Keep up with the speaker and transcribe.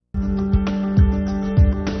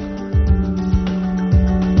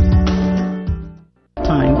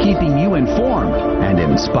keeping you informed and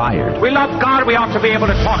inspired. We love God. We ought to be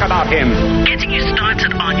able to talk about Him. Getting you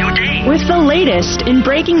started on your day. With the latest in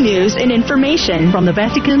breaking news and information from the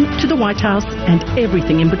Vatican to the White House and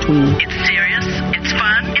everything in between. It's serious, it's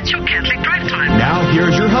fun, it's your Catholic Drive Time. Now,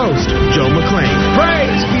 here's your host, Joe McClain.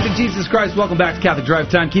 Praise be to Jesus Christ. Welcome back to Catholic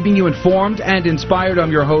Drive Time, keeping you informed and inspired.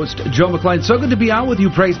 I'm your host, Joe McClain. So good to be out with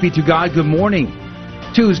you. Praise be to God. Good morning.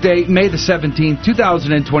 Tuesday, May the 17th,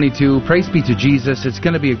 2022. Praise be to Jesus. It's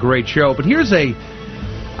going to be a great show. But here's a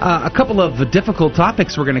couple of difficult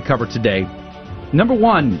topics we're going to cover today. Number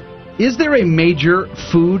one, is there a major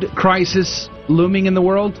food crisis looming in the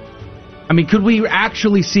world? I mean, could we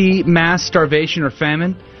actually see mass starvation or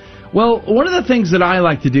famine? Well, one of the things that I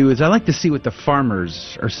like to do is I like to see what the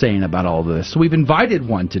farmers are saying about all this. So we've invited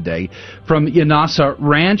one today from Yanasa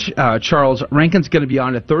Ranch. Charles Rankin's going to be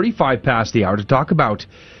on at 35 past the hour to talk about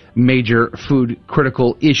major food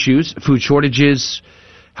critical issues, food shortages,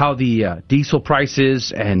 how the diesel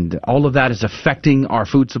prices and all of that is affecting our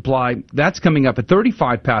food supply. That's coming up at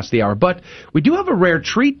 35 past the hour. But we do have a rare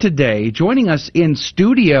treat today. Joining us in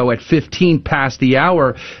studio at 15 past the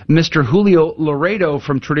hour, Mr. Julio Laredo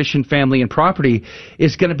from Tradition, Family, and Property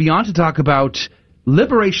is going to be on to talk about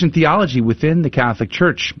liberation theology within the Catholic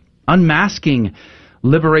Church, unmasking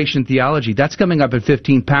liberation theology. That's coming up at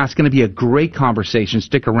 15 past. Going to be a great conversation.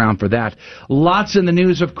 Stick around for that. Lots in the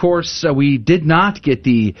news, of course. We did not get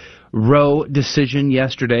the Roe decision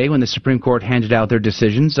yesterday when the Supreme Court handed out their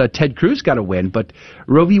decisions. Ted Cruz got a win, but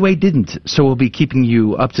Roe v. Wade didn't. So we'll be keeping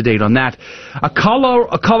you up to date on that. A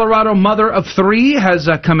Colorado mother of three has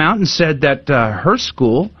come out and said that her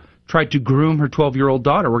school tried to groom her 12-year-old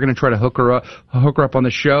daughter. We're going to try to hook her up on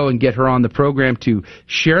the show and get her on the program to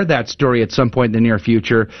share that story at some point in the near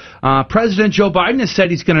future. President Joe Biden has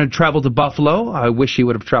said he's going to travel to Buffalo. I wish he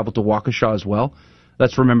would have traveled to Waukesha as well.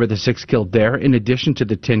 Let's remember the 6 killed there, in addition to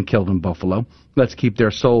the 10 killed in Buffalo. Let's keep their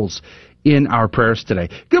souls in our prayers today.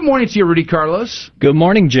 Good morning to you, Rudy Carlos. Good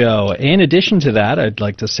morning, Joe. In addition to that, I'd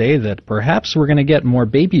like to say that perhaps we're going to get more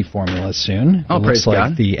baby formula soon. Oh, it looks like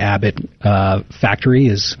God. The Abbott factory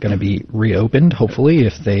is going to be reopened, hopefully,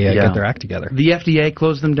 if they get their act together. The FDA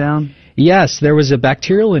closed them down? Yes, there was a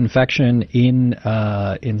bacterial infection in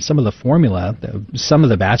some of the formula. Some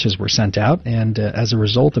of the batches were sent out, and as a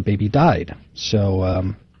result, a baby died.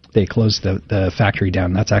 So they closed the factory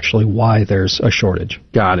down. That's actually why there's a shortage.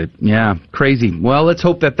 Got it. Yeah, crazy. Well, let's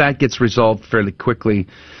hope that gets resolved fairly quickly.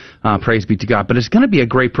 Praise be to God. But it's going to be a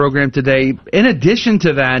great program today. In addition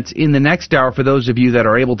to that, in the next hour, for those of you that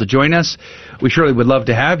are able to join us, we surely would love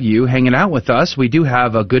to have you hanging out with us. We do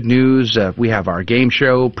have good news. We have our game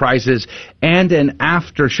show, prizes, and an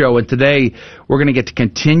after show. And today, we're going to get to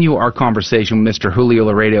continue our conversation with Mr. Julio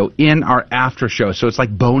Laredo in our after show. So it's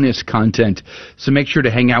like bonus content. So make sure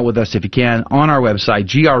to hang out with us if you can on our website,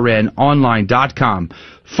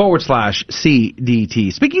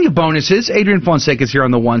 grnonline.com/CDT. Speaking of bonuses, Adrian Fonseca is here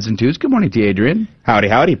on the ones and twos. Good morning to you, Adrian. Howdy,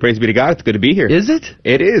 howdy. Praise be to God. It's good to be here. Is it?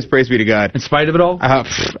 It is. Praise be to God. In spite of it all?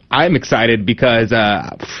 I'm excited because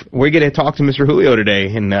we're going to talk to Mr. Julio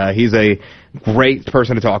today, and he's a great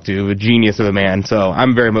person to talk to, a genius of a man. So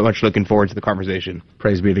I'm very much looking forward to the conversation.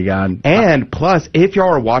 Praise be to God. And plus, if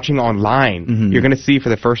y'all are watching online, you're going to see for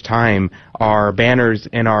the first time our banners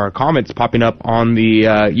and our comments popping up on the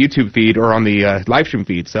YouTube feed or on the live stream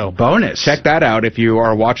feed. So bonus. Check that out if you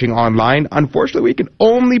are watching online. Unfortunately, we can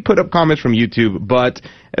only put up comments from YouTube, but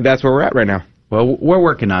that's where we're at right now. Well, we're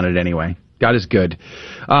working on it anyway. God is good.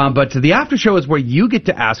 But the after show is where you get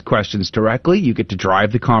to ask questions directly. You get to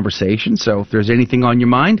drive the conversation. So if there's anything on your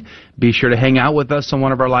mind, be sure to hang out with us on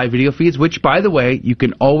one of our live video feeds, which, by the way, you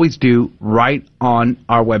can always do right on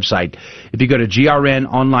our website. If you go to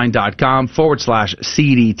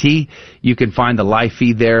grnonline.com/CDT, you can find the live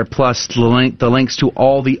feed there, plus the links to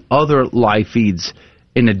all the other live feeds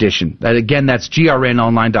in addition. That's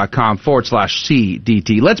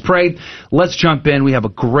grnonline.com/CDT. Let's pray. Let's jump in. We have a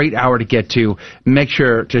great hour to get to. Make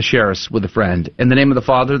sure to share us with a friend. In the name of the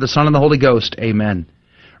Father, the Son, and the Holy Ghost. Amen.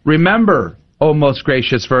 Remember, O most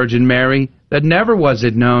gracious Virgin Mary, that never was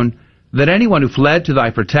it known that anyone who fled to thy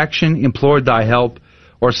protection, implored thy help,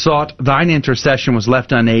 or sought thine intercession was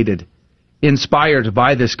left unaided. Inspired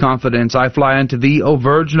by this confidence, I fly unto thee, O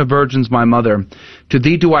Virgin of Virgins, my mother. To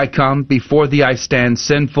thee do I come, before thee I stand,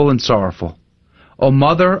 sinful and sorrowful. O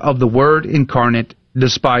Mother of the Word incarnate,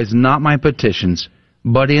 despise not my petitions,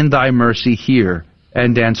 but in thy mercy hear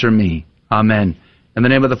and answer me. Amen. In the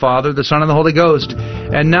name of the Father, the Son, and the Holy Ghost.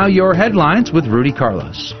 And now your headlines with Rudy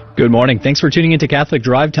Carlos. Good morning. Thanks for tuning into Catholic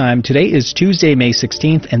Drive Time. Today is Tuesday, May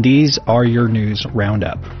 16th, and these are your news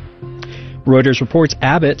roundup. Reuters reports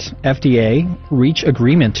Abbott, FDA, reach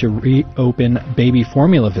agreement to reopen baby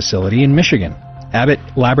formula facility in Michigan. Abbott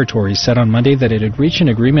Laboratories said on Monday that it had reached an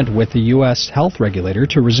agreement with the U.S. health regulator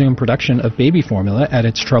to resume production of baby formula at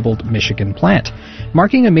its troubled Michigan plant,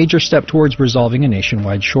 marking a major step towards resolving a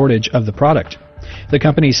nationwide shortage of the product. The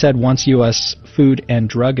company said once U.S. Food and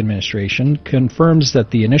Drug Administration confirms that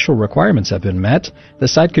the initial requirements have been met, the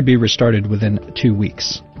site could be restarted within 2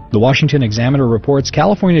 weeks. The Washington Examiner reports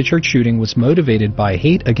California church shooting was motivated by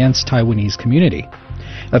hate against Taiwanese community.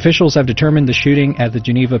 Officials have determined the shooting at the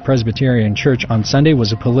Geneva Presbyterian Church on Sunday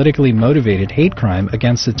was a politically motivated hate crime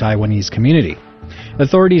against the Taiwanese community.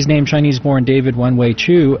 Authorities named Chinese-born David Wenwei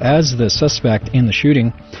Chu as the suspect in the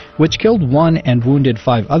shooting, which killed 1 and wounded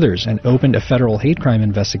 5 others, and opened a federal hate crime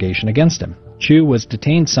investigation against him. Chu was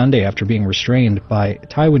detained Sunday after being restrained by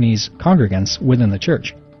Taiwanese congregants within the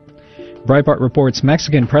church. Breitbart reports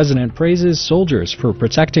Mexican president praises soldiers for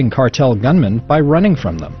protecting cartel gunmen by running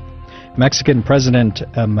from them. Mexican President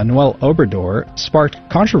Manuel Obrador sparked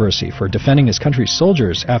controversy for defending his country's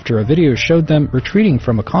soldiers after a video showed them retreating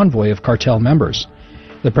from a convoy of cartel members.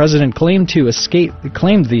 The president claimed the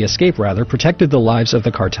escape protected the lives of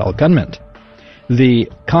the cartel gunmen.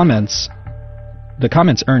 The comments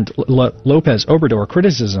earned López Obrador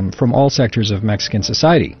criticism from all sectors of Mexican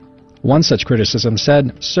society. One such criticism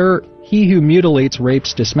said, "Sir, he who mutilates,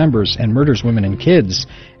 rapes, dismembers, and murders women and kids,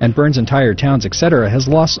 and burns entire towns, etc., has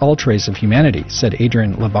lost all trace of humanity," said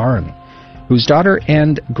Adrian Lebaron, whose daughter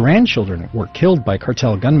and grandchildren were killed by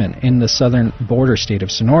cartel gunmen in the southern border state of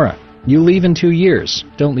Sonora. "You leave in 2 years.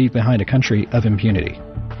 Don't leave behind a country of impunity."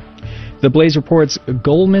 The Blaze reports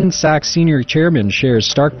Goldman Sachs senior chairman shares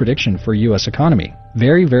stark prediction for U.S. economy.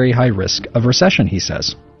 Very, very high risk of recession, he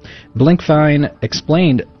says. Blankfein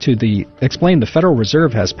explained the Federal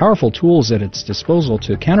Reserve has powerful tools at its disposal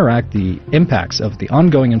to counteract the impacts of the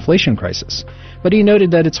ongoing inflation crisis, but he noted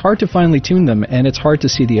that it's hard to finely tune them and it's hard to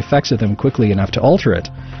see the effects of them quickly enough to alter it.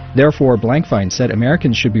 Therefore, Blankfein said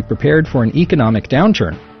Americans should be prepared for an economic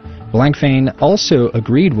downturn. Blankfein also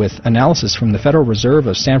agreed with analysis from the Federal Reserve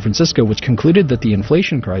of San Francisco, which concluded that the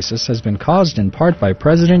inflation crisis has been caused in part by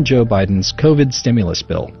President Joe Biden's COVID stimulus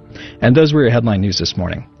bill. And those were your headline news this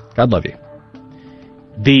morning. God love you.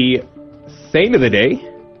 The saint of the day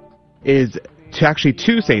is actually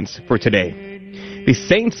 2 saints for today. The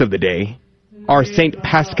saints of the day are Saint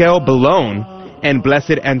Pascal Boulogne and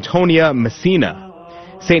Blessed Antonia Messina.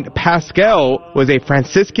 Saint Pascal was a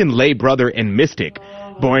Franciscan lay brother and mystic,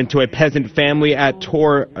 born to a peasant family at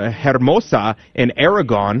Tor Hermosa in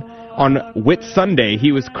Aragon. On Whit Sunday,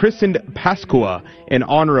 he was christened Pascua in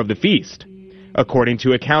honor of the feast. According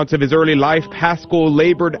to accounts of his early life, Pascal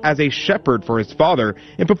labored as a shepherd for his father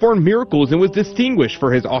and performed miracles and was distinguished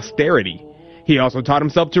for his austerity. He also taught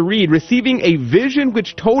himself to read. Receiving a vision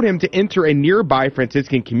which told him to enter a nearby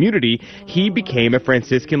Franciscan community, he became a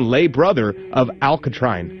Franciscan lay brother of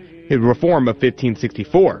Alcatrine, his reform of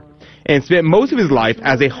 1564, and spent most of his life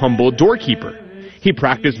as a humble doorkeeper. He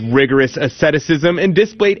practiced rigorous asceticism and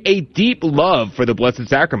displayed a deep love for the Blessed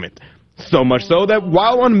Sacrament. So much so that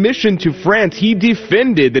while on mission to France, he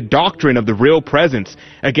defended the doctrine of the real presence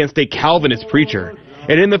against a Calvinist preacher.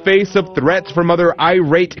 And in the face of threats from other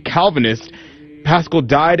irate Calvinists, Pascal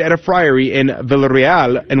died at a friary in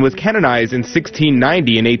Villarreal and was canonized in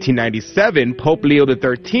 1690. In 1897, Pope Leo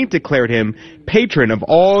XIII declared him patron of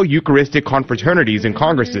all Eucharistic confraternities and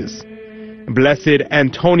congresses. Blessed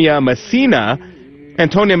Antonia Messina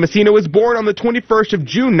was born on the 21st of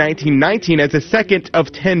June 1919 as the second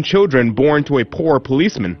of 10 children born to a poor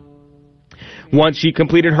policeman. Once she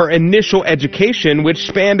completed her initial education, which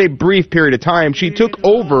spanned a brief period of time, she took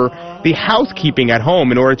over the housekeeping at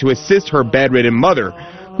home in order to assist her bedridden mother,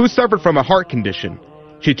 who suffered from a heart condition.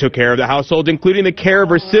 She took care of the household, including the care of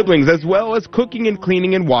her siblings, as well as cooking and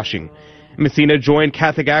cleaning and washing. Messina joined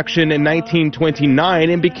Catholic Action in 1929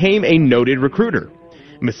 and became a noted recruiter.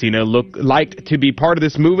 Messina liked to be part of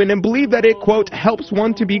this movement and believed that it, quote, helps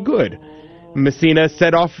one to be good. Messina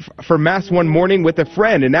set off for Mass one morning with a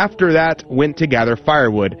friend, and after that went to gather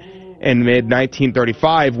firewood. In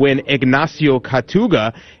mid-1935, when Ignacio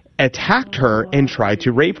Catuga attacked her and tried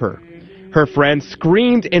to rape her, her friend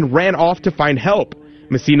screamed and ran off to find help.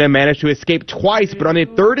 Messina managed to escape twice, but on a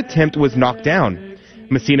third attempt was knocked down.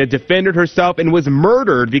 Messina defended herself and was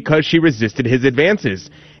murdered because she resisted his advances,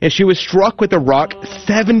 and she was struck with a rock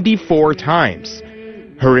 74 times.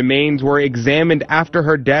 Her remains were examined after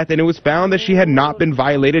her death, and it was found that she had not been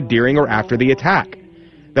violated during or after the attack.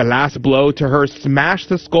 The last blow to her smashed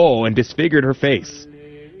the skull and disfigured her face.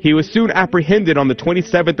 He was soon apprehended on the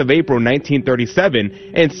 27th of April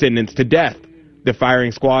 1937 and sentenced to death. The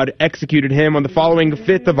firing squad executed him on the following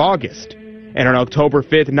 5th of August. And on October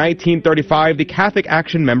 5th, 1935, the Catholic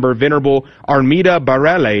Action member Venerable Armida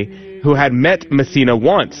Barelle, who had met Messina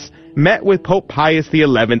once, met with Pope Pius XI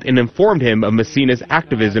and informed him of Messina's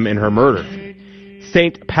activism in her murder.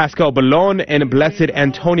 Saint Pascal Bellone and Blessed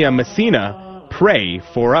Antonia Messina, pray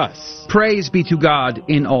for us. Praise be to God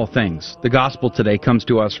in all things. The gospel today comes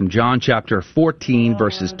to us from John chapter 14,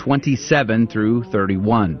 verses 27 through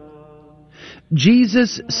 31.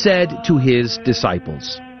 Jesus said to his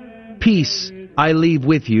disciples, "Peace I leave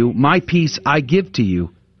with you, my peace I give to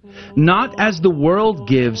you. Not as the world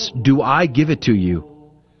gives do I give it to you.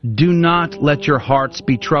 Do not let your hearts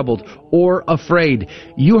be troubled or afraid.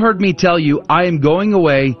 You heard me tell you, I am going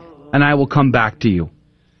away, and I will come back to you.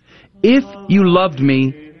 If you loved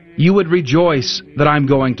me, you would rejoice that I am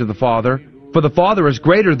going to the Father, for the Father is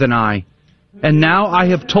greater than I. And now I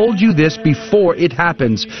have told you this before it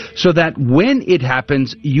happens, so that when it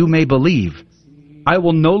happens, you may believe. I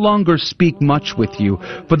will no longer speak much with you,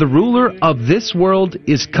 for the ruler of this world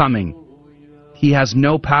is coming. He has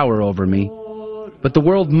no power over me. But the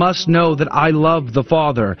world must know that I love the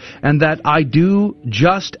Father, and that I do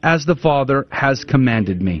just as the Father has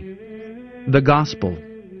commanded me." The Gospel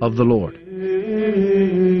of the Lord.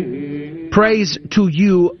 Praise to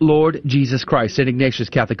you, Lord Jesus Christ. St. Ignatius'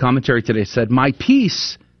 Catholic Commentary today said, "My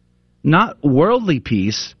peace, not worldly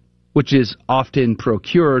peace, which is often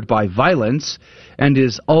procured by violence and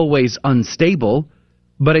is always unstable,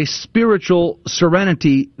 but a spiritual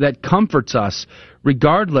serenity that comforts us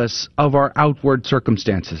regardless of our outward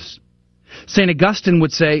circumstances." St. Augustine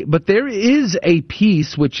would say, "But there is a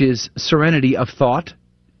peace which is serenity of thought,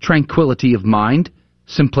 tranquility of mind,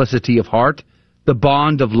 simplicity of heart, the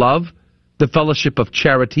bond of love, the fellowship of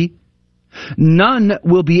charity. None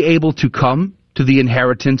will be able to come to the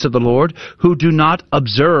inheritance of the Lord who do not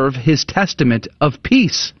observe his testament of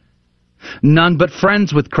peace. None but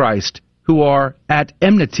friends with Christ who are at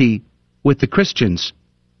enmity with the Christians.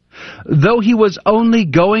 Though he was only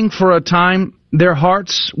going for a time, their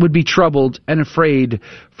hearts would be troubled and afraid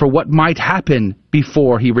for what might happen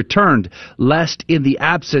before he returned, lest in the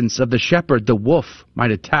absence of the shepherd the wolf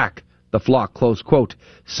might attack the flock." Close quote.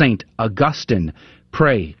 St. Augustine,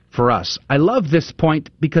 pray for us. I love this point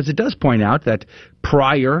because it does point out that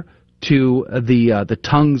prior to the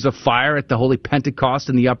tongues of fire at the Holy Pentecost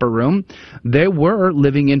in the upper room, they were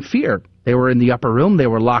living in fear. They were in the upper room, they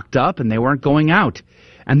were locked up, and they weren't going out.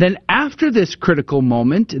 And then after this critical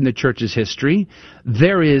moment in the church's history,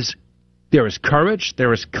 there is courage,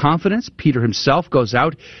 there is confidence. Peter himself goes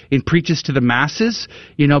out and preaches to the masses,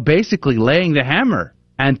 basically laying the hammer.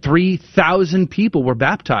 And 3,000 people were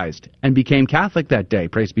baptized and became Catholic that day.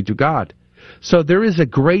 Praise be to God. So there is a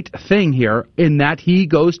great thing here in that he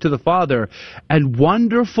goes to the Father, and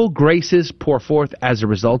wonderful graces pour forth as a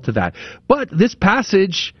result of that. But this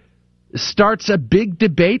passage starts a big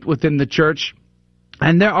debate within the church,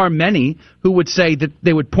 and there are many who would say that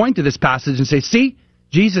they would point to this passage and say, "See,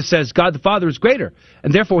 Jesus says God the Father is greater,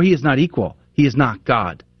 and therefore he is not equal. He is not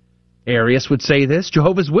God." Arius would say this.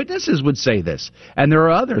 Jehovah's Witnesses would say this. And there are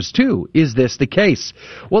others, too. Is this the case?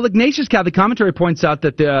 Well, Ignatius' Catholic Commentary points out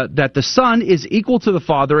that the Son is equal to the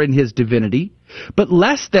Father in his divinity, but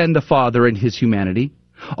less than the Father in his humanity.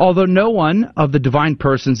 Although no one of the divine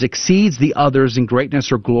persons exceeds the others in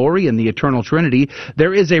greatness or glory in the eternal Trinity,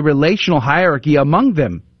 there is a relational hierarchy among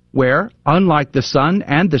them, where, unlike the Son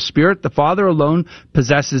and the Spirit, the Father alone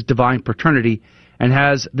possesses divine paternity and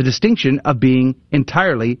has the distinction of being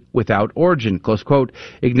entirely without origin. Close quote,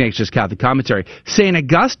 Ignatius' Catholic Commentary. St.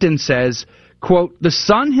 Augustine says, quote, "The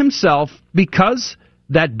Son himself, because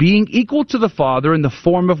that being equal to the Father in the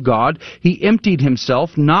form of God, he emptied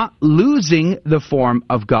himself, not losing the form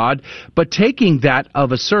of God, but taking that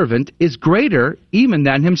of a servant, is greater even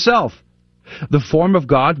than himself. The form of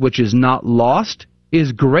God, which is not lost,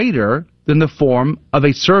 is greater than the form of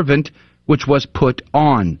a servant which was put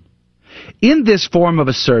on. In this form of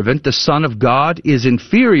a servant, the Son of God is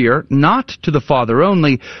inferior not to the Father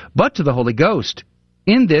only, but to the Holy Ghost.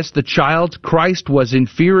 In this, the child Christ was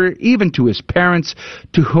inferior even to his parents,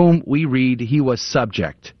 to whom we read he was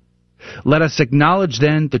subject. Let us acknowledge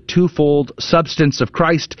then the twofold substance of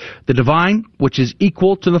Christ, the divine, which is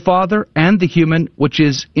equal to the Father, and the human, which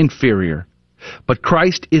is inferior. But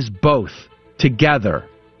Christ is both, together,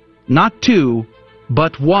 not two,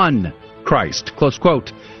 but one Christ." Close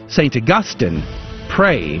quote. St. Augustine,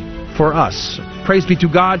 pray for us. Praise be to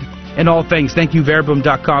God in all things. Thank you,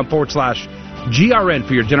 verbum.com/GRN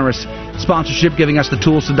for your generous sponsorship, giving us the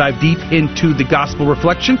tools to dive deep into the gospel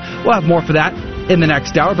reflection. We'll have more for that in the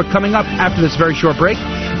next hour. But coming up after this very short break,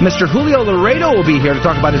 Mr. Julio Laredo will be here to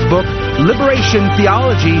talk about his book, Liberation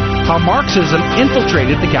Theology, How Marxism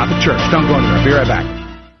Infiltrated the Catholic Church. Don't go anywhere. I'll be right back.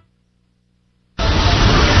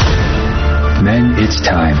 Men, it's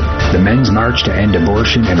time. The Men's March to End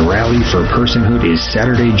Abortion and Rally for Personhood is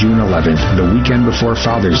Saturday, June 11th, the weekend before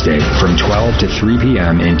Father's Day, from 12 to 3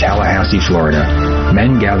 p.m. in Tallahassee, Florida.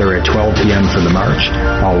 Men gather at 12 p.m. for the march.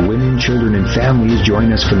 All women, children, and families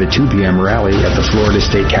join us for the 2 p.m. rally at the Florida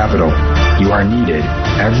State Capitol. You are needed.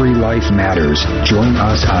 Every life matters. Join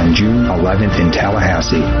us on June 11th in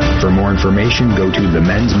Tallahassee. For more information, go to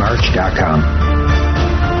themensmarch.com.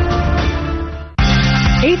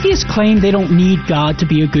 Atheists claim they don't need God to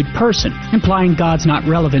be a good person, implying God's not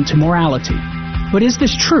relevant to morality. But is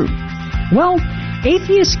this true? Well,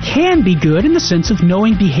 atheists can be good in the sense of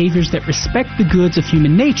knowing behaviors that respect the goods of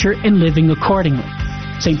human nature and living accordingly.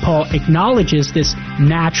 St. Paul acknowledges this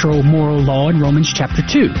natural moral law in Romans chapter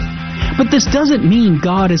 2. But this doesn't mean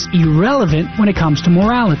God is irrelevant when it comes to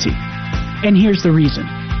morality. And here's the reason.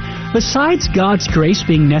 Besides God's grace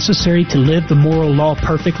being necessary to live the moral law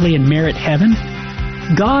perfectly and merit heaven,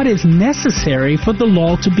 God is necessary for the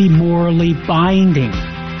law to be morally binding.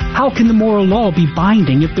 How can the moral law be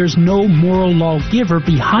binding if there's no moral lawgiver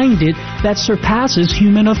behind it that surpasses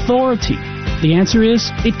human authority? The answer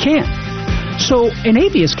is, it can't. So an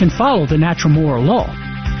atheist can follow the natural moral law,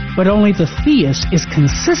 but only the theist is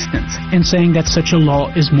consistent in saying that such a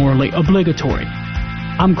law is morally obligatory.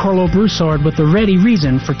 I'm Carlo Broussard with the ready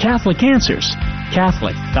reason for Catholic Answers,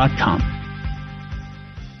 Catholic.com.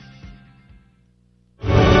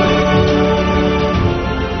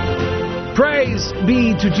 Praise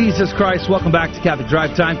be to Jesus Christ. Welcome back to Catholic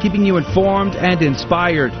Drive Time, keeping you informed and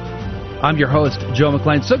inspired. I'm your host, Joe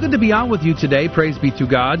McClain. So good to be on with you today. Praise be to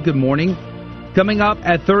God. Good morning. Coming up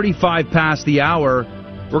at 35 past the hour,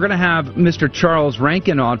 we're going to have Mr. Charles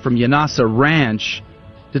Rankin on from Yanasa Ranch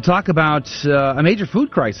to talk about a major food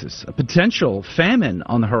crisis, a potential famine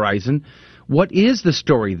on the horizon. What is the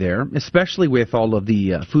story there, especially with all of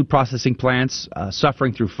the food processing plants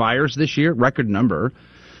suffering through fires this year, record number?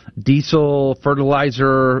 Diesel,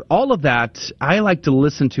 fertilizer, all of that. I like to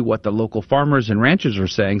listen to what the local farmers and ranchers are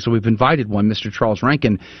saying, so we've invited one. Mr. Charles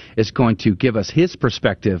Rankin is going to give us his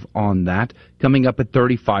perspective on that, coming up at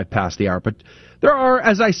 35 past the hour. But there are,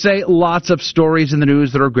 as I say, lots of stories in the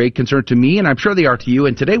news that are of great concern to me, and I'm sure they are to you.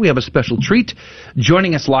 And today we have a special treat.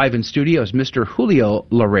 Joining us live in studio is Mr. Julio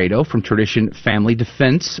Laredo from Tradition Family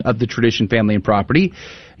Defense of the Tradition Family and Property.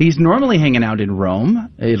 He's normally hanging out in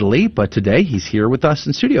Rome, Italy, but today he's here with us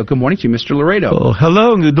in studio. Good morning to you, Mr. Laredo. Oh,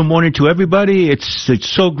 hello, and good morning to everybody. It's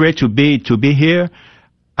so great to be here.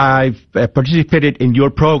 I've participated in your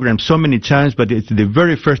program so many times, but it's the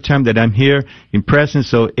very first time that I'm here in presence,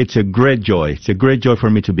 so it's a great joy. It's a great joy for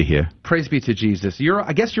me to be here. Praise be to Jesus.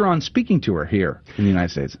 I guess you're on speaking tour here in the United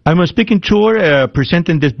States. I'm on speaking tour,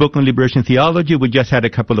 presenting this book on liberation theology. We just had a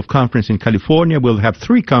couple of conferences in California. We'll have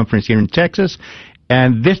 3 conferences here in Texas,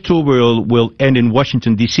 and this tour will end in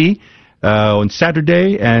Washington, D.C. On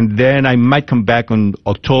Saturday, and then I might come back on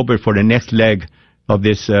October for the next leg of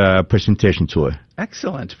this presentation tour.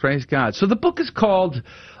 Excellent. Praise God. So the book is called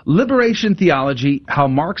Liberation Theology, How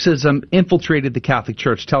Marxism Infiltrated the Catholic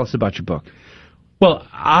Church. Tell us about your book. Well,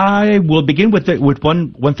 I will begin with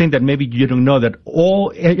one thing that maybe you don't know, that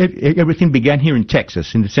everything began here in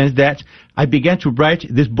Texas, in the sense that I began to write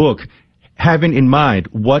this book having in mind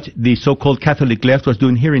what the so-called Catholic left was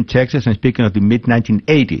doing here in Texas, and speaking of the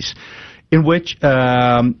mid-1980s, in which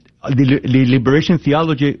the liberation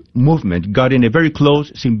theology movement got in a very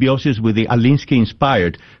close symbiosis with the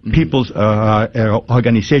Alinsky-inspired People's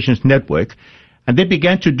Organizations Network, and they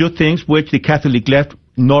began to do things which the Catholic left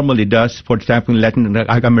normally does, for example, in Latin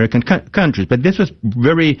American countries. But this was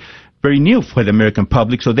very, very new for the American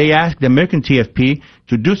public, so they asked the American TFP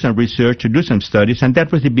to do some research, to do some studies, and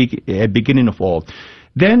that was the beginning of all.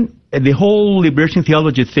 Then the whole liberation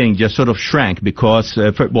theology thing just sort of shrank because,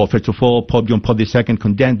 first of all, Pope John Paul II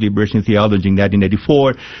condemned liberation theology in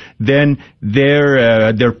 1984. Then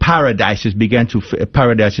their paradises began to,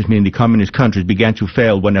 paradises meaning the communist countries, began to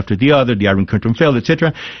fail one after the other. The Iron Curtain failed,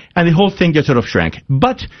 etc. And the whole thing just sort of shrank.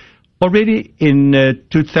 But already in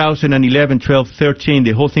 2011, 12, 13,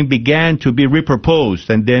 the whole thing began to be reproposed,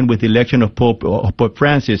 and then with the election of Pope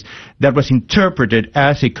Francis, that was interpreted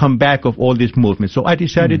as a comeback of all this movement. So I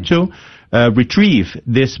decided to retrieve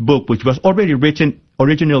this book, which was already written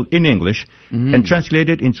original in English and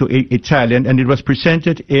translated into Italian, and it was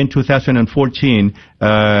presented in 2014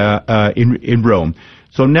 in Rome.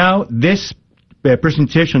 So now this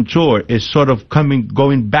presentation tour is sort of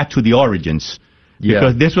going back to the origins.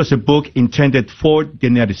 Because this was a book intended for the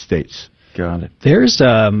United States. Got it. There's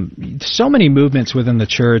so many movements within the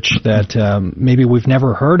church that maybe we've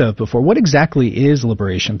never heard of before. What exactly is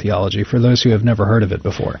liberation theology for those who have never heard of it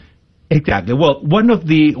before? Exactly. Well, one of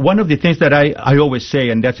the things that I always say,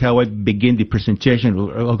 and that's how I begin the presentation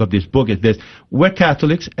of this book, is this: we're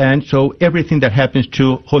Catholics, and so everything that happens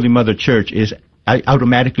to Holy Mother Church is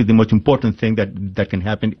automatically the most important thing that can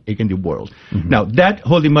happen in the world. Mm-hmm. Now, that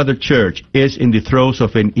Holy Mother Church is in the throes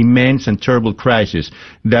of an immense and terrible crisis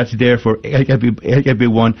that's there for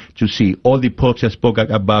everyone to see. All the popes have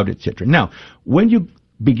spoken about it, etc. Now, when you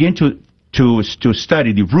begin to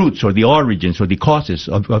study the roots or the origins or the causes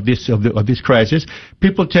of this crisis,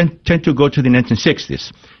 people tend to go to the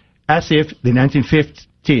 1960s, as if the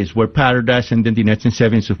 1950s were paradise and then the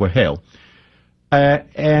 1970s were hell.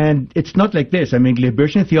 And it's not like this. I mean,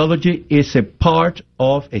 liberation theology is a part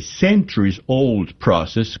of a centuries-old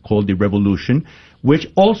process called the Revolution, which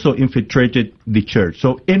also infiltrated the church.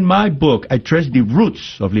 So in my book, I trace the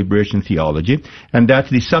roots of liberation theology, and that's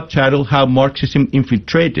the subtitle, How Marxism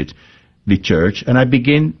Infiltrated the Church. And I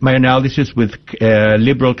begin my analysis with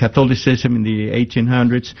liberal Catholicism in the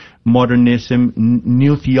 1800s, modernism,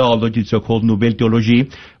 new theology, so-called Nouvelle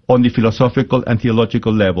Théologie, on the philosophical and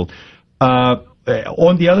theological level.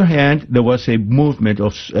 On the other hand, there was a movement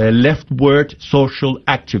of leftward social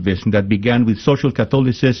activism that began with social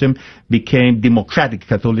Catholicism, became democratic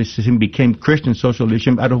Catholicism, became Christian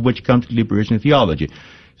socialism, out of which comes liberation theology.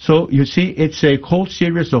 So you see, it's a whole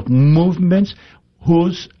series of movements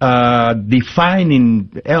whose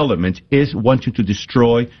defining element is wanting to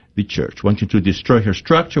destroy the church, wanting to destroy her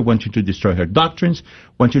structure, wanting to destroy her doctrines,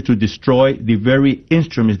 wanting to destroy the very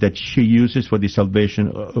instruments that she uses for the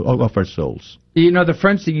salvation of our souls. You know,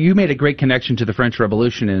 you made a great connection to the French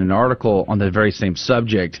Revolution in an article on the very same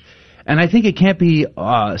subject, and I think it can't be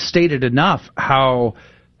stated enough how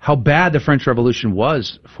bad the French Revolution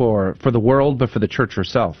was for the world, but for the church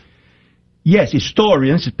herself. Yes,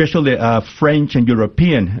 historians, especially French and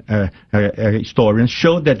European historians,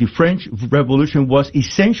 show that the French Revolution was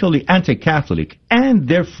essentially anti-Catholic, and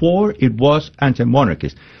therefore it was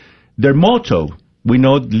anti-monarchist. Their motto, we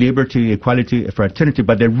know liberty, equality, fraternity,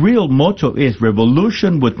 but the real motto is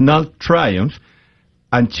revolution would not triumph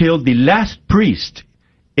until the last priest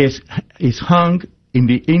is hung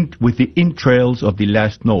with the entrails of the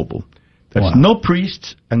last noble. There's no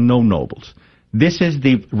priests and no nobles. This is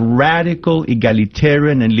the radical,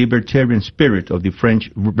 egalitarian, and libertarian spirit of the French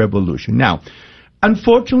Revolution. Now,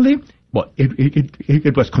 unfortunately,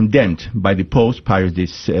 it was condemned by the Popes, Pius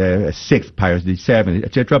VI, Pius VII,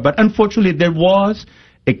 etc. But unfortunately, there was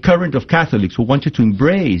a current of Catholics who wanted to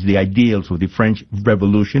embrace the ideals of the French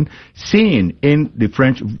Revolution, seeing in the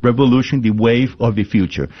French Revolution the wave of the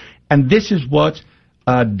future. And this is what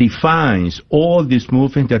defines all this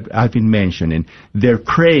movement that I've been mentioning. Their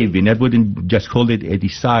craving, I wouldn't just call it a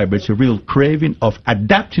desire, but it's a real craving of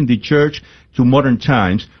adapting the church to modern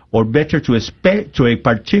times, or better, to a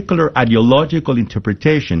particular ideological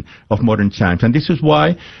interpretation of modern times. And this is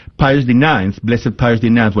why Pius IX, Blessed Pius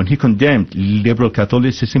IX, when he condemned liberal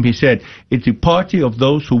Catholicism, he said, it's the party of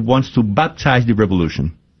those who wants to baptize the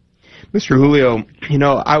revolution. Mr. Julio, you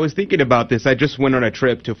know, I was thinking about this. I just went on a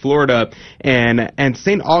trip to Florida, and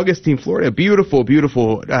St. Augustine, Florida, beautiful,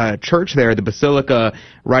 beautiful church there, the Basilica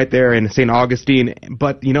right there in St. Augustine.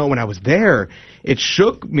 But, you know, when I was there, it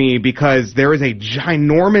shook me because there was a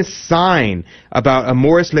ginormous sign about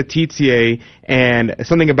Amoris Laetitia and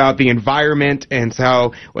something about the environment and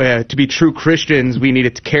how to be true Christians we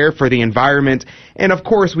needed to care for the environment. And of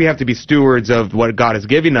course we have to be stewards of what God is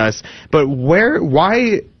giving us. But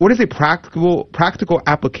what is a practical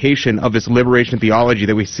application of this liberation theology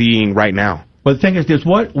that we're seeing right now? Well, the thing is this: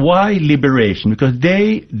 why liberation? Because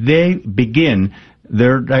they begin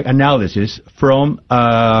their analysis from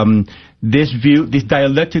this view, this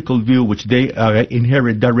dialectical view, which they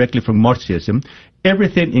inherit directly from Marxism.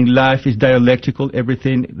 Everything in life is dialectical.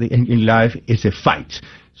 Everything in life is a fight.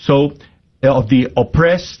 So, of the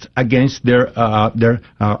oppressed against their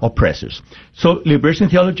oppressors. So, liberation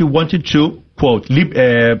theology wanted to, quote,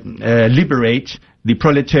 liberate the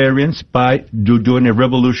proletarians by doing a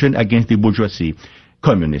revolution against the bourgeoisie,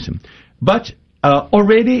 communism. But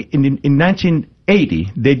already in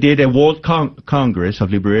 1980, they did a World Congress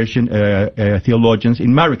of Liberation Theologians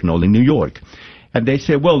in Maryknoll in New York. And they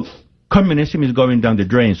said, well, communism is going down the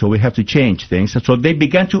drain, so we have to change things. And so they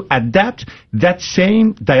began to adapt that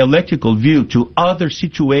same dialectical view to other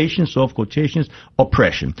situations of, quotations,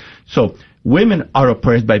 oppression. So women are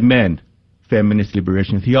oppressed by men, feminist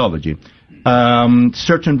liberation theology.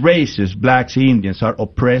 certain races, blacks, Indians, are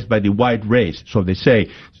oppressed by the white race. So they say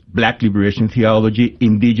black liberation theology,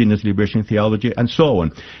 indigenous liberation theology, and so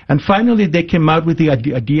on. And finally, they came out with the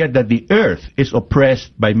idea that the earth is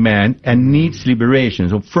oppressed by man and needs liberation.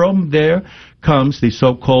 So from there comes the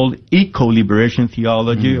so-called eco-liberation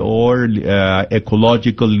theology or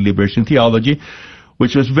ecological liberation theology,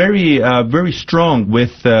 which was very, very strong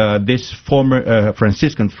with this former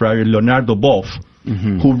Franciscan friar, Leonardo Boff,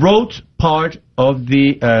 who wrote part of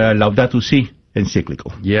the Laudato Si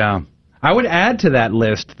encyclical. Yeah. I would add to that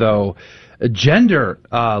list, though, gender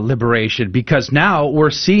liberation, because now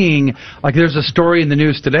we're seeing, like there's a story in the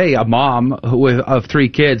news today, a mom of 3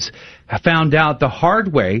 kids found out the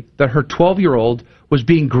hard way that her 12-year-old was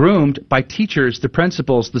being groomed by teachers, the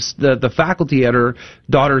principals, the faculty at her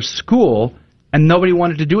daughter's school, and nobody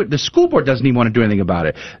wanted to do it. The school board doesn't even want to do anything about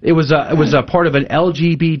it. It was a part of an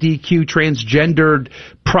LGBTQ transgendered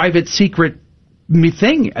private secret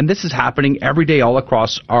thing, and this is happening every day all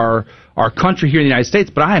across our country here in the United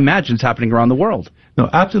States, but I imagine it's happening around the world. No,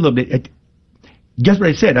 absolutely. Just what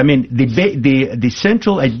I said. I mean, the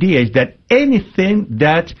central idea is that anything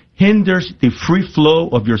that hinders the free flow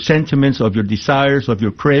of your sentiments, of your desires, of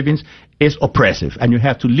your cravings, is oppressive, and you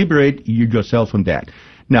have to liberate yourself from that.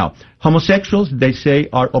 Now, homosexuals, they say,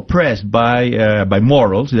 are oppressed by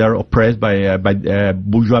morals. They are oppressed by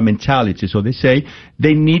bourgeois mentality. So they say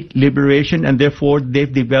they need liberation, and therefore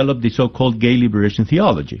they've developed the so-called gay liberation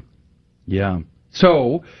theology. Yeah.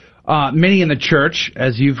 So many in the church,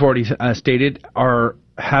 as you've already stated,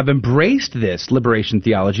 have embraced this liberation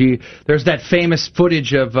theology. There's that famous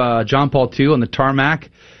footage of John Paul II on the tarmac,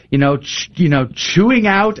 chewing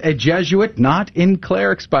out a Jesuit, not in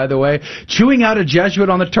clerics, by the way, chewing out a Jesuit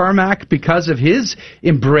on the tarmac because of his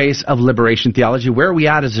embrace of liberation theology. Where are we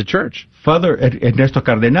at as a church? Father Ernesto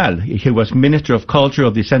Cardenal, he was Minister of Culture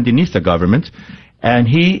of the Sandinista government, and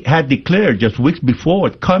he had declared just weeks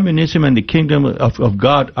before, communism and the kingdom of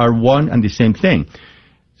God are one and the same thing.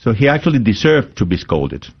 So he actually deserved to be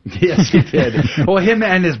scolded. Yes, he did. Well, him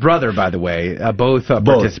and his brother, by the way, both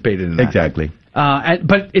participated in that. Exactly.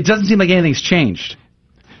 But it doesn't seem like anything's changed.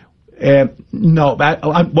 No,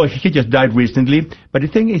 well, he just died recently. But the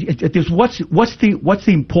thing is what's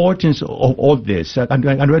the importance of all this? I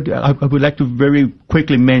would like to very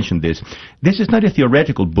quickly mention this. This is not a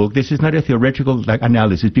theoretical book. This is not a theoretical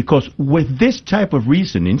analysis, because with this type of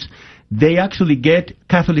reasonings, they actually get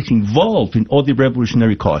Catholics involved in all the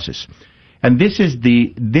revolutionary causes. And this is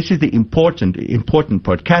the important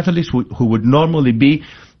part. Catholics who would normally be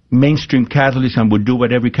mainstream Catholics and would do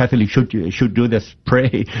what every Catholic should do, that's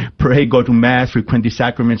pray, go to Mass, frequent the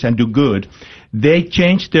sacraments, and do good. They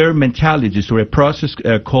changed their mentalities through a process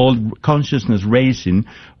called consciousness raising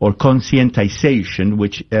or conscientization,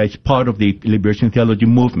 which is part of the liberation theology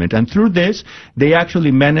movement. And through this, they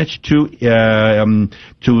actually managed to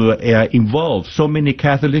involve so many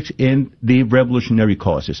Catholics in the revolutionary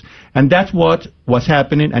causes. And that's what was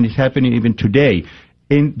happening, and is happening even today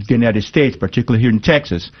in the United States, particularly here in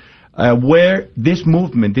Texas, where this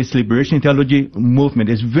movement, this liberation theology movement,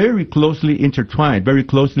 is very closely intertwined, very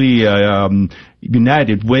closely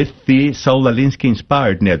united with the Saul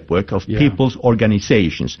Alinsky-inspired network of people's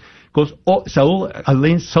organizations. Because Saul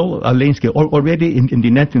Alinsky, already in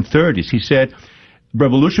the 1930s, he said,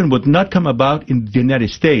 revolution would not come about in the United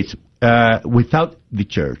States without the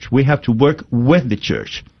church. We have to work with the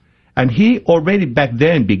church. And he already back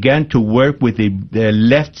then began to work with the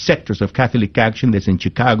left sectors of Catholic Action that's in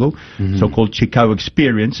Chicago, so-called Chicago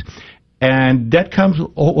Experience. And that comes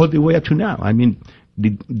all the way up to now. I mean,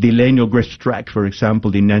 the Delaney Grace Tract, for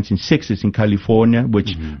example, in the 1960s in California,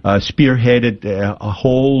 which spearheaded a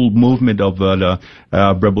whole movement of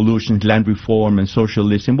revolutions, land reform, and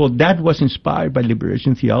socialism. Well, that was inspired by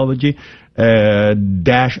liberation theology,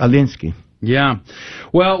 Alinsky. Yeah.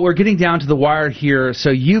 Well, we're getting down to the wire here. So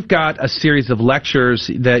you've got a series of lectures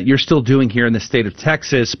that you're still doing here in the state of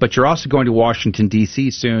Texas, but you're also going to Washington, D.C.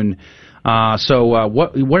 soon. So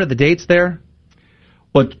what are the dates there?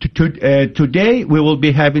 Well, today we will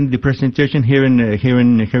be having the presentation here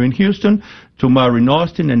in Houston, tomorrow in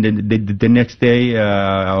Austin, and then the next day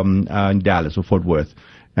in Dallas or Fort Worth.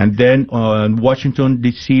 And then on Washington,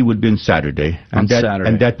 D.C. would be on Saturday. And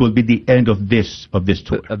that will be the end of this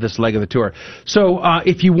tour. Of this leg of the tour. So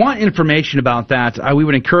if you want information about that, we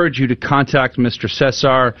would encourage you to contact Mr.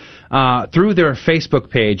 Cesar through their Facebook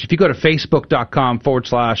page. If you go to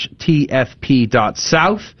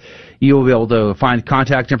facebook.com/TFP.South, you'll be able to find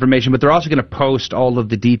contact information, but they're also going to post all of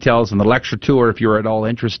the details on the lecture tour if you're at all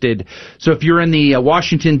interested. So if you're in the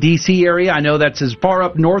Washington, D.C. area, I know that's as far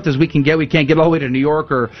up north as we can get. We can't get all the way to New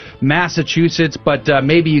York or Massachusetts, but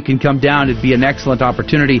maybe you can come down. It'd be an excellent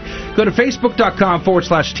opportunity. Go to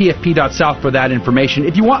facebook.com/TFP.South for that information.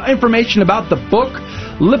 If you want information about the book,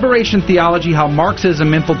 Liberation Theology, How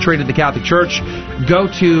Marxism Infiltrated the Catholic Church, go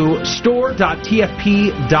to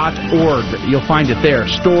store.tfp.org. You'll find it there,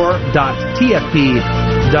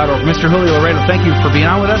 store.tfp.org. Mr. Julio Laredo, thank you for being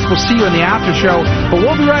on with us. We'll see you in the after show, but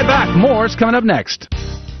we'll be right back. More is coming up next.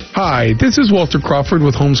 Hi, this is Walter Crawford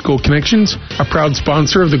with Homeschool Connections, a proud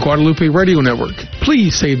sponsor of the Guadalupe Radio Network.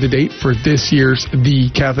 Please save the date for this year's The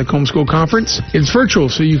Catholic Homeschool Conference. It's virtual,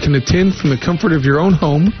 so you can attend from the comfort of your own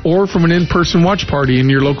home or from an in-person watch party in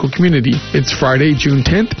your local community. It's Friday, June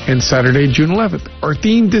 10th and Saturday, June 11th. Our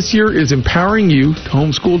theme this year is empowering you to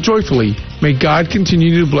homeschool joyfully. May God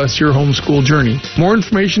continue to bless your homeschool journey. More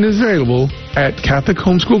information is available at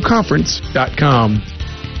CatholicHomeschoolConference.com.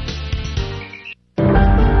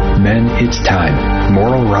 Men, it's time.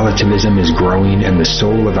 Moral relativism is growing and the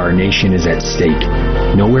soul of our nation is at stake.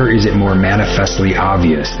 Nowhere is it more manifestly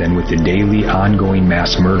obvious than with the daily ongoing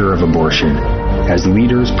mass murder of abortion. As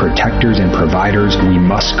leaders, protectors, and providers, we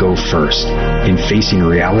must go first in facing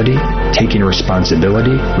reality, taking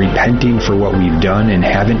responsibility, repenting for what we've done and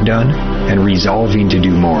haven't done, and resolving to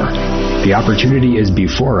do more. The opportunity is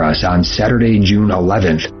before us on Saturday, June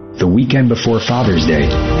 11th, the weekend before Father's Day,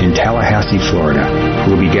 in Tallahassee, Florida.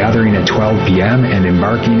 We'll be gathering at 12 p.m. and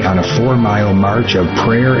embarking on a 4-mile march of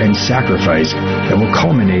prayer and sacrifice that will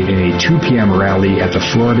culminate in a 2 p.m. rally at the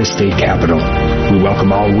Florida State Capitol. We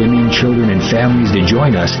welcome all women, children, and families to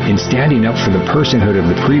join us in standing up for the personhood of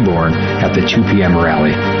the preborn at the 2 p.m.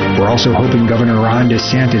 rally. We're also hoping Governor Ron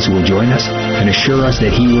DeSantis will join us and assure us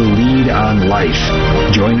that he will lead on life.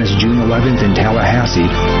 Join us June 11th in Tallahassee.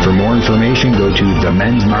 For more information, go to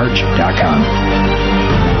themensmarch.com.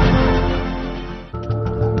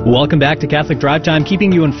 Welcome back to Catholic Drive Time,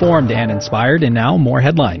 keeping you informed and inspired. And now, more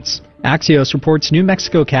headlines. Axios reports New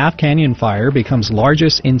Mexico Calf Canyon fire becomes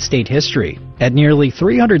largest in state history. At nearly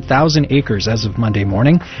 300,000 acres as of Monday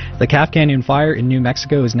morning, the Calf Canyon fire in New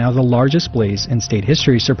Mexico is now the largest blaze in state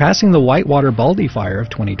history, surpassing the Whitewater Baldy fire of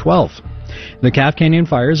 2012. The Calf Canyon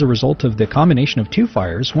fire is a result of the combination of two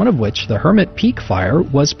fires, one of which, the Hermit Peak fire,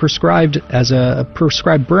 was prescribed as a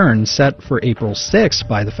prescribed burn set for April 6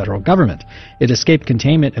 by the federal government. It escaped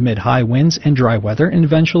containment amid high winds and dry weather and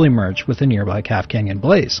eventually merged with the nearby Calf Canyon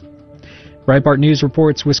blaze. Breitbart News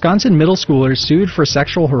reports Wisconsin middle schoolers sued for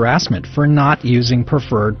sexual harassment for not using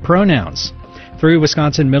preferred pronouns. 3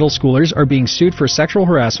 Wisconsin middle schoolers are being sued for sexual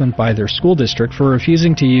harassment by their school district for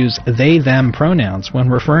refusing to use they/them pronouns when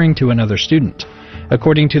referring to another student.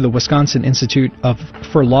 According to the Wisconsin Institute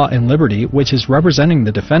for Law and Liberty, which is representing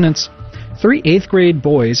the defendants, 3 8th-grade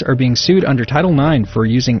boys are being sued under Title IX for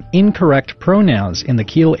using incorrect pronouns in the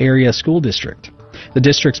Kiel area school district. The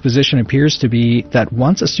district's position appears to be that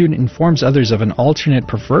once a student informs others of an alternate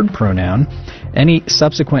preferred pronoun, any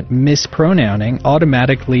subsequent mispronouncing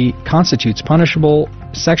automatically constitutes punishable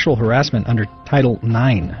sexual harassment under Title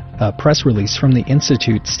IX. A press release from the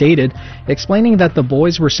Institute stated, explaining that the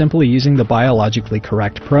boys were simply using the biologically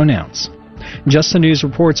correct pronouns. Just the News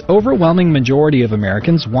reports overwhelming majority of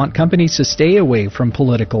Americans want companies to stay away from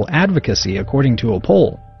political advocacy, according to a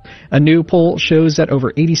poll. A new poll shows that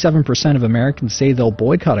over 87% of Americans say they'll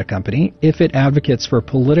boycott a company if it advocates for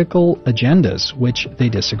political agendas, which they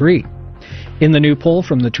disagree. In the new poll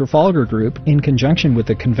from the Trafalgar Group, in conjunction with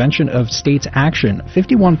the Convention of States Action,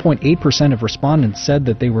 51.8% of respondents said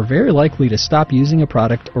that they were very likely to stop using a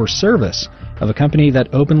product or service of a company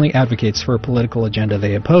that openly advocates for a political agenda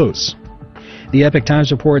they oppose. The Epoch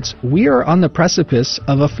Times reports, we are on the precipice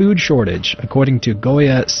of a food shortage, according to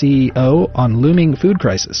Goya CEO on looming food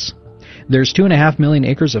crisis. There's 2.5 million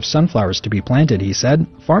acres of sunflowers to be planted, he said.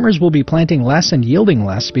 Farmers will be planting less and yielding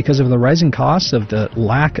less because of the rising costs of the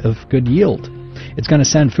lack of good yield. It's going to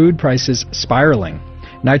send food prices spiraling.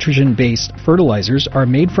 Nitrogen-based fertilizers are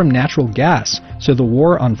made from natural gas, so the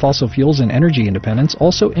war on fossil fuels and energy independence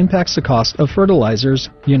also impacts the cost of fertilizers,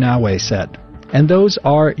 Yanawe said. And those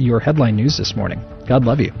are your headline news this morning. God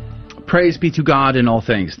love you. Praise be to God in all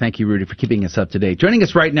things. Thank you, Rudy, for keeping us up to date. Joining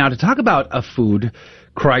us right now to talk about a food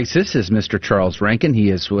crisis is Mr. Charles Rankin. He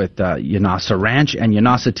is with Yanasa Ranch and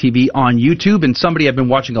Yanasa TV on YouTube, and somebody I've been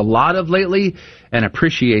watching a lot of lately and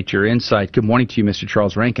appreciate your insight. Good morning to you, Mr.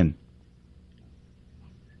 Charles Rankin.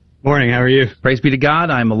 Morning. How are you? Praise be to God.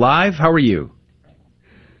 I'm alive. How are you?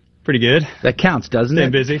 Pretty good. That counts, doesn't Staying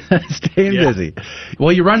it? busy. Staying busy.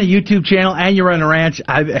 Well, you run a YouTube channel and you run a ranch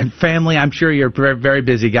and family. I'm sure you're a very, very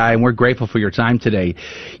busy guy, and we're grateful for your time today.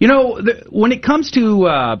 You know, when it comes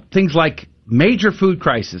to things like major food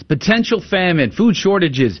crisis, potential famine, food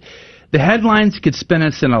shortages, the headlines could spin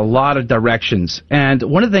us in a lot of directions. And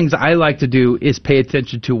one of the things I like to do is pay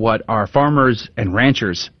attention to what our farmers and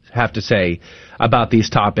ranchers have to say about these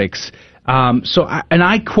topics.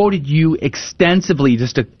 I quoted you extensively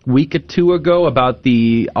just a week or two ago about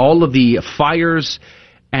all of the fires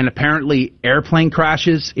and apparently airplane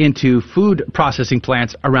crashes into food processing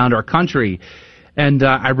plants around our country. And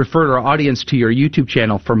I refer our audience to your YouTube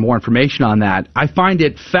channel for more information on that. I find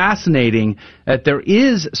it fascinating that there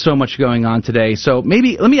is so much going on today. So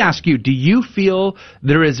maybe let me ask you, do you feel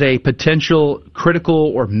there is a potential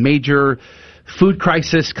critical or major food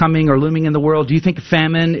crisis coming or looming in the world? Do you think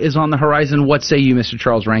famine is on the horizon? What say you, Mr.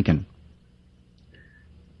 Charles Rankin?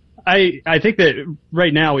 I think that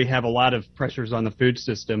right now we have a lot of pressures on the food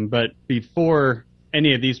system, but before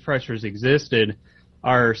any of these pressures existed,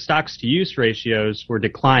 our stocks-to-use ratios were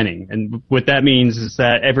declining. And what that means is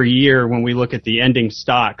that every year when we look at the ending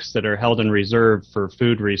stocks that are held in reserve for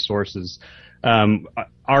food resources,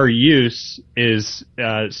 our use is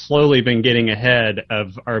slowly been getting ahead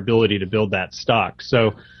of our ability to build that stock.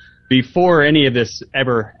 So before any of this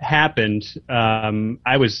ever happened,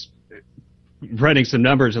 I was running some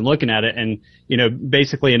numbers and looking at it, and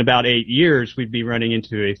basically in about 8 years we'd be running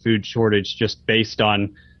into a food shortage just based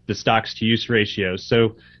on the stocks to use ratio.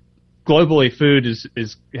 So globally, food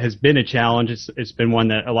has been a challenge. It's been one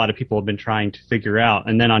that a lot of people have been trying to figure out.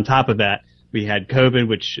 And then on top of that, we had COVID,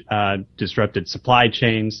 which disrupted supply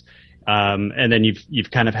chains, and then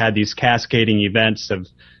you've kind of had these cascading events of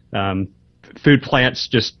food plants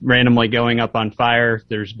just randomly going up on fire.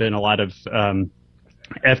 There's been a lot of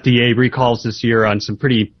FDA recalls this year on some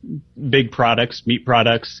pretty big products, meat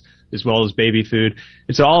products, as well as baby food.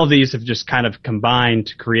 And so all of these have just kind of combined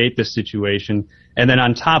to create this situation. And then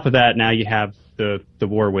on top of that, now you have the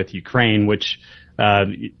war with Ukraine, which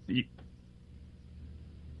we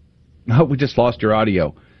just lost your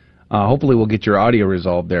audio. Hopefully we'll get your audio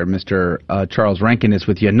resolved there. Mr. Charles Rankin is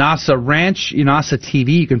with Yanasa Ranch, Yanasa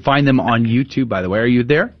TV. You can find them on YouTube, by the way. Are you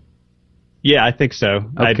there? Yeah, I think so.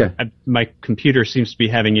 Okay. My computer seems to be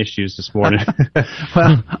having issues this morning.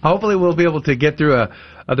 Well, hopefully we'll be able to get through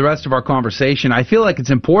the rest of our conversation. I feel like it's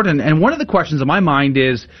important, and one of the questions on my mind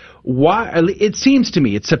is why. It seems to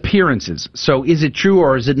me it's appearances. So is it true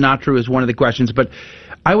or is it not true is one of the questions. But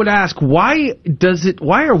I would ask, why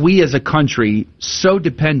are we as a country so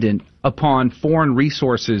dependent upon foreign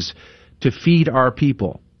resources to feed our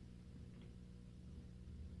people?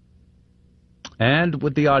 And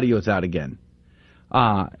with the audio's out again.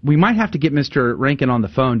 We might have to get Mr. Rankin on the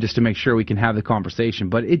phone just to make sure we can have the conversation.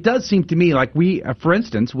 But it does seem to me like for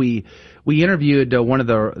instance, we interviewed one of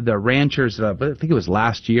the ranchers, I think it was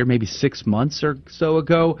last year, maybe 6 months or so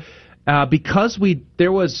ago, because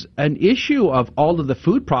there was an issue of all of the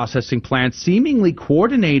food processing plants seemingly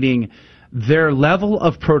coordinating their level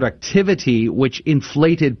of productivity, which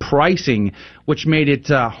inflated pricing, which made it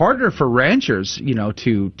harder for ranchers,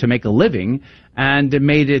 to make a living, and it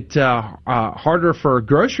made it harder for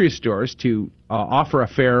grocery stores to offer a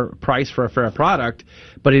fair price for a fair product,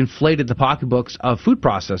 but inflated the pocketbooks of food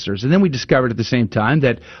processors. And then we discovered at the same time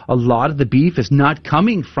that a lot of the beef is not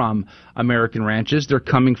coming from American ranches, they're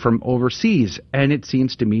coming from overseas, and it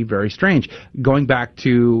seems to me very strange. Going back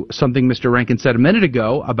to something Mr. Rankin said a minute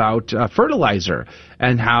ago about fertilizer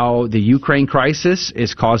and how the Ukraine crisis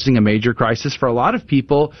is causing a major crisis for a lot of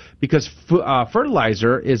people because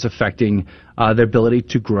fertilizer is affecting their ability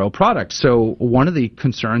to grow products. So one of the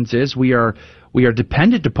concerns is we are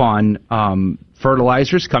dependent upon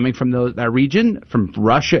fertilizers coming from that region, from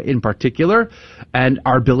Russia in particular, and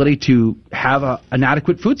our ability to have an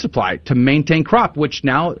adequate food supply to maintain crop, which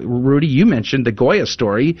now, Rudy, you mentioned the Goya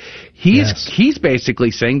story. He's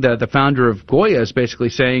basically saying, the founder of Goya is basically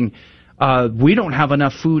saying, we don't have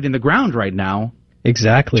enough food in the ground right now.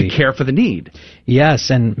 Exactly. To care for the need.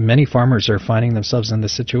 Yes, and many farmers are finding themselves in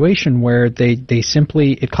this situation where they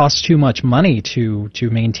simply, it costs too much money to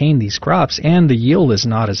maintain these crops, and the yield is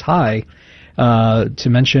not as high. To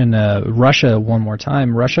mention Russia one more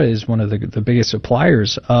time, Russia is one of the biggest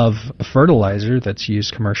suppliers of fertilizer that's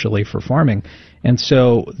used commercially for farming. And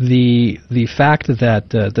so the fact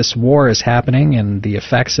that this war is happening and the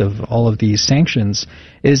effects of all of these sanctions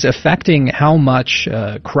is affecting how much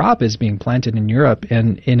crop is being planted in Europe,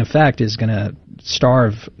 and in effect is going to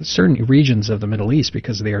starve certain regions of the Middle East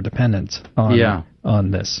because they are dependent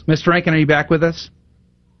on this. Mr. Rankin, are you back with us?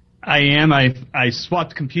 I am. I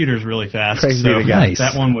swapped computers really fast, Praise so be to God. Nice.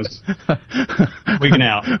 That one was weaking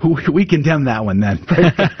out. We condemn that one then.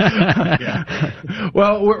 Yeah.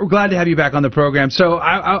 Well, we're glad to have you back on the program. So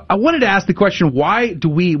I wanted to ask the question, why do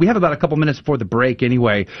we have about a couple minutes before the break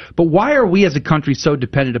anyway, but why are we as a country so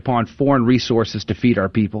dependent upon foreign resources to feed our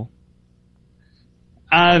people?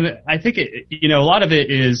 I think a lot of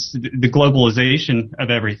it is the globalization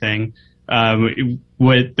of everything.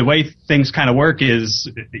 The way things kind of work is,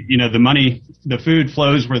 the food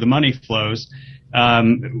flows where the money flows.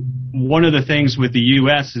 One of the things with the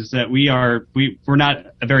U.S. is that we're not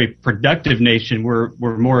a very productive nation.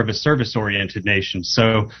 We're more of a service-oriented nation.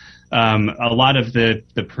 So a lot of the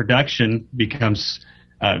production becomes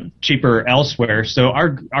cheaper elsewhere. So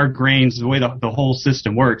our grains, the way the whole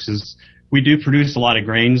system works is we do produce a lot of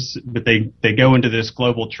grains, but they go into this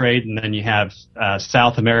global trade, and then you have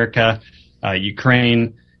South America,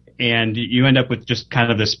 Ukraine, and you end up with just kind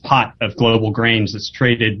of this pot of global grains that's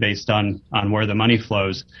traded based on where the money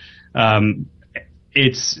flows.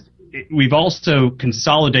 We've also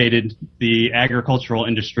consolidated the agricultural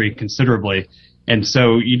industry considerably, and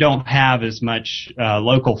so you don't have as much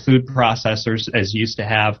local food processors as you used to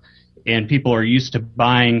have, and people are used to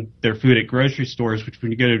buying their food at grocery stores, which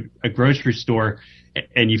when you go to a grocery store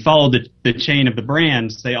and you follow the chain of the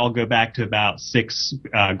brands, they all go back to about 6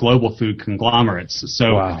 global food conglomerates.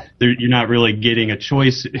 So wow. You're not really getting a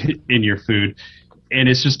choice in your food. And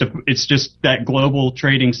it's just that global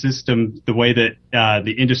trading system, the way that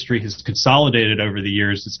the industry has consolidated over the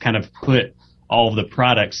years, it's kind of put all of the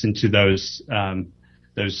products into those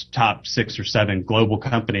top 6 or 7 global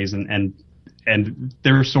companies, and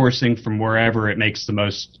they're sourcing from wherever it makes the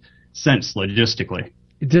most sense logistically.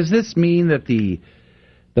 Does this mean that the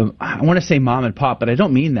I want to say mom and pop, but I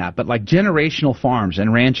don't mean that, but like generational farms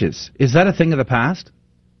and ranches, is that a thing of the past?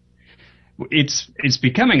 It's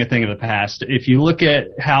becoming a thing of the past. If you look at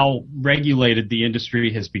how regulated the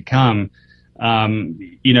industry has become, a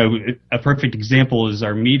perfect example is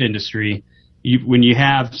our meat industry. When you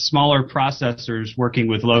have smaller processors working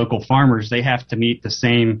with local farmers, they have to meet the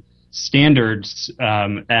same standards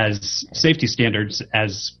as safety standards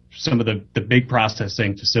as some of the big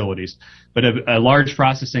processing facilities. But a large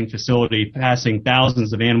processing facility passing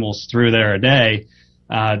thousands of animals through there a day,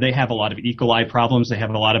 they have a lot of E. coli problems. They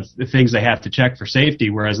have a lot of things they have to check for safety,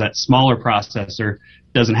 whereas that smaller processor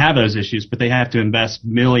doesn't have those issues, but they have to invest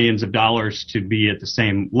millions of dollars to be at the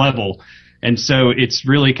same level. And so it's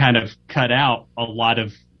really kind of cut out a lot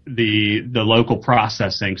of the local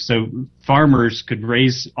processing. So farmers could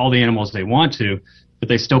raise all the animals they want to, but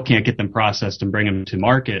they still can't get them processed and bring them to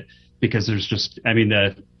market because there's just,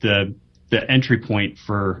 the entry point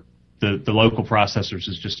for the local processors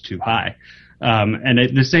is just too high. And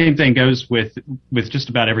the same thing goes with just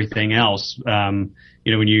about everything else. When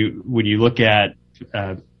you look at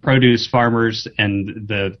produce farmers and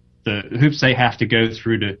the hoops they have to go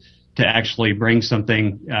through to actually bring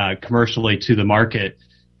something commercially to the market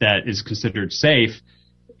that is considered safe,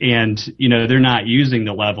 and they're not using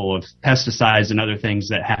the level of pesticides and other things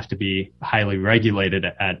that have to be highly regulated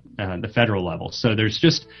at the federal level. So there's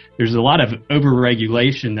a lot of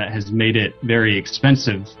overregulation that has made it very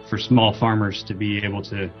expensive for small farmers to be able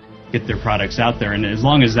to get their products out there. And as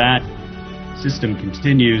long as that system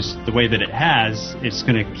continues the way that it has, it's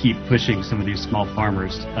going to keep pushing some of these small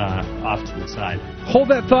farmers off to the side. Hold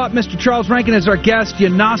that thought. Mr. Charles Rankin is our guest.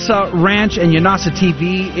 Yanasa Ranch and Yanasa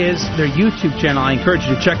TV is their YouTube channel. I encourage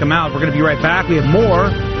you to check them out. We're going to be right back. We have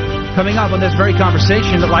more coming up on this very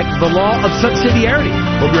conversation, like the law of subsidiarity.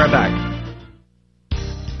 We'll be right back.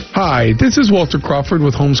 Hi, this is Walter Crawford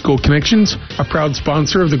with Homeschool Connections, a proud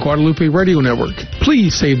sponsor of the Guadalupe Radio Network.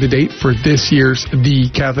 Please save the date for this year's The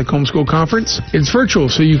Catholic Homeschool Conference. It's virtual,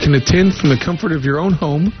 so you can attend from the comfort of your own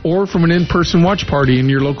home or from an in-person watch party in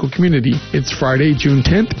your local community. It's Friday, June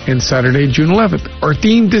 10th and Saturday, June 11th. Our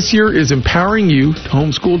theme this year is empowering you to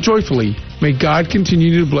homeschool joyfully. May God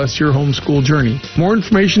continue to bless your homeschool journey. More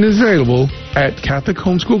information is available at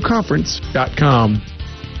CatholicHomeschoolConference.com.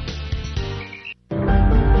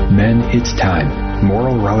 Men, it's time.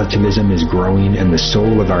 Moral relativism is growing and the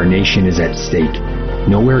soul of our nation is at stake.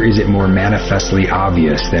 Nowhere is it more manifestly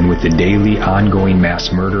obvious than with the daily ongoing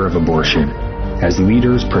mass murder of abortion. As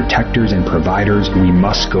leaders, protectors, and providers, we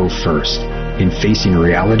must go first. In facing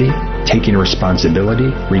reality, taking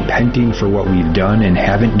responsibility, repenting for what we've done and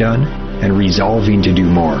haven't done, and resolving to do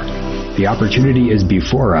more. The opportunity is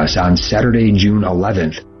before us on Saturday, June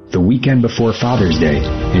 11th, the weekend before Father's Day,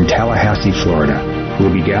 in Tallahassee, Florida.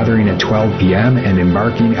 We'll be gathering at 12 p.m. and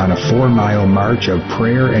embarking on a 4-mile march of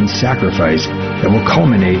prayer and sacrifice that will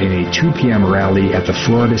culminate in a 2 p.m. rally at the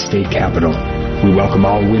Florida State Capitol. We welcome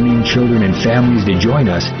all women, children, and families to join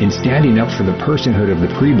us in standing up for the personhood of the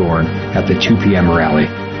preborn at the 2 p.m. rally.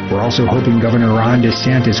 We're also hoping Governor Ron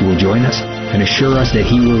DeSantis will join us and assure us that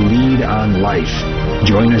he will lead on life.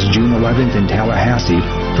 Join us June 11th in Tallahassee.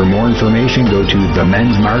 For more information, go to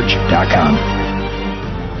themensmarch.com.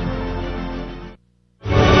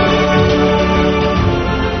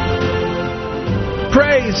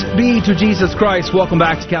 Praise be to Jesus Christ. Welcome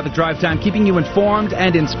back to Catholic Drive Time, keeping you informed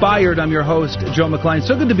and inspired. I'm your host, Joe McClain.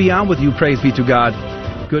 So good to be on with you. Praise be to God.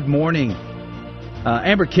 Good morning.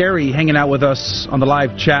 Amber Carey, hanging out with us on the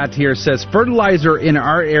live chat here, says fertilizer in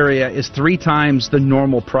our area is 3 times the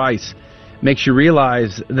normal price. Makes you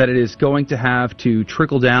realize that it is going to have to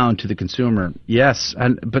trickle down to the consumer. Yes,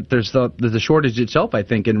 but there's the shortage itself, I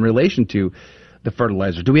think, in relation to the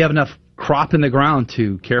fertilizer. Do we have enough crop in the ground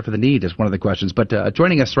to care for the need is one of the questions. But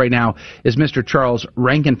joining us right now is Mr. Charles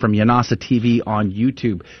Rankin from Yanasa TV on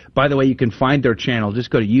YouTube. By the way, you can find their channel.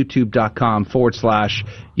 Just go to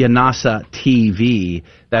youtube.com/Yanasa TV.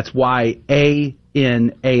 That's YANASA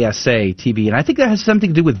TV. And I think that has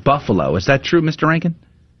something to do with buffalo. Is that true, Mr. Rankin?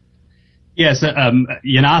 Yes,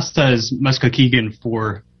 Yanasa is Muscokegon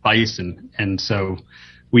for bison. And so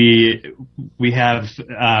we have,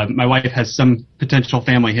 my wife has some potential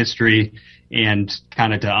family history, and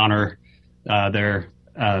kind of to honor her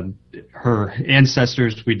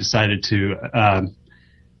ancestors, we decided to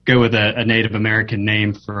go with a Native American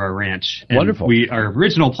name for our ranch. And wonderful. Our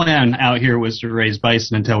original plan out here was to raise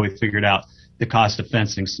bison until we figured out the cost of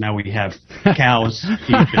fencing. So now we have cows,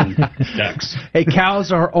 sheep, and ducks. Hey,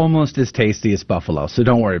 cows are almost as tasty as buffalo, so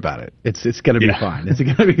don't worry about it. It's going to be fine. It's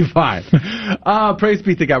going to be fine. Praise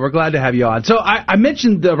be to God. We're glad to have you on. So I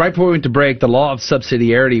mentioned right before we went to break the law of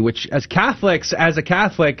subsidiarity, which as a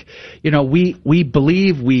Catholic, we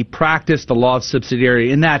believe we practice the law of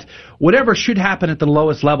subsidiarity in that whatever should happen at the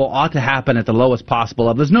lowest level ought to happen at the lowest possible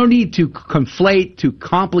level. There's no need to conflate, to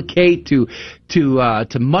complicate, to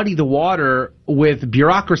muddy the water with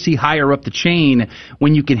bureaucracy higher up the chain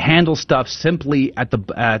when you can handle stuff simply at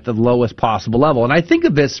the lowest possible level. And I think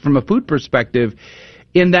of this from a food perspective,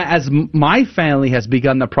 in that as my family has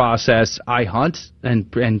begun the process, I hunt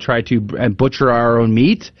and try to butcher our own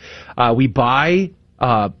meat. We buy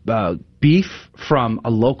beef from a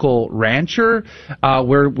local rancher.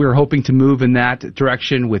 We're hoping to move in that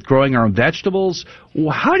direction with growing our own vegetables.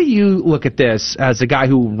 How do you look at this as a guy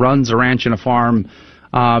who runs a ranch and a farm?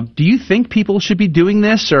 Do you think people should be doing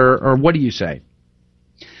this, or what do you say?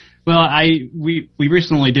 Well, we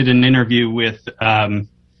recently did an interview with a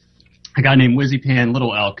guy named Wizzypan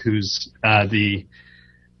Little Elk, who's the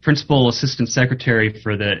Principal Assistant Secretary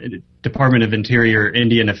for the Department of Interior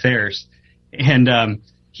Indian Affairs, and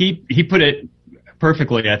he put it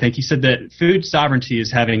perfectly. I think he said that food sovereignty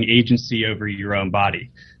is having agency over your own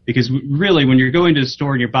body. Because really, when you're going to the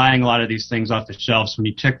store and you're buying a lot of these things off the shelves, when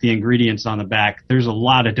you check the ingredients on the back, there's a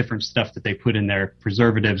lot of different stuff that they put in there,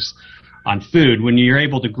 preservatives on food. When you're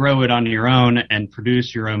able to grow it on your own and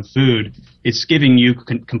produce your own food, it's giving you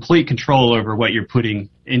complete control over what you're putting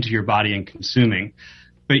into your body and consuming.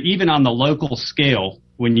 But even on the local scale,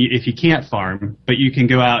 if you can't farm, but you can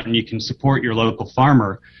go out and you can support your local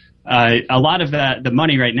farmer, a lot of the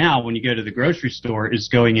money right now when you go to the grocery store is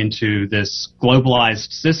going into this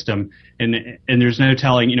globalized system, and there's no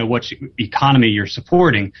telling what economy you're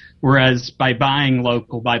supporting. Whereas by buying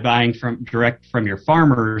local, by buying direct from your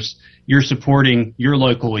farmers, you're supporting your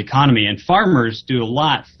local economy. And farmers do a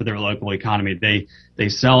lot for their local economy. They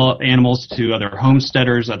sell animals to other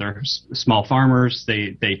homesteaders, other small farmers.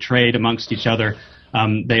 They trade amongst each other.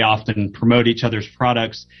 They often promote each other's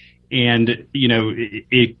products, and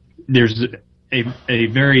there's a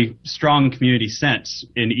very strong community sense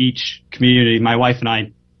in each community. My wife and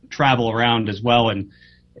I travel around as well and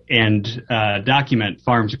document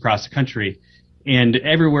farms across the country. And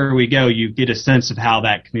everywhere we go, you get a sense of how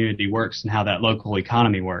that community works and how that local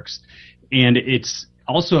economy works. And it's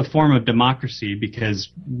also a form of democracy, because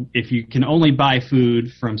if you can only buy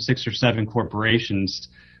food from 6 or 7 corporations,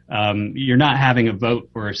 you're not having a vote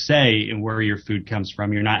or a say in where your food comes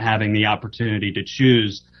from. You're not having the opportunity to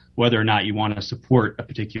choose whether or not you want to support a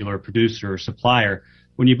particular producer or supplier.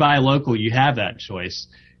 When you buy local, you have that choice.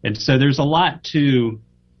 And so there's a lot to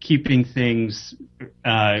keeping things,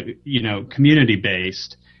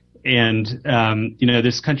 community-based. And,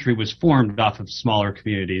 this country was formed off of smaller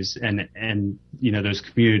communities, and those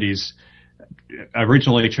communities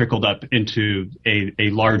originally trickled up into a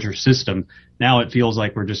larger system. Now it feels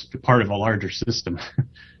like we're just part of a larger system.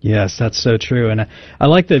 Yes, that's so true. And I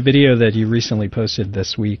like the video that you recently posted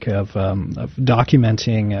this week of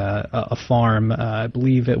documenting a farm. I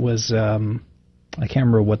believe it was I can't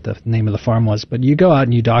remember what the name of the farm was, but you go out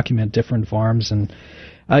and you document different farms. And,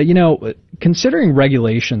 considering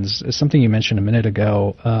regulations, something you mentioned a minute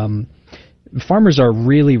ago, farmers are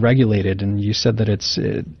really regulated, and you said that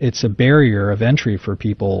it's a barrier of entry for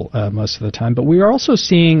people most of the time. But we are also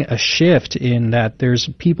seeing a shift in that there's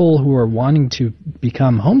people who are wanting to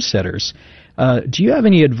become homesteaders. Do you have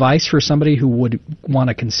any advice for somebody who would want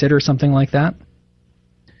to consider something like that?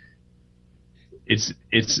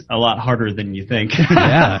 It's a lot harder than you think.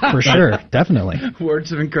 Yeah, for sure, definitely.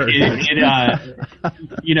 Words of encouragement.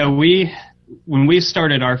 When we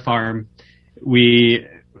started our farm,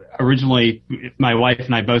 originally, my wife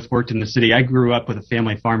and I both worked in the city. I grew up with a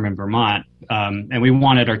family farm in Vermont, and we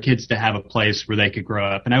wanted our kids to have a place where they could grow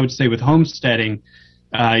up. And I would say with homesteading,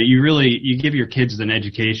 you give your kids an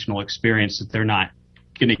educational experience that they're not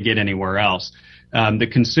going to get anywhere else. The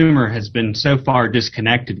consumer has been so far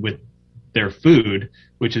disconnected with their food,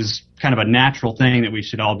 which is kind of a natural thing that we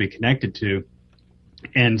should all be connected to.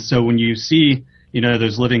 And so when you see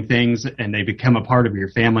those living things and they become a part of your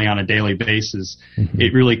family on a daily basis,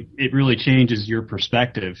 it really changes your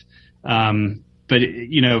perspective. But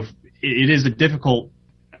it is a difficult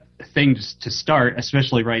thing to start,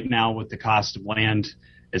 especially right now with the cost of land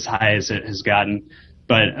as high as it has gotten.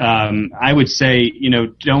 But I would say,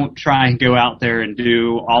 don't try and go out there and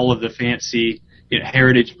do all of the fancy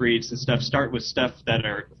heritage breeds and stuff. Start with stuff that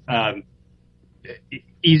are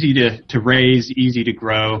easy to raise, easy to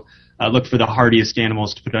grow. Look for the hardiest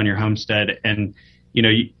animals to put on your homestead. And,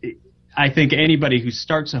 I think anybody who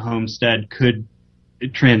starts a homestead could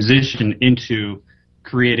transition into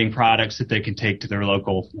creating products that they can take to their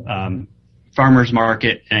local farmers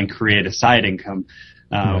market and create a side income.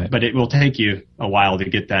 Right. But it will take you a while to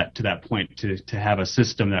get to that point to have a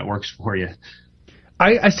system that works for you.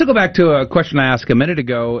 I still go back to a question I asked a minute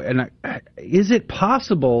ago, and is it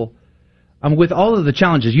possible, with all of the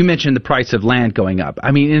challenges, you mentioned the price of land going up. I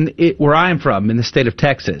mean, where I'm from, in the state of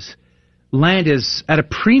Texas, land is at a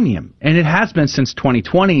premium, and it has been since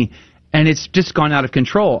 2020, and it's just gone out of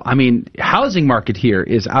control. I mean, housing market here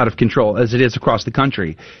is out of control, as it is across the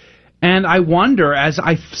country. And I wonder, as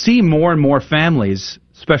I see more and more families,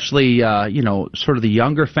 especially, sort of the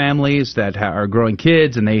younger families that are growing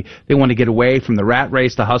kids, and they want to get away from the rat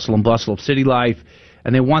race, the hustle and bustle of city life,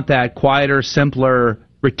 and they want that quieter, simpler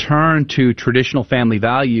return to traditional family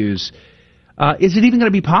values. Is it even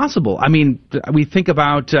going to be possible? I mean, we think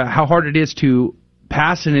about how hard it is to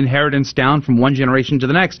pass an inheritance down from one generation to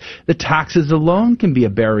the next. The taxes alone can be a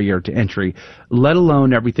barrier to entry, let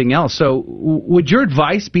alone everything else. So would your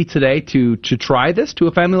advice be today to try this to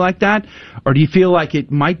a family like that? Or do you feel like it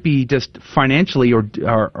might be just financially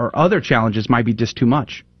or other challenges might be just too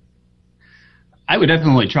much? I would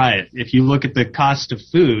definitely try it. If you look at the cost of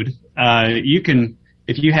food,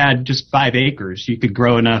 if you had just 5 acres, you could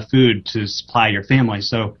grow enough food to supply your family.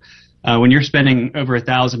 So when you're spending over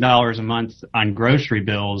 $1,000 a month on grocery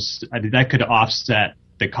bills, that could offset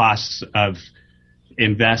the costs of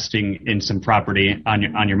investing in some property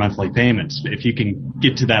on your monthly payments, if you can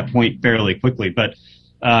get to that point fairly quickly. But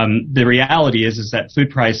the reality is that food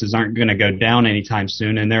prices aren't going to go down anytime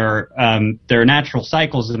soon, and there are natural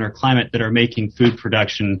cycles in our climate that are making food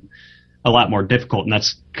production a lot more difficult. And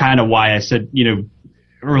that's kind of why I said,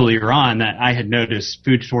 earlier on that I had noticed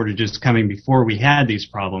food shortages coming before we had these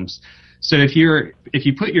problems. So if you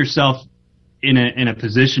put yourself in a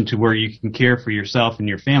position to where you can care for yourself and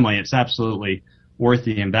your family, it's absolutely worth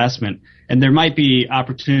the investment. And there might be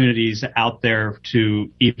opportunities out there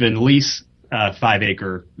to even lease a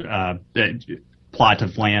 5-acre plot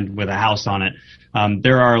of land with a house on it.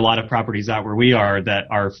 There are a lot of properties out where we are that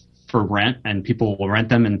are for rent, and people will rent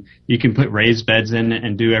them, and you can put raised beds in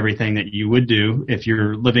and do everything that you would do if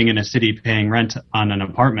you're living in a city paying rent on an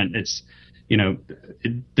apartment. It's,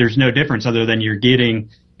 there's no difference other than you're getting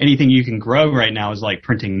anything you can grow right now is like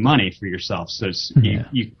printing money for yourself. So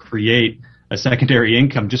you create a secondary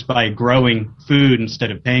income just by growing food instead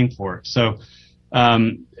of paying for it. So,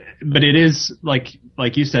 but it is like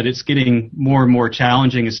you said, it's getting more and more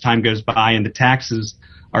challenging as time goes by, and the taxes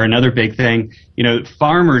are another big thing.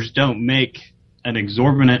 Farmers don't make an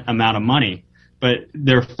exorbitant amount of money, but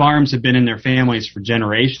their farms have been in their families for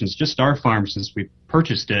generations. Just our farm, since we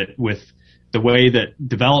purchased it, with the way that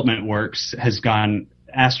development works, has gone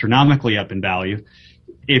astronomically up in value.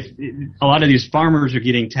 If a lot of these farmers are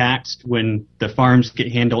getting taxed when the farms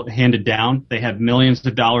get handed down, they have millions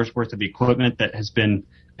of dollars worth of equipment that has been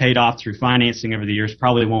paid off through financing over the years,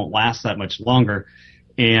 probably won't last that much longer.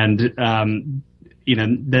 And,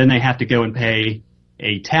 then they have to go and pay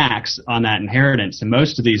a tax on that inheritance. And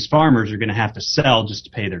most of these farmers are going to have to sell just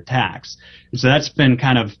to pay their tax. And so that's been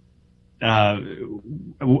kind of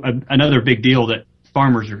another big deal that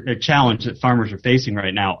a challenge that farmers are facing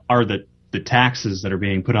right now are the taxes that are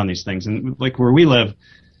being put on these things. And like where we live,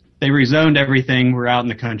 they rezoned everything. We're out in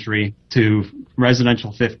the country to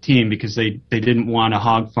residential 15 because they didn't want a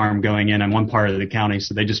hog farm going in one part of the county,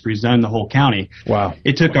 so they just rezoned the whole county. Wow!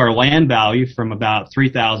 It took our land value from about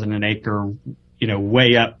 $3,000 an acre,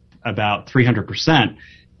 way up about 300%,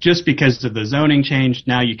 just because of the zoning change.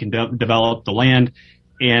 Now you can develop the land,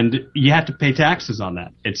 and you have to pay taxes on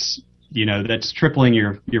that. It's that's tripling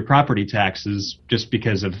your property taxes just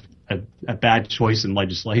because of a bad choice in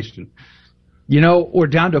legislation. We're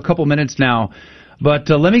down to a couple minutes now, but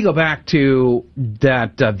let me go back to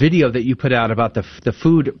that video that you put out about the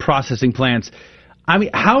food processing plants. I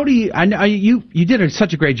mean, how do you? I know you did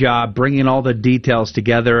such a great job bringing all the details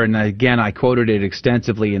together, and again, I quoted it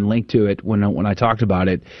extensively and linked to it when I talked about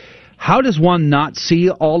it. How does one not see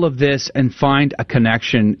all of this and find a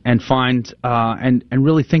connection and find and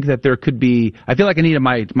really think that there could be? I feel like I need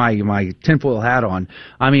my tinfoil hat on.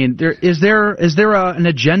 I mean, is there an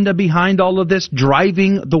agenda behind all of this,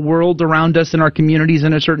 driving the world around us and our communities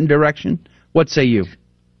in a certain direction? What say you?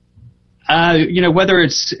 Whether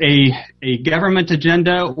it's a government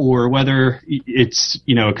agenda or whether it's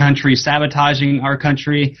a country sabotaging our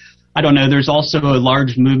country, I don't know. There's also a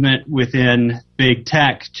large movement within big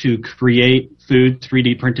tech to create food,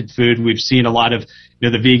 3D printed food. We've seen a lot of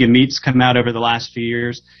the vegan meats come out over the last few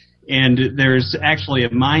years, and there's actually a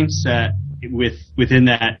mindset within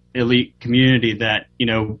that elite community that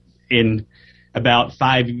in about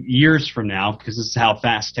 5 years from now, because this is how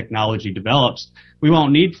fast technology develops, we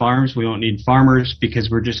won't need farms, we won't need farmers, because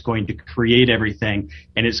we're just going to create everything,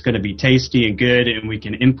 and it's going to be tasty and good, and we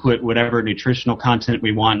can input whatever nutritional content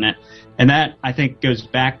we want in it. And that, I think, goes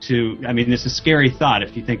back to, it's a scary thought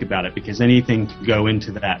if you think about it, because anything can go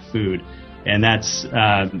into that food, and that's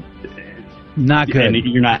not good. And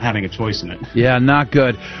you're not having a choice in it. Yeah, not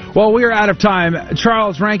good. Well, we're out of time.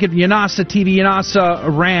 Charles Rankin, Yanasa TV, Yanasa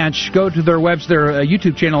Ranch. Go to their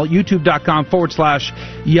YouTube channel,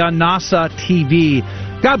 youtube.com/Yanasa TV.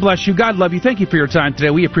 God bless you. God love you. Thank you for your time today.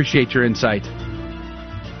 We appreciate your insight.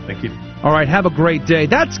 Thank you. All right, have a great day.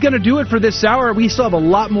 That's going to do it for this hour. We still have a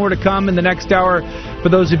lot more to come in the next hour. For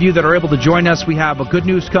those of you that are able to join us, we have a good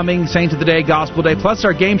news coming, Saint of the Day, Gospel Day, plus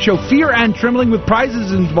our game show, Fear and Trembling, with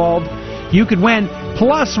prizes involved. You could win.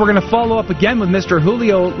 Plus, we're going to follow up again with Mr.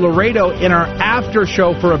 Julio Laredo in our after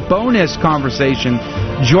show for a bonus conversation.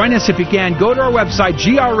 Join us if you can. Go to our website,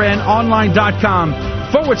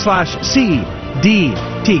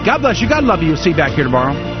 grnonline.com/CDT. God bless you. God love you. See you back here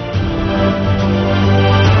tomorrow.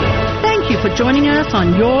 Thank you for joining us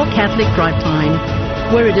on Your Catholic Drive Time,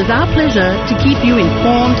 where it is our pleasure to keep you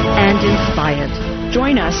informed and inspired.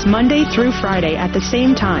 Join us Monday through Friday at the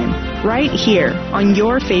same time, right here on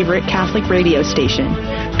your favorite Catholic radio station.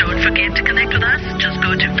 Don't forget to connect with us. Just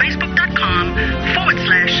go to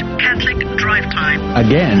facebook.com/Catholic Drive Time.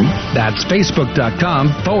 Again, that's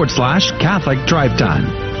facebook.com/Catholic Drive Time.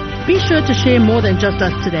 Be sure to share more than just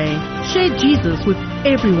us today. Share Jesus with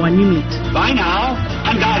everyone you meet. Bye now,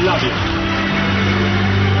 and God love you.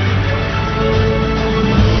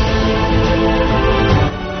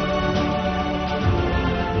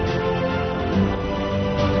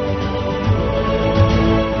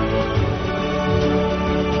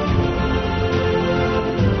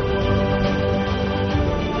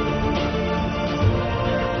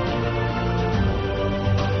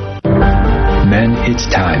 Men, it's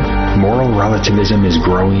time. Moral relativism is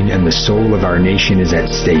growing and the soul of our nation is at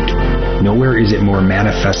stake. Nowhere is it more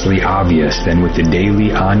manifestly obvious than with the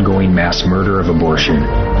daily ongoing mass murder of abortion.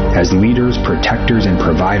 As leaders, protectors, and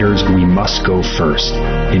providers, we must go first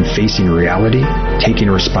in facing reality, taking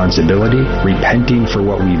responsibility, repenting for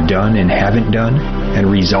what we've done and haven't done, and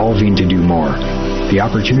resolving to do more. The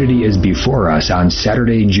opportunity is before us on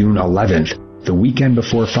Saturday, June 11th, the weekend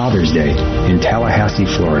before Father's Day, in Tallahassee,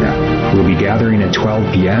 Florida. We'll be gathering at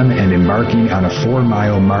 12 p.m. and embarking on a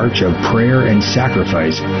 4-mile march of prayer and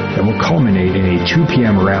sacrifice that will culminate in a 2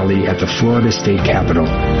 p.m. rally at the Florida State Capitol.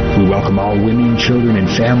 We welcome all women, children, and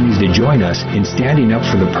families to join us in standing up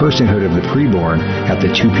for the personhood of the preborn at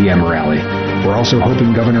the 2 p.m. rally. We're also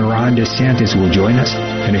hoping Governor Ron DeSantis will join us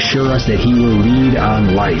and assure us that he will lead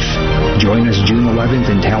on life. Join us June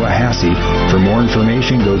 11th in Tallahassee. For more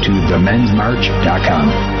information, go to themensmarch.com.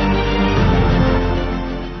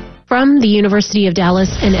 From the University of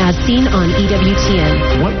Dallas and as seen on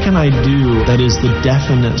EWTN. What can I do that is the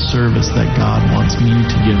definite service that God wants me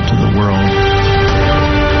to give to the world?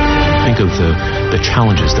 Think of the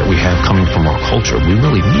challenges that we have coming from our culture. We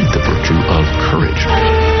really need the virtue of courage.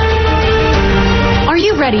 Are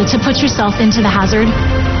you ready to put yourself into the hazard?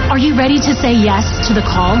 Are you ready to say yes to the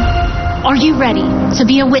call? Are you ready to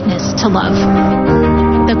be a witness to love?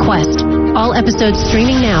 The Quest. All episodes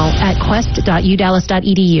streaming now at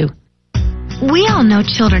quest.udallas.edu. We all know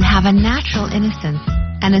children have a natural innocence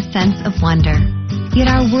and a sense of wonder.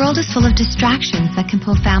 Yet our world is full of distractions that can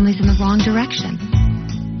pull families in the wrong direction.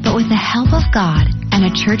 But with the help of God and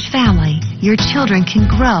a church family, your children can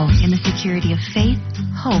grow in the security of faith,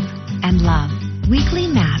 hope, and love. Weekly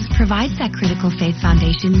Mass provides that critical faith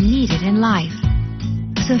foundation needed in life.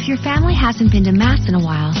 So if your family hasn't been to Mass in a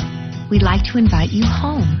while, we'd like to invite you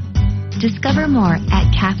home. Discover more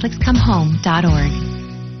at CatholicsComeHome.org.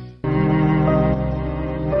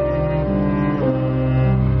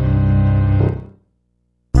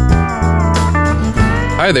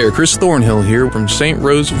 Hi there, Chris Thornhill here from St.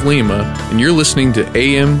 Rose of Lima, and you're listening to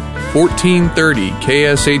AM 1430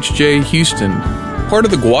 KSHJ Houston, part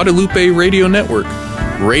of the Guadalupe Radio Network,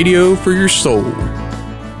 radio for your soul.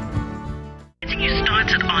 Getting you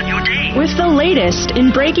started on your day. With the latest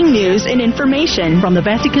in breaking news and information from the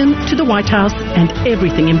Vatican to the White House and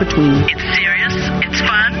everything in between. It's serious, it's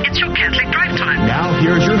fun, it's your Catholic Drive Time. Now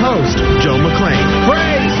here's your host, Joe McClain.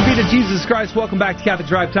 Praise be to Jesus Christ. Welcome back to Catholic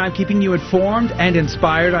Drive Time, keeping you informed and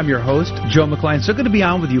inspired. I'm your host, Joe McClain. So good to be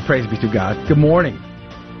on with you. Praise be to God. Good morning.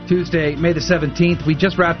 Tuesday, May the 17th, we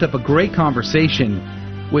just wrapped up a great conversation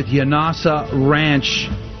with Yanasa Ranch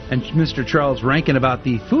and Mr. Charles Rankin about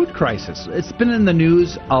the food crisis. It's been in the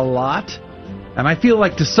news a lot, and I feel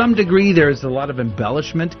like to some degree there's a lot of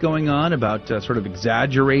embellishment going on about sort of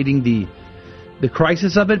exaggerating the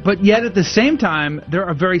crisis of it, but yet at the same time there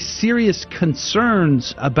are very serious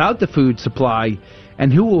concerns about the food supply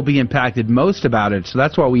and who will be impacted most about it. So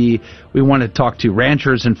that's why we want to talk to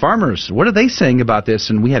ranchers and farmers. What are they saying about this?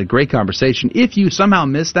 And we had a great conversation. If you somehow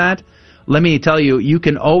missed that, let me tell you, you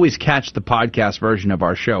can always catch the podcast version of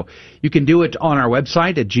our show. You can do it on our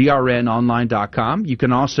website at grnonline.com. You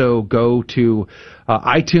can also go to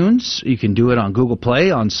iTunes. You can do it on Google Play,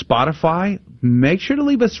 on Spotify. Make sure to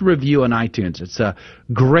leave us a review on iTunes. It's a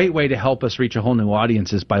great way to help us reach a whole new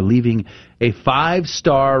audience is by leaving a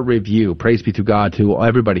 5-star review. Praise be to God to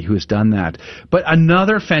everybody who has done that. But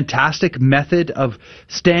another fantastic method of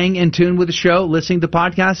staying in tune with the show, listening to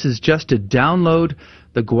podcasts, is just to download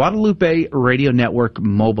the Guadalupe Radio Network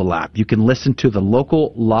mobile app. You can listen to the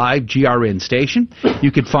local live GRN station.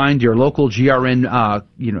 You can find your local GRN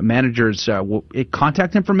manager's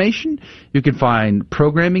contact information. You can find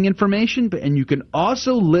programming information, and you can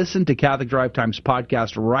also listen to Catholic Drive Time's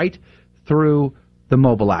podcast right through the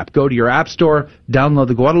mobile app. Go to your app store, download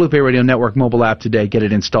the Guadalupe Radio Network mobile app today, get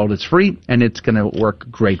it installed. It's free, and it's going to work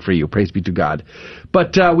great for you. Praise be to God.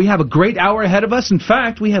 But we have a great hour ahead of us. In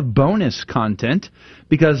fact, we have bonus content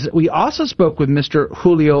because we also spoke with Mr.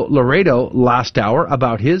 Julio Laredo last hour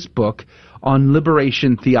about his book on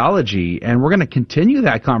liberation theology, and we're going to continue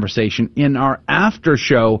that conversation in our after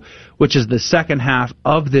show, which is the second half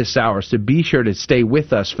of this hour, so be sure to stay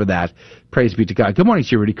with us for that. Praise be to God. Good morning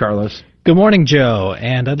to you, Rudy Carlos. Good morning, Joe,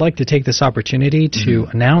 and I'd like to take this opportunity to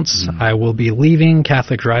announce I will be leaving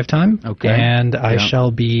Catholic Drive Time, and I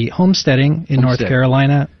shall be homesteading in North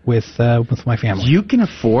Carolina with my family. You can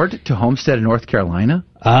afford to homestead in North Carolina?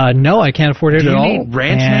 No, I can't afford it at all. Do you need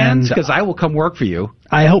ranch hands? Because I will come work for you.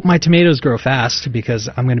 I hope my tomatoes grow fast because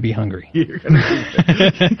I'm going to be hungry. You're going to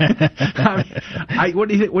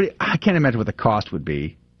be I can't imagine what the cost would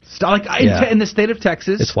be. In the state of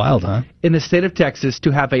Texas, it's wild, huh? In the state of Texas,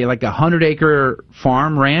 to have a 100-acre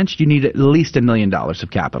farm ranch, you need at least $1 million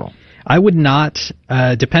of capital. I would not,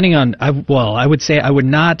 I would say I would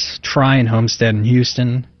not try and homestead in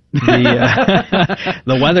Houston.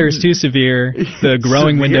 The weather is too severe. The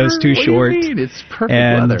growing window is too short. What do you mean? It's perfect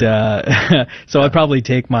weather. So I'd probably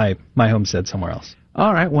take my homestead somewhere else.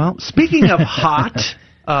 All right. Well, speaking of hot.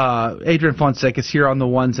 Adrian Fonseca is here on the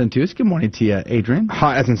ones and twos. Good morning to you, Adrian.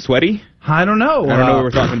 Hot as in sweaty? I don't know. I don't know what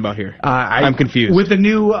we're talking about here. I'm confused. With the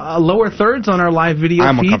new lower thirds on our live video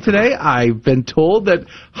feed today, I've been told that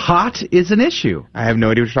hot is an issue. I have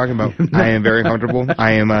no idea what you're talking about. I am very comfortable.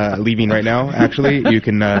 I am leaving right now, actually. You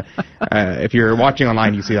can, if you're watching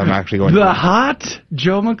online, you see I'm actually going. The hot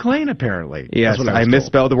Joe McClain, apparently. Yes, I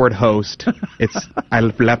misspelled the word host. I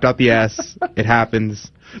left out the S. It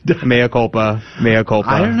happens. Mea culpa. Mea culpa.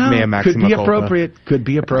 I don't know. Mea maxima Could be culpa. appropriate. Could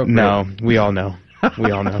be appropriate. No, we all know.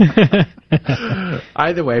 We all know.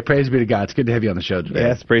 Either way, praise be to God. It's good to have you on the show today.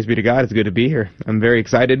 Yes, praise be to God. It's good to be here. I'm very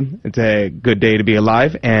excited. It's a good day to be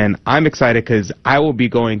alive, and I'm excited because I will be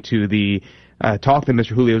going to the talk that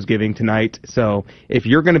Mr. Julio is giving tonight. So if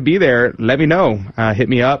you're going to be there, let me know. Hit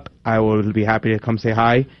me up. I will be happy to come say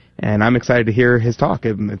hi, and I'm excited to hear his talk.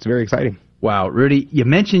 It's very exciting. Wow, Rudy, you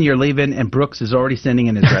mentioned you're leaving, and Brooks is already sending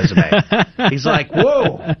in his resume. He's like,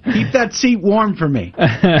 whoa, keep that seat warm for me.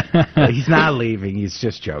 He's not leaving. He's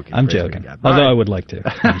just joking. I'm joking, although I would like to.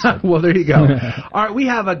 Well, there you go. All right, we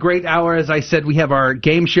have a great hour. As I said, we have our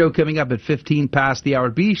game show coming up at 15 past the hour.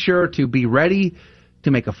 Be sure to be ready to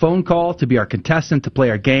make a phone call, to be our contestant, to play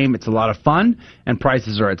our game. It's a lot of fun, and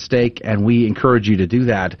prizes are at stake, and we encourage you to do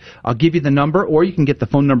that. I'll give you the number, or you can get the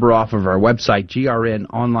phone number off of our website,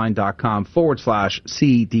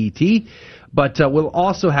 grnonline.com/CDT. But we'll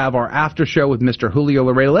also have our after show with Mr. Julio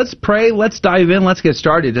Laredo. Let's pray. Let's dive in. Let's get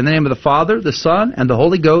started. In the name of the Father, the Son, and the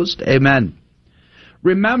Holy Ghost, amen.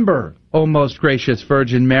 Remember, O most gracious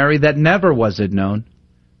Virgin Mary, that never was it known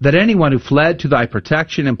that anyone who fled to thy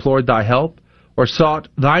protection, implored thy help, or sought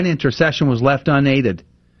thine intercession was left unaided.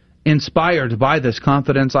 Inspired by this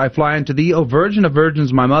confidence, I fly unto thee, O Virgin of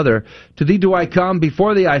Virgins, my mother. To thee do I come,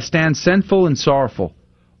 before thee I stand sinful and sorrowful.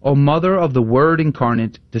 O Mother of the Word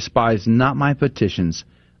incarnate, despise not my petitions,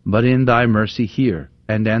 but in thy mercy hear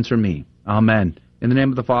and answer me. Amen. In the name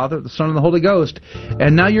of the Father, the Son, and the Holy Ghost.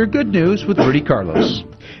 And now your good news with Rudy Carlos.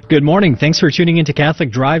 Good morning. Thanks for tuning into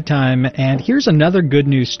Catholic Drive Time. And here's another good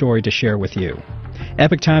news story to share with you.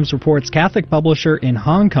 Epoch Times reports Catholic publisher in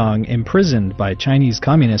Hong Kong imprisoned by Chinese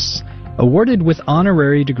communists awarded with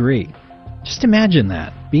honorary degree. Just imagine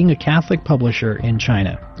that, being a Catholic publisher in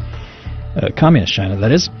China. Communist China,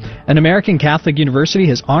 that is. An American Catholic university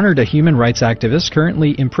has honored a human rights activist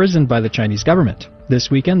currently imprisoned by the Chinese government. This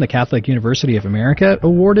weekend, the Catholic University of America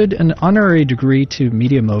awarded an honorary degree to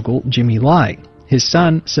media mogul Jimmy Lai. His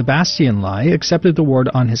son, Sebastian Lai, accepted the award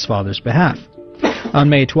on his father's behalf. On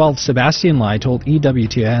May 12th, Sebastian Lai told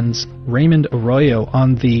EWTN's Raymond Arroyo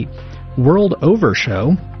on the World Over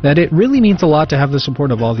show that it really means a lot to have the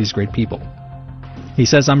support of all these great people. He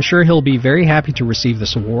says, I'm sure he'll be very happy to receive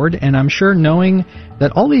this award, and I'm sure knowing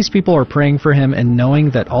that all these people are praying for him and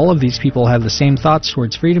knowing that all of these people have the same thoughts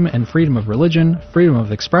towards freedom and freedom of religion, freedom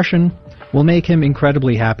of expression, will make him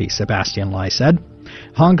incredibly happy, Sebastian Lai said.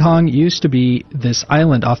 Hong Kong used to be this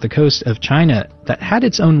island off the coast of China that had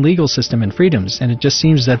its own legal system and freedoms, and it just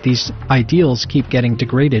seems that these ideals keep getting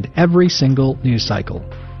degraded every single news cycle.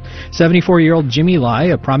 74-year-old Jimmy Lai,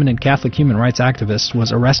 a prominent Catholic human rights activist,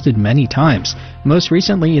 was arrested many times, most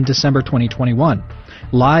recently in December 2021.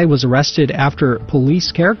 Lai was arrested after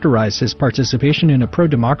police characterized his participation in a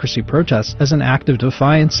pro-democracy protest as an act of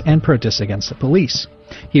defiance and protest against the police.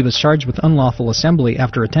 He was charged with unlawful assembly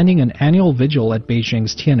after attending an annual vigil at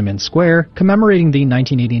Beijing's Tiananmen Square, commemorating the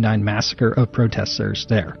 1989 massacre of protesters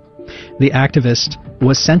there. The activist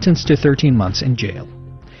was sentenced to 13 months in jail.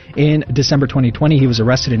 In December 2020, he was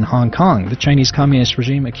arrested in Hong Kong. The Chinese Communist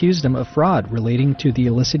regime accused him of fraud relating to the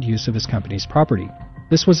illicit use of his company's property.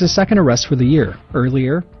 This was his second arrest for the year.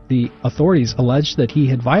 Earlier, the authorities alleged that he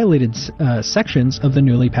had violated sections of the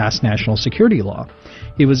newly passed national security law.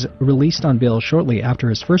 He was released on bail shortly after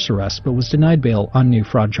his first arrest, but was denied bail on new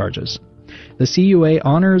fraud charges. The CUA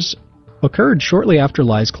honors occurred shortly after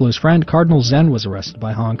Lai's close friend, Cardinal Zen, was arrested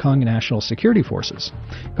by Hong Kong National Security Forces.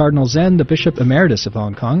 Cardinal Zen, the Bishop Emeritus of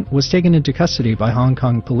Hong Kong, was taken into custody by Hong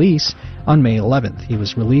Kong police on May 11th. He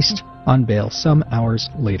was released on bail some hours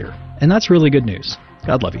later. And that's really good news.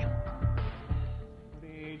 God love you.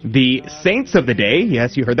 The saints of the day,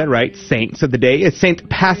 yes, you heard that right, saints of the day, is Saint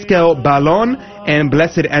Pascal Ballon and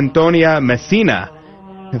Blessed Antonia Messina.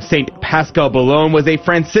 Saint Pascal Ballon was a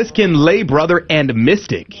Franciscan lay brother and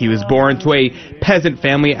mystic. He was born to a peasant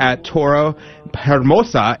family at Torre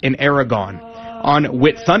Hermosa in Aragon on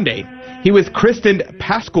Whit Sunday. He was christened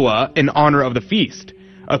Pascua in honor of the feast.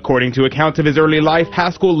 According to accounts of his early life,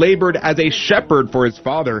 Pascal labored as a shepherd for his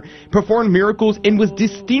father, performed miracles, and was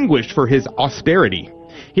distinguished for his austerity.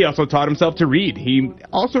 He also taught himself to read. He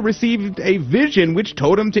also received a vision which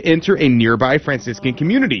told him to enter a nearby Franciscan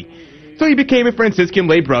community. So he became a Franciscan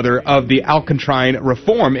lay brother of the Alcontrine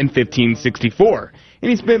Reform in 1564,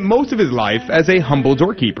 and he spent most of his life as a humble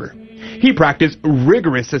doorkeeper. He practiced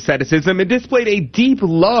rigorous asceticism and displayed a deep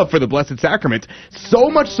love for the Blessed Sacrament, so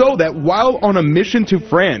much so that while on a mission to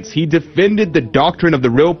France, he defended the doctrine of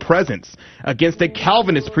the Real Presence against a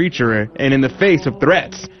Calvinist preacher and in the face of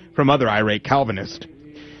threats from other irate Calvinists.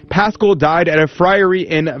 Pascal died at a friary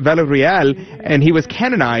in Valreal, and he was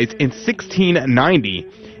canonized in 1690.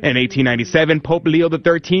 In 1897, Pope Leo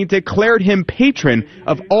XIII declared him patron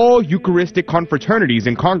of all Eucharistic confraternities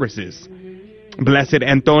and congresses. Blessed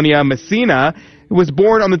Antonia Messina was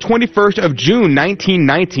born on the 21st of June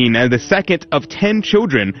 1919 as the second of 10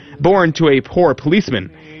 children born to a poor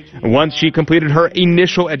policeman. Once she completed her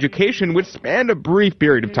initial education, which spanned a brief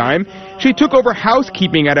period of time, she took over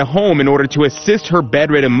housekeeping at a home in order to assist her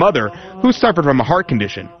bedridden mother, who suffered from a heart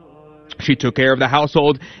condition. She took care of the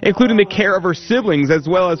household, including the care of her siblings, as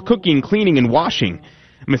well as cooking, cleaning, and washing.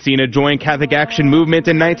 Messina joined Catholic Action Movement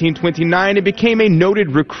in 1929 and became a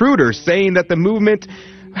noted recruiter, saying that the movement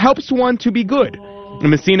helps one to be good.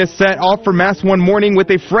 Messina set off for Mass one morning with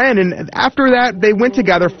a friend, and after that, they went to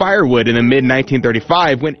gather firewood in the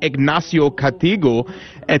mid-1935 when Ignacio Catigo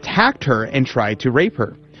attacked her and tried to rape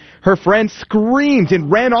her. Her friend screamed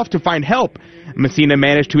and ran off to find help. Messina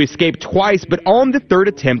managed to escape twice, but on the third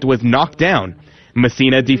attempt was knocked down.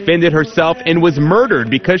 Messina defended herself and was murdered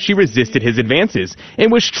because she resisted his advances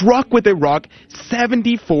and was struck with a rock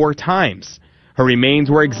 74 times. Her remains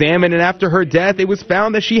were examined, and after her death, it was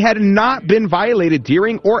found that she had not been violated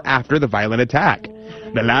during or after the violent attack.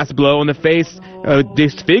 The last blow in the face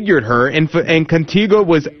disfigured her, and Catigo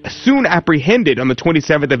was soon apprehended on the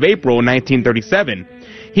 27th of April, 1937.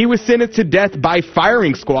 He was sentenced to death by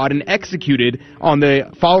firing squad and executed on the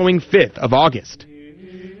following 5th of August.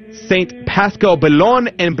 Saint Pascal Bellon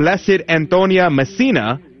and Blessed Antonia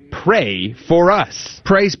Messina, pray for us.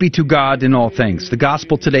 Praise be to God in all things. The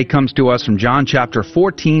gospel today comes to us from John chapter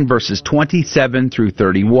 14, verses 27 through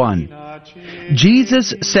 31.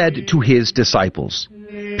 Jesus said to his disciples,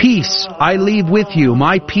 "Peace I leave with you,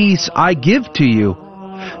 my peace I give to you.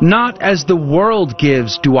 Not as the world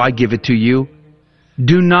gives do I give it to you.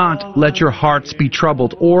 Do not let your hearts be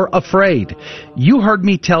troubled or afraid. You heard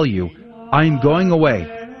me tell you, I am going away,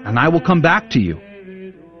 and I will come back to you.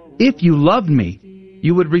 If you loved me,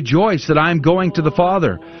 you would rejoice that I am going to the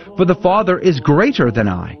Father, for the Father is greater than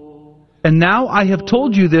I. And now I have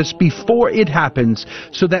told you this before it happens,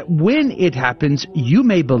 so that when it happens, you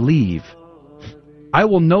may believe. I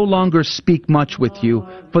will no longer speak much with you,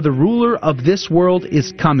 for the ruler of this world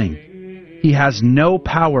is coming. He has no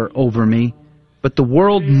power over me, but the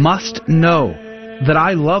world must know that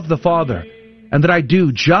I love the Father, and that I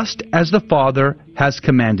do just as the Father has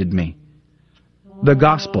commanded me." The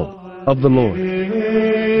Gospel of the Lord.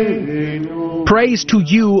 Praise to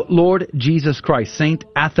you, Lord Jesus Christ. Saint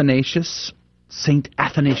Athanasius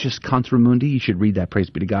Contra Mundi, you should read that, praise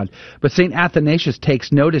be to God. But Saint Athanasius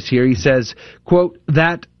takes notice here. He says, quote,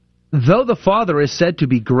 that though the Father is said to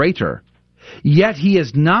be greater, yet he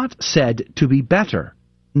is not said to be better,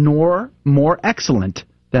 nor more excellent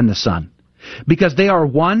than the Son, because they are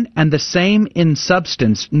one and the same in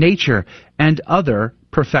substance, nature, and other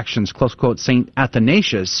perfections. Close quote, Saint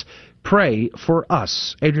Athanasius. Pray for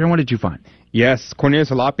us. Adrian, what did you find? Yes, Cornelius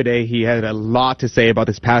a Lapide, he had a lot to say about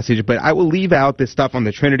this passage, but I will leave out this stuff on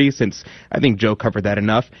the Trinity since I think Joe covered that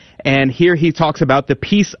enough. And here he talks about the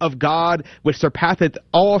peace of God which surpasseth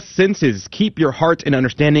all senses. Keep your heart and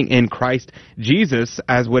understanding in Christ Jesus,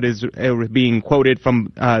 as what is being quoted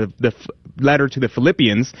from the letter to the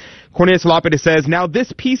Philippians. Cornelius a Lapide says, now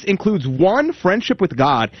this peace includes 1, friendship with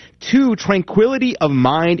God, 2, tranquility of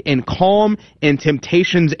mind and calm in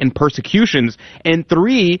temptations and persecutions, and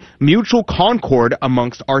 3, mutual concord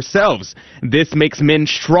amongst ourselves. This makes men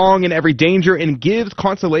strong in every danger and gives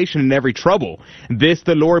consolation in every trouble. This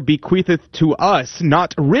the Lord bequeatheth to us,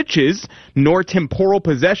 not riches, nor temporal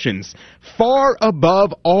possessions. Far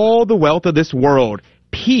above all the wealth of this world,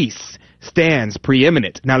 peace stands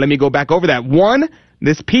preeminent. Now let me go back over that. 1,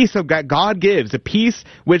 this peace of God gives, a peace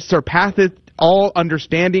which surpasseth all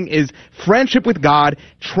understanding, is friendship with God,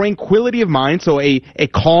 tranquility of mind, so a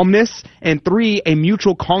calmness, and 3, a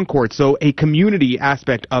mutual concord, so a community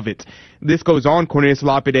aspect of it. This goes on, Cornelius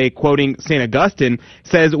Lapide, quoting St. Augustine,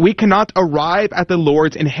 says, we cannot arrive at the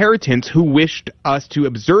Lord's inheritance who wished us to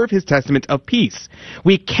observe his testament of peace.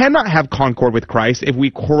 We cannot have concord with Christ if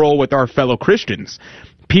we quarrel with our fellow Christians.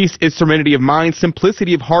 Peace is serenity of mind,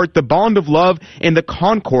 simplicity of heart, the bond of love, and the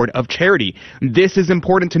concord of charity. This is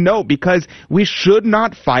important to note because we should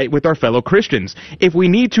not fight with our fellow Christians. If we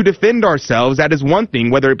need to defend ourselves, that is one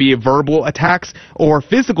thing, whether it be verbal attacks or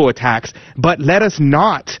physical attacks, but let us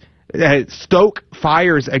not stoke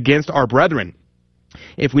fires against our brethren.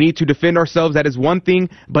 If we need to defend ourselves, that is one thing,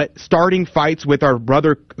 but starting fights with our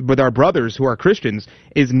brothers who are Christians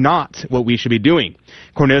is not what we should be doing.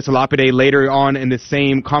 Cornelius a Lapide later on in the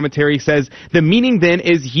same commentary says, the meaning then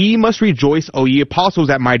is, ye must rejoice, O ye apostles,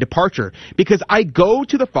 at my departure, because I go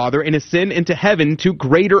to the Father and ascend into heaven to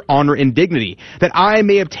greater honor and dignity, that I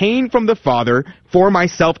may obtain from the Father for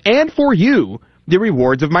myself and for you the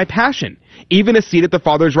rewards of my passion, even a seat at the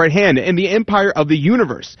Father's right hand, in the empire of the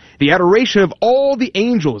universe, the adoration of all the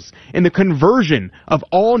angels, and the conversion of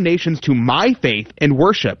all nations to my faith and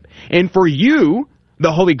worship, and for you,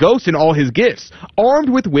 the Holy Ghost and all his gifts, armed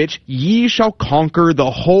with which ye shall conquer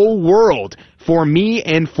the whole world for me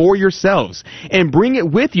and for yourselves, and bring it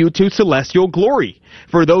with you to celestial glory.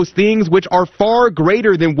 For those things which are far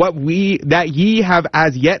greater than what that ye have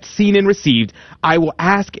as yet seen and received, I will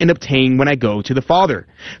ask and obtain when I go to the Father.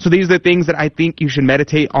 So these are the things that I think you should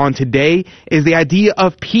meditate on today, is the idea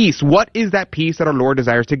of peace. What is that peace that our Lord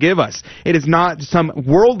desires to give us? It is not some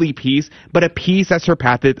worldly peace, but a peace that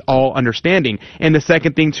surpasseth all understanding. And the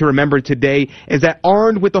second thing to remember today is that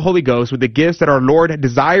armed with the Holy Ghost, with the gifts that our Lord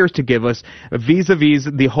desires to give us vis-a-vis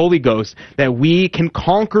the Holy Ghost, that we can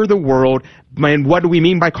conquer the world. And what do we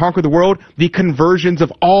mean by conquer the world? The conversions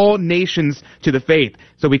of all nations to the faith.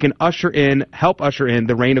 So we can help usher in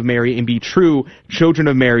the reign of Mary and be true children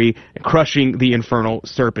of Mary, crushing the infernal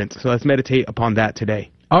serpent. So let's meditate upon that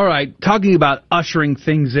today. All right, talking about ushering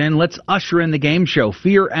things in, let's usher in the game show,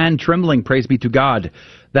 Fear and Trembling, Praise Be to God.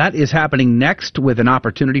 That is happening next with an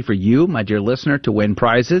opportunity for you, my dear listener, to win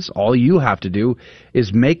prizes. All you have to do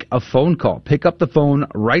is make a phone call. Pick up the phone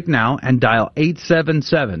right now and dial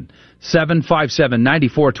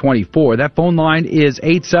 877-757-9424. That phone line is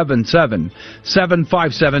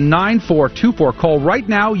 877-757-9424. Call right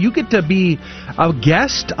now. You get to be a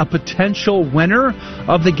guest, a potential winner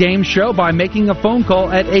of the game show by making a phone call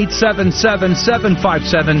at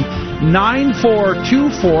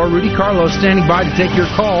 877-757-9424. Rudy Carlos standing by to take your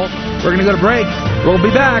call. We're going to go to break. We'll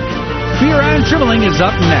be back. Fear and Trembling is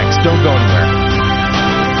up next. Don't go anywhere.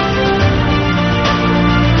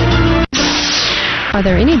 Are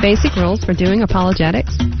there any basic rules for doing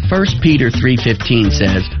apologetics? 1 Peter 3:15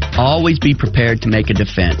 says, always be prepared to make a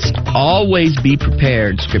defense. Always be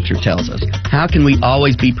prepared, Scripture tells us. How can we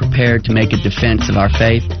always be prepared to make a defense of our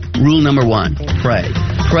faith? Rule number 1, pray.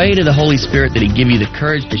 Pray to the Holy Spirit that He give you the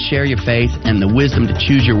courage to share your faith and the wisdom to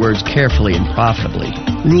choose your words carefully and profitably.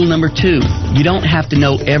 Rule number 2, you don't have to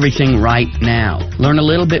know everything right now. Learn a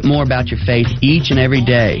little bit more about your faith each and every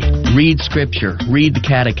day. Read Scripture, read the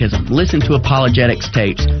Catechism, listen to apologetics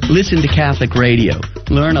tapes, listen to Catholic radio.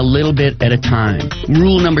 Learn a little bit at a time.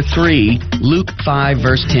 Rule number 3, Luke 5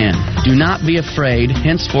 verse 10. Do not be afraid,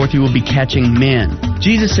 henceforth you will be catching men.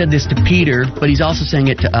 Jesus said this to Peter, but He's also saying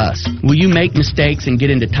it to us. Will you make mistakes and get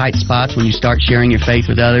into tight spots when you start sharing your faith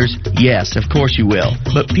with others? Yes, of course you will.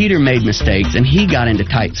 But Peter made mistakes and he got into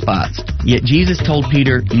tight spots. Yet Jesus told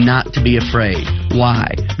Peter not to be afraid.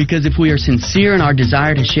 Why? Because if we are sincere in our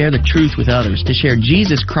desire to share the truth with others, to share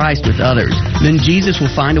Jesus Christ with others, then Jesus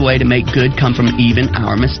will find a way to make good come from even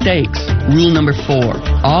our mistakes. Rule number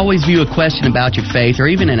 4, always view a question about your faith or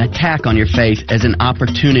even an attack on your faith as an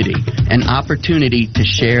opportunity to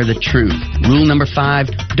share the truth. Rule number 5,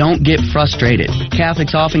 don't get frustrated.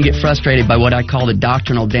 Catholics often get frustrated by what I call the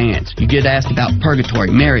doctrinal dance. You get asked about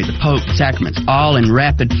purgatory, Mary, the Pope, the sacraments, all in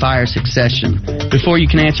rapid fire succession. Before you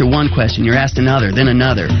can answer one question, you're asked another, then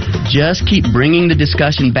another. Just keep bringing the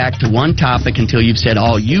discussion back to one topic until you've said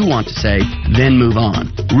all you want to say, then move on.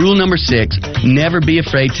 Rule number 6, never be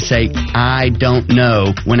afraid to say, I don't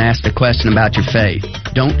know, when asked a question about your faith.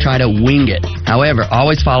 Don't try to wing it. However,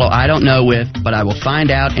 always follow I don't know with, but I will find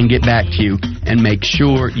out and get back to you, and make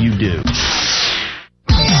sure you do.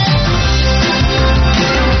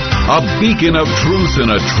 A beacon of truth in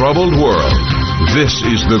a troubled world. This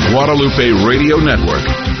is the Guadalupe Radio Network,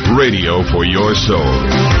 radio for your soul.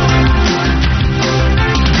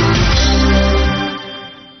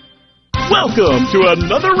 Welcome to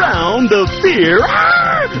another round of Fear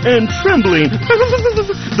and Trembling,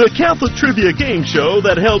 the Catholic trivia game show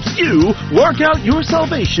that helps you work out your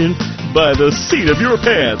salvation by the seat of your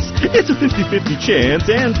pants. It's a 50-50 chance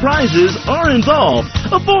and prizes are involved.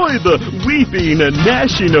 Avoid the weeping and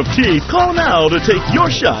gnashing of teeth. Call now to take your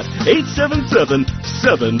shot.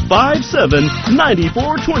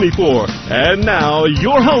 877-757-9424. And now,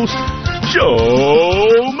 your host,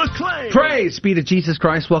 Joe McClain. Praise be to Jesus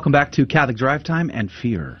Christ. Welcome back to Catholic Drive Time and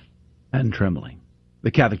Fear and Trembling,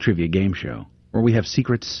 the Catholic Trivia Game Show, where we have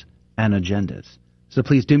secrets and agendas. So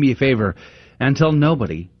please do me a favor and tell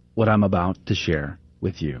nobody what I'm about to share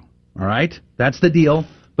with you. All right? That's the deal.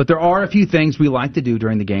 But there are a few things we like to do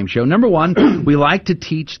during the game show. Number 1, we like to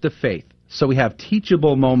teach the faith. So we have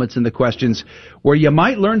teachable moments in the questions where you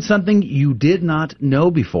might learn something you did not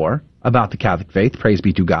know before about the Catholic faith. Praise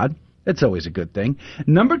be to God. That's always a good thing.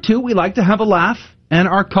 Number 2, we like to have a laugh, and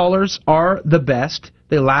our callers are the best.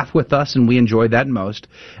 They laugh with us, and we enjoy that most.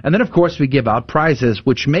 And then, of course, we give out prizes,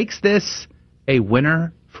 which makes this a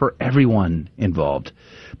winner for everyone involved.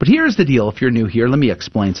 But here's the deal. If you're new here, let me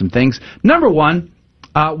explain some things. Number 1,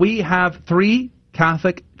 we have 3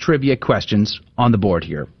 Catholic trivia questions on the board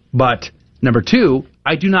here. But Number 2,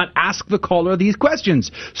 I do not ask the caller these questions,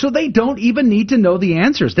 so they don't even need to know the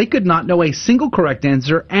answers. They could not know a single correct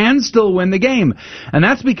answer and still win the game. And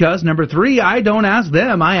that's because, number 3, I don't ask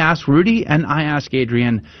them. I ask Rudy and I ask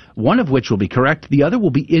Adrian, one of which will be correct, the other will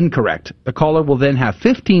be incorrect. The caller will then have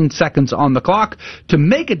 15 seconds on the clock to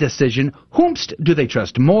make a decision. Whomst do they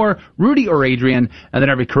trust more, Rudy or Adrian? And then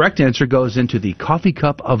every correct answer goes into the coffee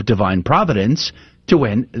cup of divine providence to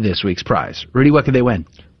win this week's prize. Rudy, what could they win?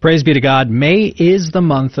 Praise be to God. May is the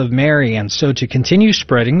month of Mary, and so to continue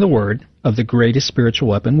spreading the word of the greatest spiritual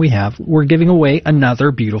weapon we have, we're giving away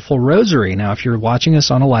another beautiful rosary. Now, if you're watching us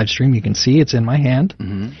on a live stream, you can see it's in my hand.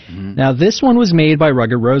 Now, this one was made by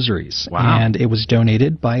Rugged Rosaries, and it was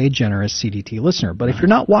donated by a generous CDT listener. But if you're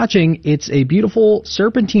not watching, it's a beautiful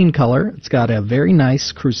serpentine color. It's got a very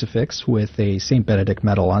nice crucifix with a St. Benedict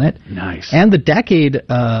medal on it. Nice. And the decade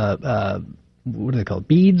what are they called?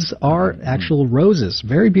 Beads are actual roses.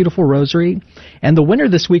 Very beautiful rosary. And the winner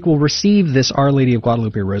this week will receive this Our Lady of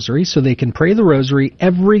Guadalupe rosary so they can pray the rosary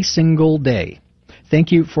every single day.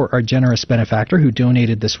 Thank you for our generous benefactor who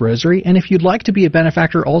donated this rosary. And if you'd like to be a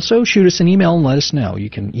benefactor also, shoot us an email and let us know.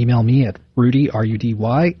 You can email me at Rudy,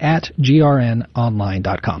 R-U-D-Y, at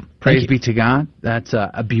grnonline.com. Praise be to God. That's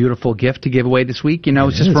a beautiful gift to give away this week. You know, I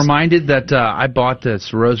was just reminded that I bought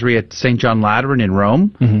this rosary at St. John Lateran in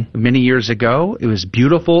Rome many years ago. It was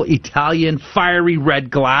beautiful, Italian, fiery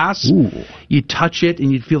red glass. Ooh. You'd touch it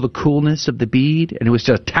and you'd feel the coolness of the bead, and it was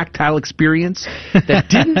just a tactile experience that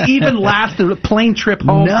didn't even last the plane trip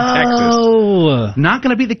home to Texas. Not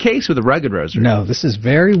going to be the case with a Rugged Rosary. No, this is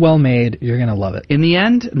very well made. You're going to love it. In the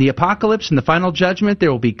end, in the apocalypse, in the final judgment,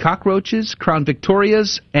 there will be cockroaches, Crown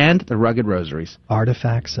Victorias, and the Rugged Rosaries.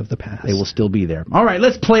 Artifacts of the past. They will still be there. All right,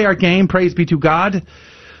 let's play our game. Praise be to God.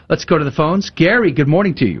 Let's go to the phones. Gary, good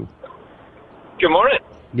morning to you. Good morning.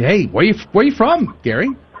 Hey, where you from, Gary?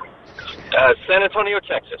 San Antonio,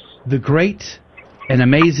 Texas. The great and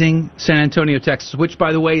amazing San Antonio, Texas, which,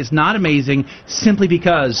 by the way, is not amazing simply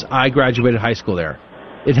because I graduated high school there.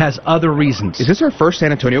 It has other reasons. Is this our first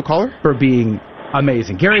San Antonio caller? For being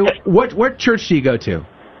amazing. Gary, what church do you go to?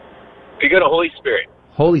 We go to Holy Spirit.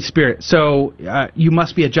 Holy Spirit. So you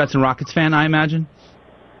must be a Judson Rockets fan, I imagine?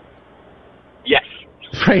 Yes.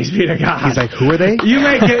 Praise be to God. He's like, who are they? We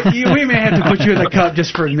may have to put you in the cup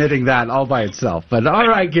just for admitting that all by itself. But all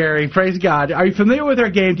right, Gary, praise God. Are you familiar with our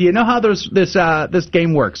game? Do you know how this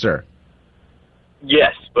game works, sir?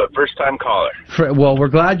 Yes, but first-time caller. Well, we're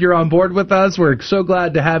glad you're on board with us. We're so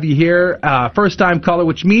glad to have you here. First-time caller,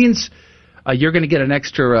 which means you're going to get an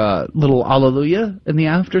extra little hallelujah in the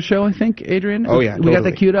after show, I think, Adrian? Oh, yeah, We got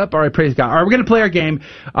that queued up? All right, praise God. All right, we're going to play our game.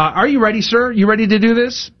 Are you ready, sir? You ready to do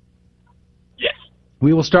this? Yes.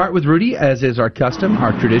 We will start with Rudy, as is our custom,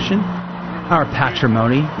 our tradition, our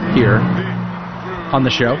patrimony here on the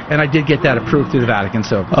show. And I did get that approved through the Vatican,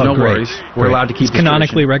 so no worries. We're allowed to keep it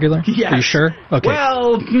canonically regular? Yes. Are you sure? Okay.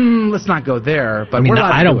 Well, let's not go there, but we're allowed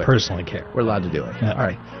to do it. I don't personally care. We're allowed to do it. Yeah. All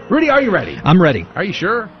right. Rudy, are you ready? I'm ready. Are you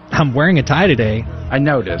sure? I'm wearing a tie today. I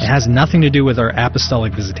noticed. It has nothing to do with our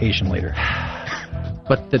apostolic visitation later.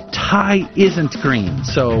 But the tie isn't green,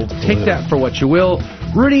 so take that for what you will.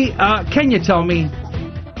 Rudy, can you tell me,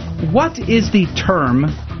 what is the term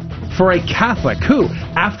for a Catholic who,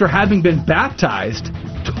 after having been baptized,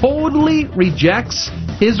 totally rejects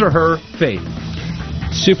his or her faith?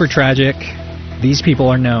 Super tragic. These people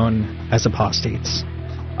are known as apostates.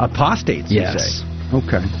 Apostates, yes. You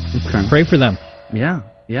say? Okay. Pray for them.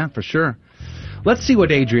 Yeah, for sure. Let's see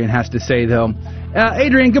what Adrian has to say, though.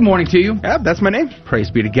 Adrian, good morning to you. Yeah, that's my name. Praise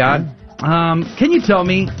be to God. Can you tell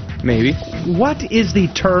me, maybe, what is the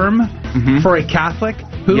term for a Catholic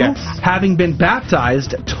who, having been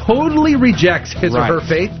baptized, totally rejects his or her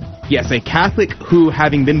faith? Yes, a Catholic who,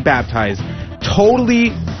 having been baptized,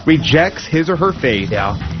 totally rejects his or her faith.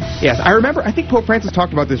 Yeah. Yes, I remember, I think Pope Francis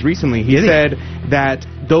talked about this recently. He said that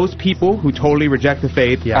those people who totally reject the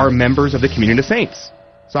faith are members of the Communion of Saints.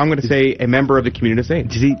 So I'm going to say a member of the Communion of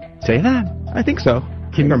Saints. Did he say that? I think so.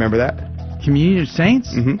 Can you remember that? Communion of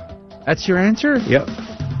Saints? Mm-hmm. That's your answer? Yep.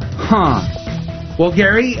 Huh. Well,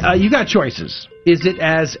 Gary, you got choices. Is it,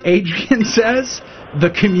 as Adrian says, the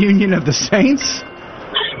Communion of the Saints?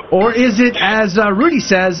 Or is it, as Rudy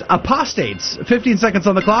says, apostates? 15 seconds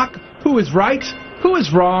on the clock. Who is right? Who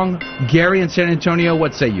is wrong? Gary and San Antonio,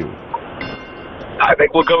 what say you? I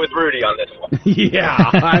think we'll go with Rudy on this one. Yeah,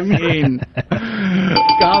 I mean,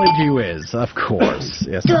 golly gee whiz, of course.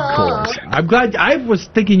 Yes, of course. I'm glad. I was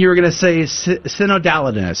thinking you were going to say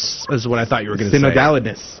synodalness, is what I thought you were going to say.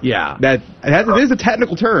 Synodalness. Yeah. That is a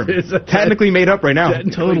technical term. It's technically made up right now.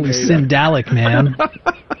 Totally syndalic, man.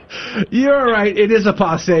 You're right. It is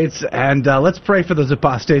apostates, and let's pray for those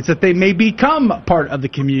apostates that they may become part of the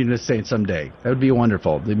communion of saints someday. That would be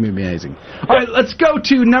wonderful. That would be amazing. All right, let's go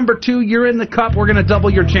to number 2. You're in the cup. We're going to double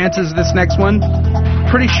your chances this next one.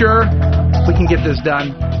 Pretty sure we can get this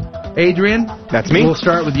done. Adrian? That's me. We'll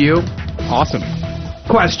start with you. Awesome.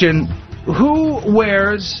 Question. Who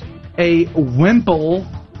wears a wimple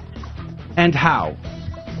and how?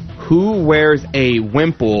 Who wears a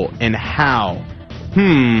wimple and how?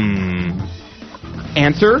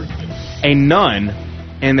 Answer, a nun,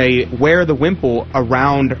 and they wear the wimple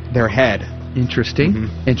around their head. Interesting.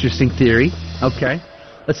 Interesting theory. Okay.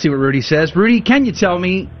 Let's see what Rudy says. Rudy, can you tell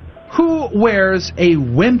me who wears a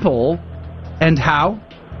wimple and how?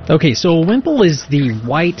 Okay, so a wimple is the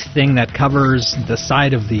white thing that covers the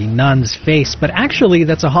side of the nun's face, but actually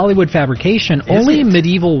that's a Hollywood fabrication. Only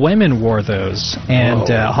medieval women wore those, and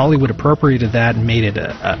Hollywood appropriated that and made it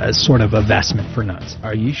a sort of a vestment for nuns.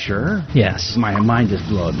 Are you sure? Yes. My mind is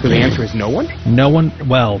blown. So the answer is no one? No one,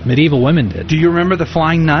 well, medieval women did. Do you remember the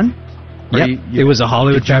flying nun? Yep, it was a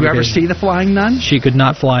Hollywood fabrication. Did you ever see the flying nun? She could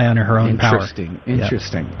not fly under her own power. Interesting.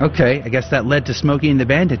 Yep. Okay, I guess that led to Smokey and the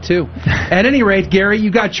Bandit, too. At any rate, Gary, you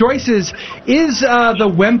got choices. Is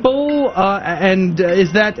the wimple,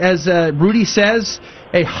 is that, as Rudy says,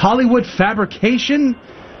 a Hollywood fabrication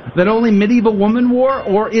that only medieval women wore?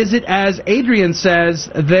 Or is it, as Adrian says,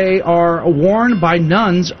 they are worn by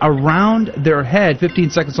nuns around their head? 15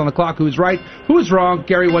 seconds on the clock. Who's right? Who's wrong?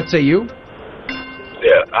 Gary, what say you?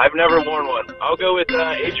 Yeah, I've never worn one. I'll go with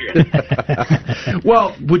Adrian.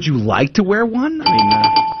 Well, would you like to wear one? I mean,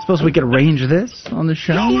 suppose we could arrange this on the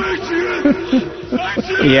show?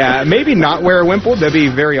 Yeah, maybe not wear a wimple. That'd be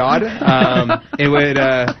very odd. It would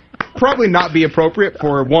probably not be appropriate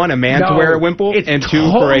for, one, a man to wear a wimple, and two,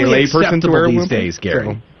 for a layperson to wear a wimple. These days,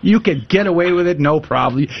 Gary. You can get away with it, no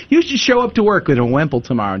problem. You should show up to work with a wimple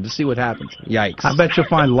tomorrow and just see what happens. Yikes. I bet you'll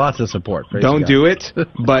find lots of support. Don't do it,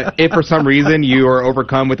 but if for some reason you are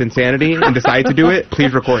overcome with insanity and decide to do it,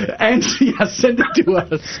 please record it. And send it to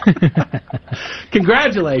us.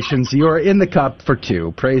 Congratulations, you're in the cup for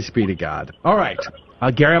 2. Praise be to God. All right.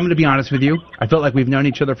 Gary, I'm going to be honest with you. I felt like we've known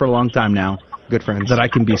each other for a long time now. Good friends. That I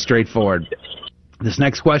can be straightforward. This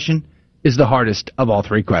next question is the hardest of all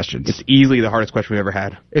 3 questions. It's easily the hardest question we've ever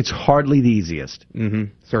had. It's hardly the easiest.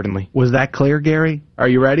 Certainly. Was that clear, Gary? Are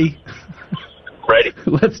you ready? Ready.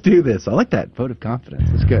 Let's do this. I like that vote of confidence.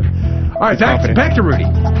 That's good. All right, back to Rudy.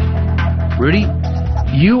 Rudy,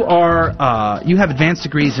 you have advanced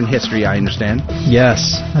degrees in history, I understand.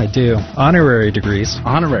 Yes, I do. Honorary degrees.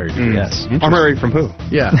 Honorary degrees. Yes. Honorary from who?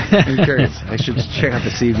 Yeah, I'm curious. I should check out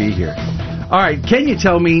the CV here. All right, can you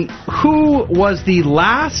tell me who was the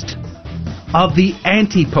last of the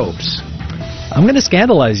anti-popes? I'm going to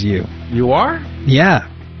scandalize you. You are? Yeah.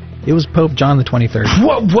 It was Pope John the 23rd.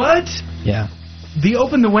 What? Yeah. The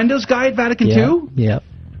Open the Windows guy at Vatican II? Yeah.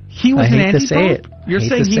 He was an anti-pope? To say it. You're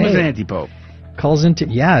saying he was an anti-pope? Calls into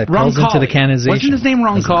into the canonization. Wasn't his name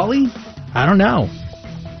Roncalli? I don't know.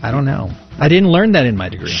 I didn't learn that in my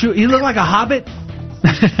degree. He looked like a hobbit?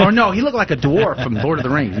 Or no, he looked like a dwarf from Lord of the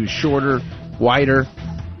Rings. He was shorter, wider.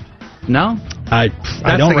 No? I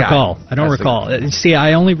don't recall. I don't recall. See,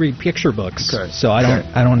 I only read picture books, so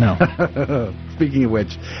I don't know. Speaking of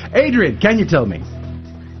which, Adrian, can you tell me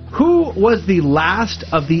who was the last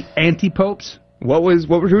of the anti-popes? What was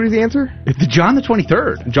Rudy's answer? It's John the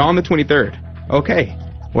 23rd. John the 23rd. Okay.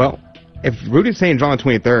 Well, if Rudy's saying John the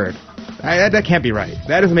 23rd, that can't be right.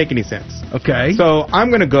 That doesn't make any sense. Okay. So I'm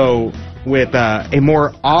going to go with a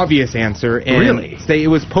more obvious answer and say it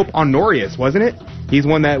was Pope Honorius, wasn't it? He's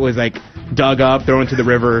one that was like dug up, thrown into the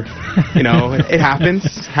river. You know, it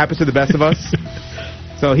happens. Happens to the best of us.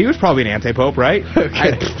 So he was probably an anti-pope, right?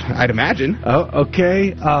 Okay. I'd imagine. Oh,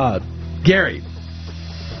 okay. Gary,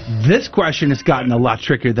 this question has gotten a lot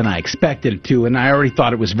trickier than I expected it to, and I already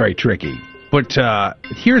thought it was very tricky. But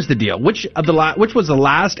here's the deal. Which was the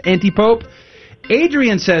last anti-pope?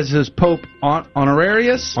 Adrian says it was Pope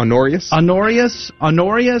Honorius.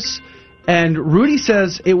 And Rudy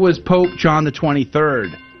says it was Pope John the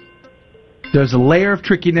 23rd. There's a layer of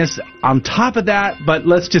trickiness on top of that, but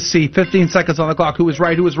let's just see. 15 seconds on the clock. Who was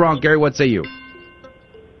right? Who was wrong? Gary, what say you?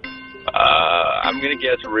 I'm going to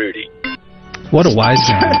guess Rudy. What a wise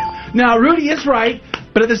man. Now, Rudy is right,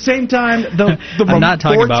 but at the same time, I'm not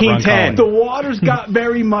talking about Roncalli. The waters got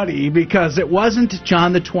very muddy because it wasn't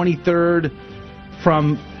John the 23rd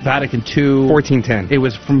from Vatican II. 1410. It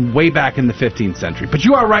was from way back in the 15th century. But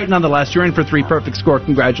you are right nonetheless. You're in for 3 perfect score.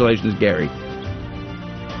 Congratulations, Gary.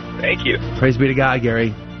 Thank you. Praise be to God,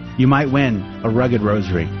 Gary. You might win a rugged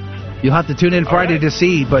rosary. You'll have to tune in Friday to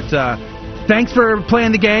see, but thanks for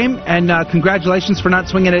playing the game, and congratulations for not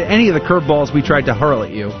swinging at any of the curveballs we tried to hurl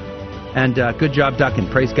at you. And good job ducking.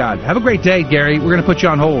 Praise God. Have a great day, Gary. We're going to put you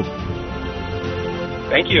on hold.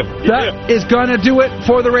 Thank you. That is going to do it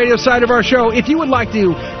for the radio side of our show. If you would like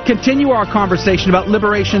to continue our conversation about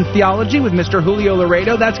liberation theology with Mr. Julio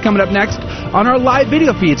Laredo, that's coming up next on our live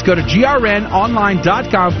video feeds. Go to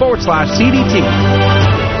grnonline.com/CDT.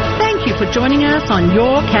 Thank you for joining us on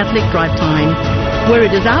Your Catholic Drive Time, where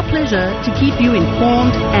it is our pleasure to keep you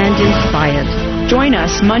informed and inspired. Join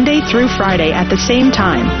us Monday through Friday at the same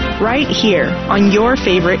time, right here on your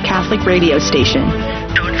favorite Catholic radio station.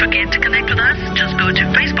 Don't forget to connect with us. Just go to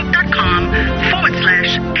facebook.com/Catholic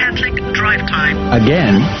Drive Time.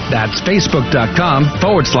 Again, that's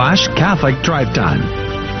facebook.com/Catholic Drive Time.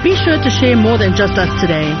 Be sure to share more than just us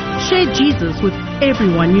today. Share Jesus with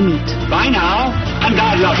everyone you meet. Bye now, and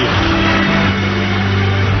God love you.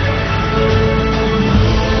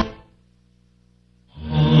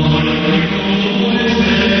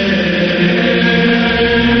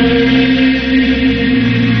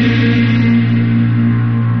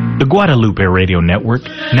 The Guadalupe Radio Network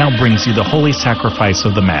now brings you the Holy Sacrifice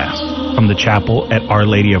of the Mass from the chapel at Our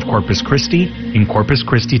Lady of Corpus Christi in Corpus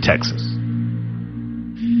Christi, Texas.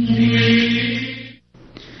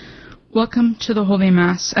 Welcome to the Holy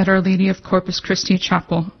Mass at Our Lady of Corpus Christi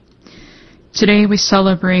Chapel. Today we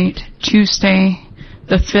celebrate Tuesday,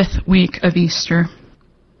 the 5th week of Easter.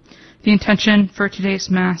 The intention for today's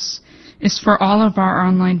Mass is for all of our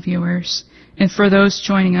online viewers and for those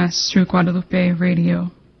joining us through Guadalupe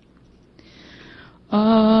Radio.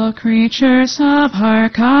 All creatures of our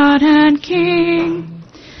God and King,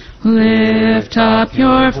 lift up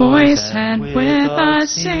your voice and with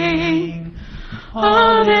us sing.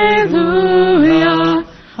 Alleluia,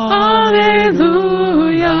 Alleluia.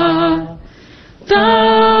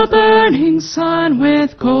 Thou burning sun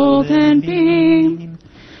with golden beam,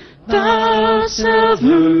 thou silver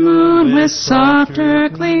moon with softer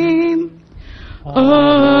gleam.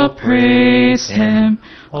 Oh, praise Him.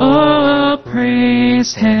 Oh,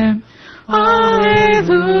 praise Him.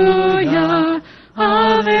 Alleluia,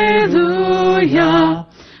 Alleluia,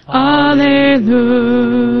 Alleluia.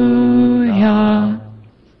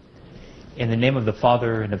 In the name of the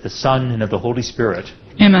Father, and of the Son, and of the Holy Spirit.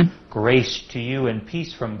 Amen. Grace to you and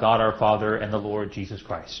peace from God our Father and the Lord Jesus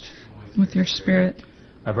Christ. With your spirit.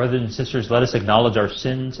 My brothers and sisters, let us acknowledge our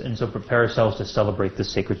sins and so prepare ourselves to celebrate the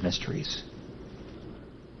sacred mysteries.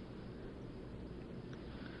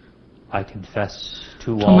 I confess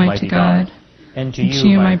to Almighty God and to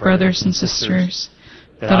you, my brothers and sisters,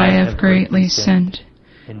 that I have greatly sinned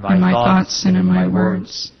in my thoughts and in my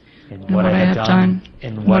words, in what I have done,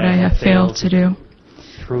 and what I have failed to do,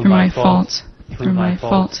 through my fault, through my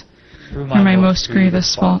most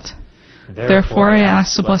grievous fault. Therefore I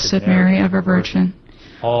ask the Blessed Mary, ever Virgin,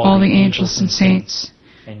 all the angels and saints,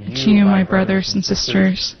 and to you, my brothers and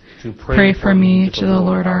sisters, to pray for me to the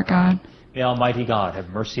Lord our God. May Almighty God have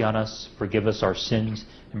mercy on us, forgive us our sins,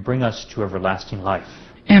 and bring us to everlasting life.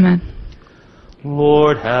 Amen.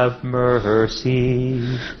 Lord have mercy.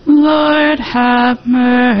 Lord have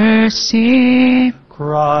mercy.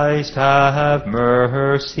 Christ have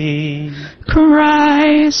mercy.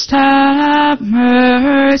 Christ have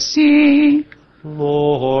mercy.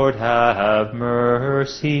 Lord have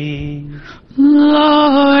mercy.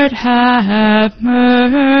 Lord have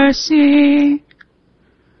mercy.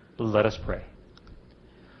 Let us pray.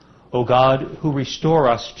 O God, who restore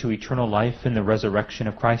us to eternal life in the resurrection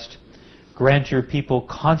of Christ, grant your people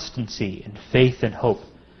constancy in faith and hope,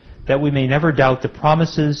 that we may never doubt the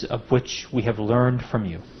promises of which we have learned from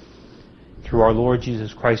you. Through our Lord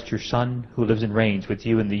Jesus Christ, your Son, who lives and reigns with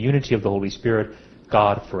you in the unity of the Holy Spirit,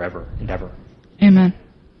 God forever and ever. Amen.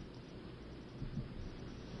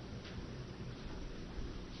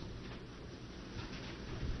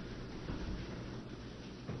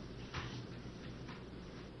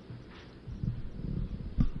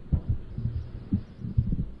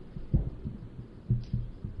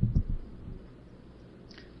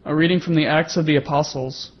 A reading from the Acts of the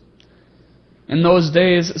Apostles. In those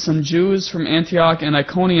days, some Jews from Antioch and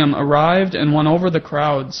Iconium arrived and won over the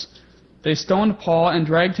crowds. They stoned Paul and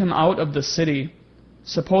dragged him out of the city,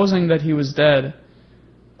 supposing that he was dead.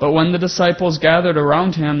 But when the disciples gathered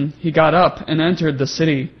around him, he got up and entered the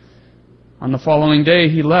city. On the following day,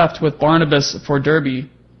 he left with Barnabas for Derbe.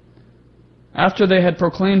 After they had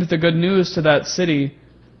proclaimed the good news to that city,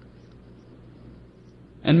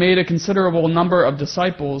 and made a considerable number of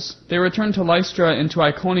disciples, they returned to Lystra and to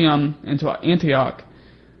Iconium and to Antioch.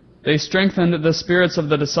 They strengthened the spirits of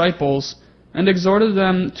the disciples and exhorted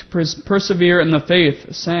them to persevere in the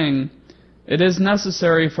faith, saying, It is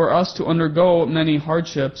necessary for us to undergo many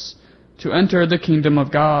hardships to enter the kingdom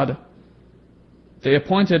of God. They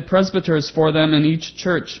appointed presbyters for them in each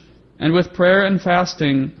church, and with prayer and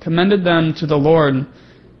fasting commended them to the Lord,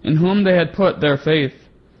 in whom they had put their faith.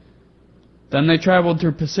 Then they traveled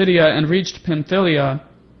through Pisidia and reached Pamphylia.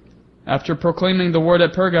 After proclaiming the word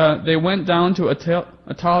at Perga, they went down to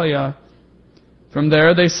Attalia. From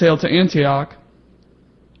there they sailed to Antioch,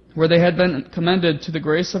 where they had been commended to the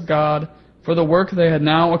grace of God for the work they had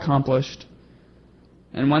now accomplished.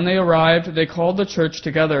 And when they arrived, they called the church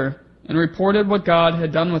together and reported what God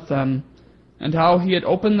had done with them, and how he had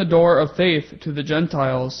opened the door of faith to the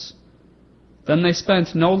Gentiles. Then they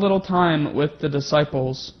spent no little time with the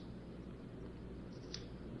disciples.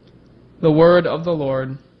 The word of the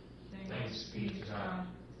Lord. Thanks be to God.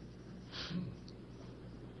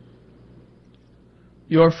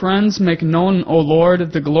 Your friends make known, O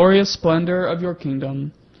Lord, the glorious splendor of your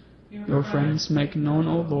kingdom. Your friends make known,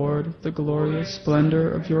 O Lord, the glorious splendor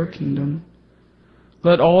of your kingdom.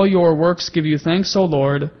 Let all your works give you thanks, O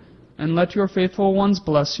Lord, and let your faithful ones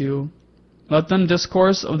bless you. Let them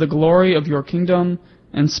discourse of the glory of your kingdom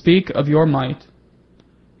and speak of your might.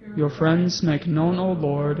 Your friends make known, O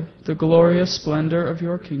Lord, the glorious splendor of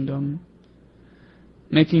your kingdom.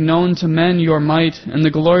 Making known to men your might and the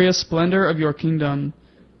glorious splendor of your kingdom.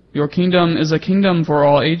 Your kingdom is a kingdom for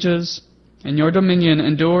all ages, and your dominion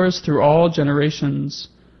endures through all generations.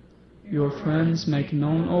 Your friends make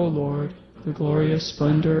known, O Lord, the glorious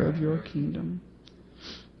splendor of your kingdom.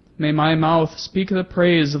 May my mouth speak the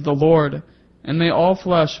praise of the Lord, and may all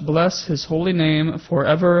flesh bless his holy name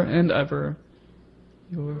forever and ever.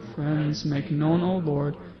 Your friends make known, O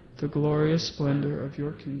Lord, the glorious splendor of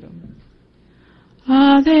your kingdom.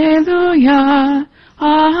 Alleluia,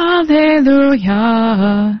 alleluia,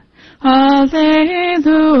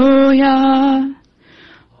 alleluia,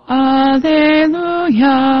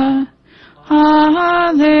 alleluia,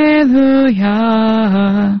 alleluia,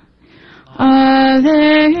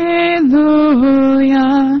 alleluia.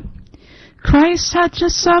 Christ had to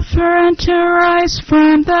suffer and to rise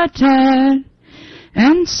from the dead,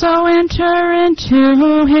 and so enter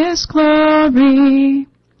into his glory.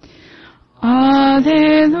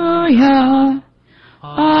 Alleluia,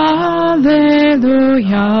 alleluia,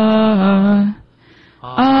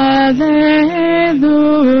 alleluia.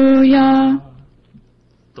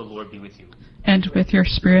 The Lord be with you. And with your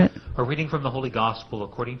spirit. A reading from the Holy Gospel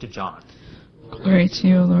according to John. Glory to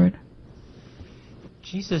you, Lord.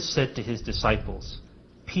 Jesus said to his disciples,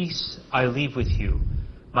 "Peace I leave with you,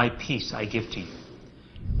 my peace I give to you.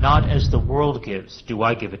 Not as the world gives do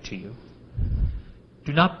I give it to you.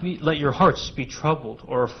 Do not let your hearts be troubled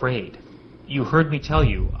or afraid. You heard me tell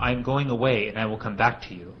you, I am going away and I will come back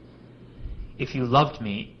to you. If you loved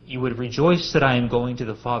me, you would rejoice that I am going to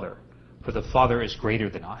the Father, for the Father is greater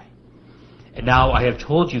than I. And now I have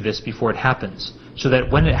told you this before it happens, so that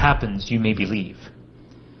when it happens you may believe.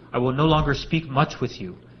 I will no longer speak much with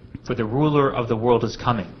you, for the ruler of the world is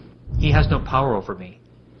coming. He has no power over me,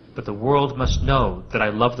 but the world must know that I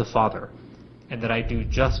love the Father, and that I do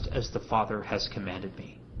just as the Father has commanded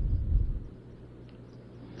me."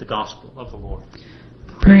 The Gospel of the Lord.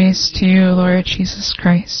 Praise to you, Lord Jesus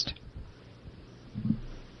Christ.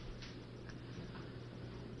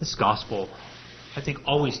 This Gospel, I think,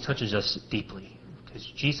 always touches us deeply, because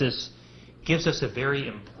Jesus gives us a very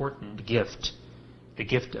important gift, the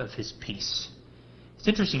gift of his peace. It's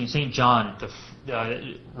interesting, St. John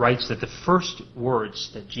writes that the first words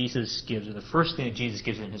that Jesus gives, or the first thing that Jesus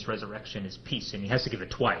gives in his resurrection is peace, and he has to give it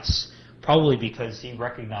twice, probably because he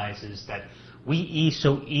recognizes that we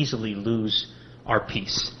so easily lose our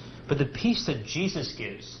peace. But the peace that Jesus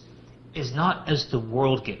gives is not as the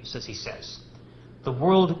world gives, as he says. The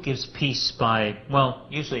world gives peace by, well,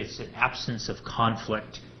 usually it's an absence of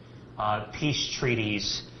conflict, peace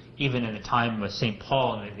treaties. Even in the time of St.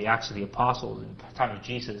 Paul and the Acts of the Apostles, in the time of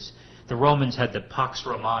Jesus, the Romans had the Pax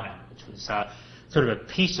Romana, which was sort of a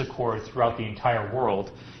peace accord throughout the entire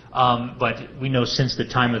world. But we know since the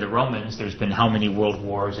time of the Romans, there's been how many world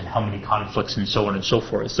wars and how many conflicts and so on and so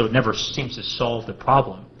forth. So it never seems to solve the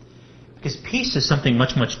problem. Because peace is something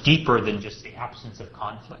much, much deeper than just the absence of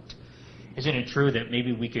conflict. Isn't it true that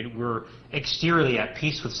maybe we're exteriorly at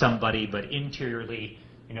peace with somebody, but interiorly,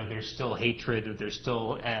 there's still hatred, or there's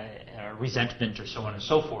still resentment, or so on and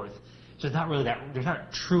so forth. So it's not really there's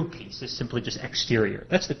not true peace. It's simply just exterior.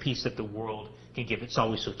 That's the peace that the world can give. It's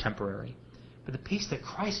always so temporary. But the peace that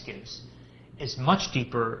Christ gives is much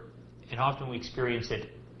deeper, and often we experience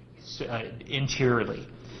it interiorly,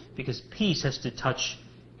 because peace has to touch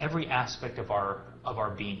every aspect of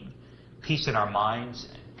our being. Peace in our minds,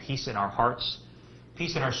 peace in our hearts,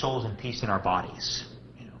 peace in our souls and peace in our bodies.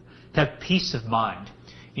 To have peace of mind.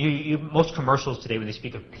 Most commercials today, when they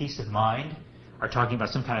speak of peace of mind, are talking about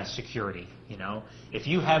some kind of security. If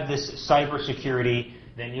you have this cyber security,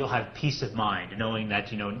 then you'll have peace of mind, knowing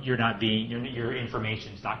that your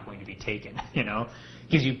information is not going to be taken.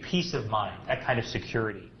 Gives you peace of mind, that kind of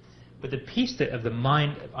security. But the peace of the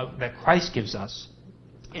mind that Christ gives us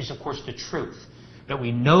is, of course, the truth. That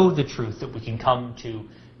we know the truth, that we can come to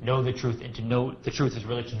know the truth, and to know the truth is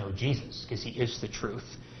really to know Jesus, because He is the truth.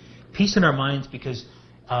 Peace in our minds, because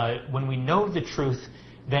when we know the truth,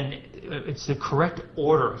 then it's the correct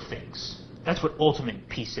order of things. That's what ultimate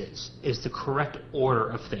peace is the correct order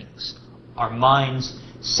of things. Our minds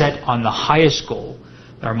set on the highest goal,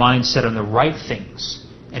 our minds set on the right things,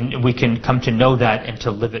 and we can come to know that and to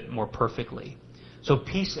live it more perfectly. So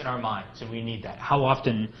peace in our minds, and we need that. How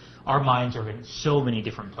often our minds are in so many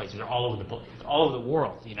different places, they're all over the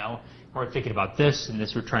world, We're thinking about this and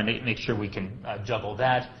this, we're trying to make sure we can juggle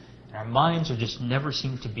that. And our minds are just never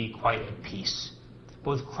seem to be quite at peace.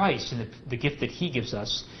 But with Christ and the gift that He gives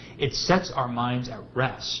us, it sets our minds at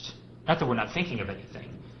rest. Not that we're not thinking of anything,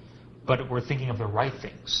 but we're thinking of the right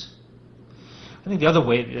things. I think the other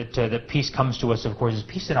way that peace comes to us, of course, is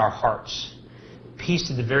peace in our hearts.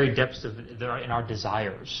 Peace in the very depths in our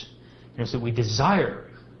desires. So we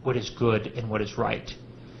desire what is good and what is right.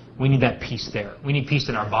 We need that peace there. We need peace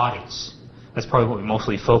in our bodies. That's probably what we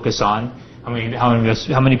mostly focus on.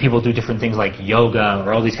 How many people do different things like yoga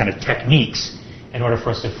or all these kind of techniques in order for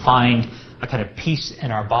us to find a kind of peace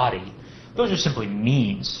in our body? Those are simply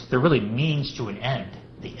means. They're really means to an end.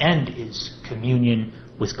 The end is communion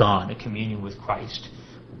with God, a communion with Christ.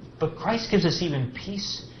 But Christ gives us even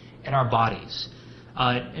peace in our bodies.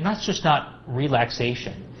 And that's just not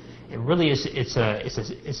relaxation. It really is. It's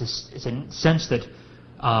a sense that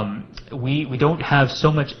we don't have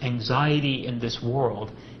so much anxiety in this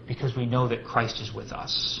world because we know that Christ is with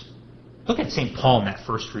us. Look at St. Paul in that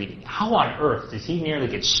first reading. How on earth does he nearly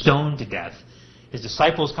get stoned to death? His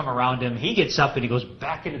disciples come around him. He gets up and he goes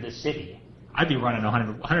back into the city. I'd be running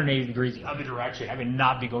 180 degrees the other direction. I would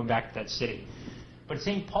not be going back to that city. But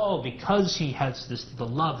St. Paul, because he has the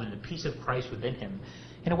love and the peace of Christ within him,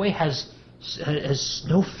 in a way has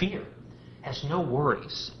no fear, has no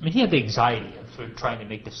worries. He had the anxiety of trying to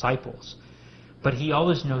make disciples, but he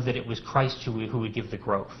always knows that it was Christ who would give the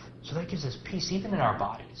growth. So that gives us peace even in our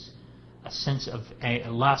bodies, a sense of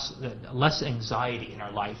less anxiety in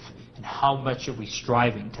our life, and how much are we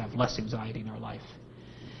striving to have less anxiety in our life.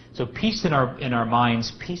 So peace in our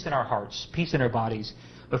minds, peace in our hearts, peace in our bodies,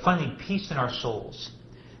 but finally peace in our souls.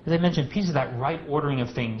 As I mentioned, peace is that right ordering of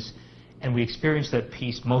things, and we experience that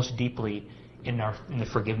peace most deeply in the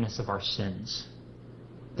forgiveness of our sins.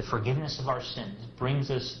 The forgiveness of our sins brings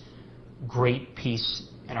us great peace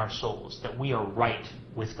in our souls, that we are right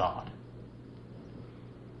with God.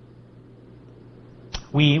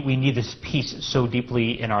 We need this peace so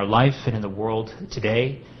deeply in our life and in the world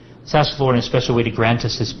today. Let's ask the Lord in a special way to grant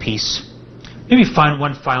us His peace. Maybe find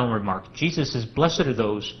one final remark. Jesus says, "Blessed are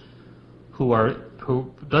those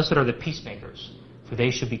blessed are the peacemakers, for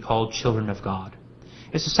they should be called children of God."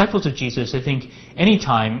 As disciples of Jesus, I think any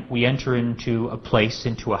time we enter into a place,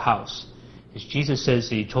 into a house, as Jesus says,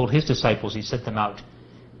 He told His disciples, He sent them out,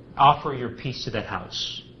 offer your peace to that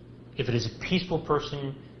house. If it is a peaceful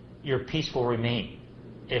person, your peace will remain.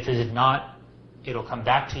 If it is not, it'll come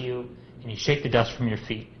back to you, and you shake the dust from your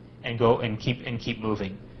feet and go and keep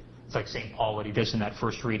moving. It's like St. Paul, what he does in that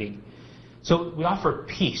first reading. So we offer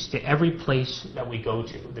peace to every place that we go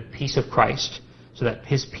to, the peace of Christ, so that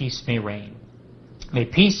His peace may reign. May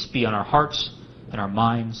peace be on our hearts and our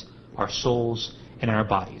minds, our souls, and in our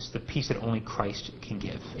bodies, the peace that only Christ can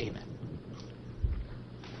give. Amen.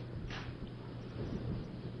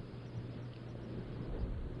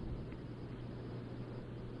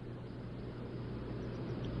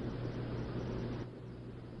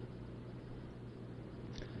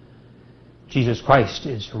 Jesus Christ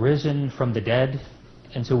is risen from the dead,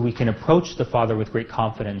 and so we can approach the Father with great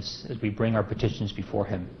confidence as we bring our petitions before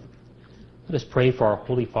Him. Let us pray for our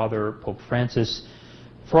Holy Father, Pope Francis.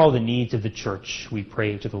 For all the needs of the Church, we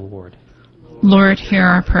pray to the Lord. Lord, hear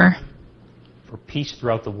our prayer. For peace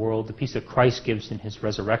throughout the world, the peace that Christ gives in His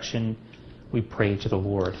resurrection, we pray to the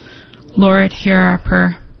Lord. Lord, hear our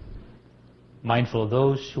prayer. Mindful of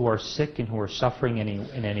those who are sick and who are suffering in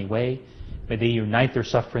any way, may they unite their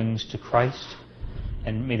sufferings to Christ,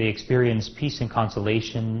 and may they experience peace and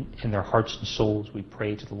consolation in their hearts and souls, we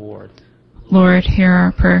pray to the Lord. Lord, hear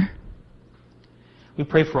our prayer. We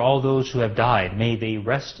pray for all those who have died. May they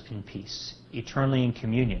rest in peace, eternally in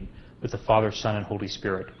communion with the Father, Son, and Holy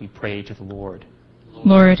Spirit. We pray to the Lord.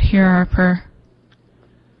 Lord, hear our prayer.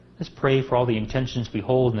 Let's pray for all the intentions we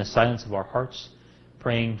hold in the silence of our hearts,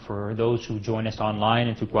 praying for those who join us online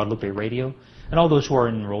and through Guadalupe Radio, and all those who are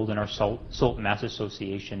enrolled in our Salt Mass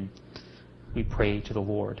Association. We pray to the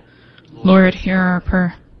Lord. Lord, hear our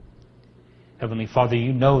prayer. Heavenly Father,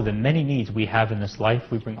 you know the many needs we have in this life.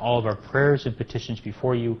 We bring all of our prayers and petitions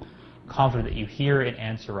before you, confident that you hear and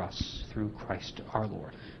answer us through Christ our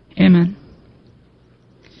Lord. Amen.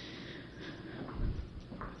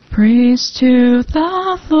 Praise to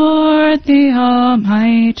the Lord, the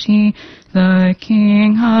Almighty, the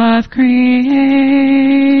King of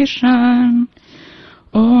creation.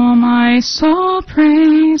 O my soul,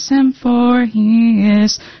 praise him, for he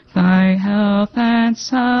is thy health and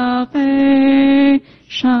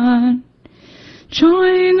salvation.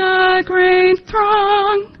 Join the great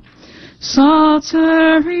throng,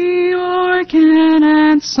 psaltery, organ,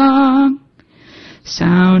 and song,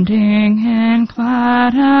 sounding in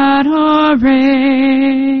glad adoration.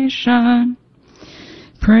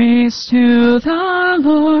 Praise to the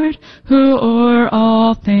Lord, who o'er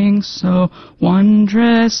all things so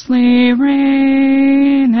wondrously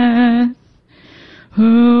reigneth,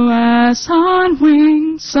 who as on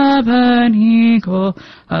wings of an eagle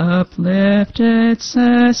uplifted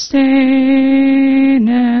sustaineth.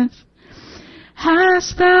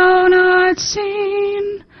 Hast thou not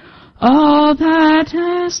seen all that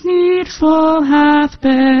as needful hath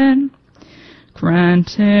been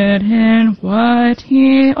granted in what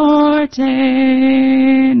he ordaineth?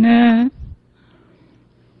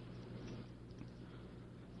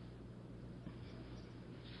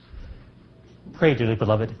 Pray, dearly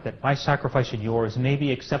beloved, that my sacrifice and yours may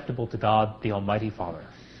be acceptable to God, the Almighty Father.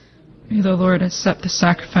 May the Lord accept the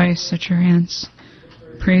sacrifice at your hands,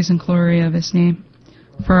 praise and glory of his name,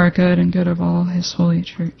 for our good and good of all his holy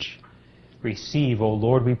church. Receive, O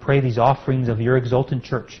Lord, we pray, these offerings of your exultant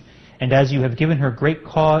church, and as you have given her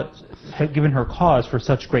cause for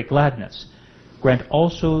such great gladness, grant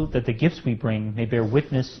also that the gifts we bring may bear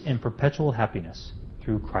witness in perpetual happiness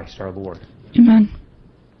through Christ our Lord. Amen.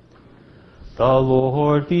 The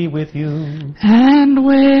Lord be with you. And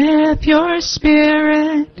with your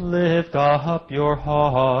spirit. Lift up your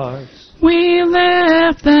hearts. We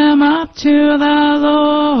lift them up to the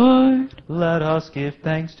Lord. Let us give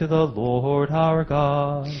thanks to the Lord our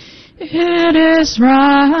God. It is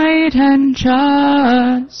right and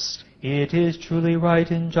just. It is truly right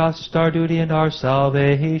and just, our duty and our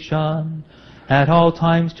salvation, at all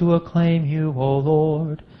times to acclaim you, O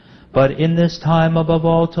Lord, but in this time above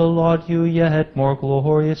all to laud you yet more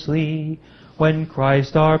gloriously, when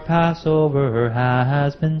Christ our Passover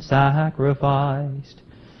has been sacrificed.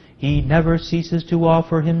 He never ceases to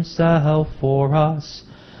offer himself for us,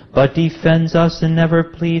 but defends us and never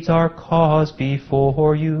pleads our cause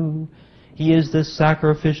before you. He is the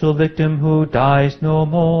sacrificial victim who dies no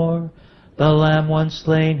more, the Lamb once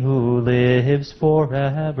slain who lives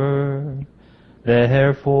forever.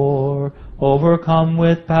 Therefore, overcome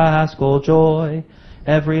with paschal joy,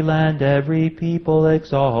 every land, every people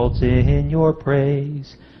exalts in your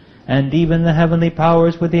praise, and even the heavenly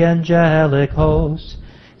powers with the angelic hosts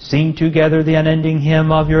sing together the unending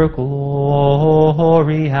hymn of your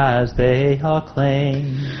glory as they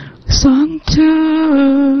acclaim.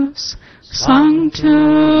 Sanctus,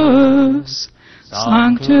 Sanctus,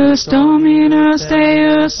 Sanctus Dominus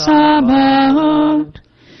Deus Sabaoth,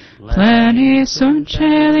 pleni sunt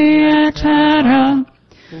celi et terra,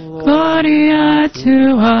 gloria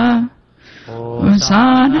tua,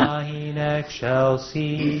 Hosanna in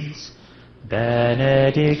excelsis,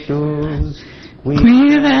 benedictus,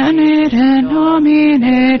 qui venit in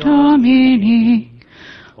nomine Domini,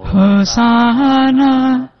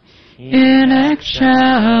 Hosanna in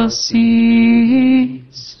excelsis.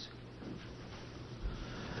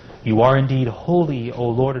 You are indeed holy, O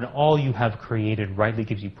Lord, and all you have created rightly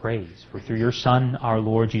gives you praise. For through your Son, our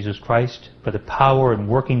Lord Jesus Christ, by the power and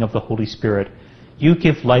working of the Holy Spirit, you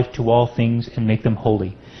give life to all things and make them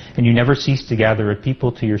holy. And you never cease to gather a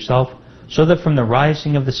people to yourself, so that from the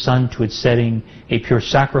rising of the sun to its setting, a pure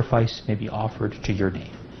sacrifice may be offered to your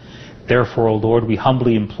name. Therefore, O Lord, we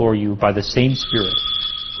humbly implore you, by the same Spirit,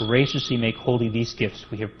 graciously make holy these gifts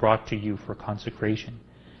we have brought to you for consecration,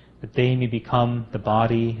 that they may become the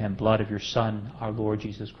body and blood of your Son, our Lord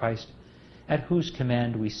Jesus Christ, at whose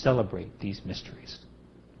command we celebrate these mysteries.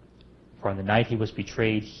 For on the night he was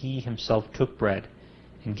betrayed, he himself took bread,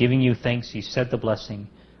 and giving you thanks, he said the blessing,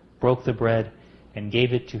 broke the bread, and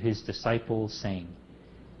gave it to his disciples, saying,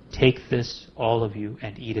 "Take this, all of you,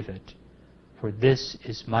 and eat of it, for this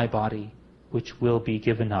is my body, which will be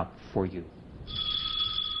given up for you."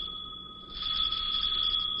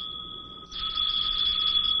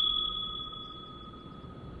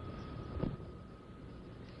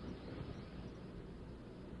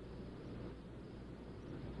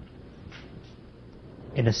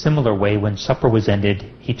 In a similar way, when supper was ended,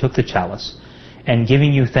 he took the chalice, and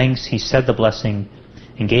giving you thanks, he said the blessing,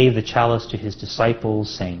 and gave the chalice to his disciples,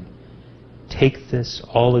 saying, "Take this,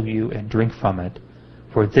 all of you, and drink from it,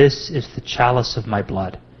 for this is the chalice of my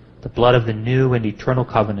blood, the blood of the new and eternal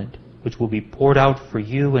covenant, which will be poured out for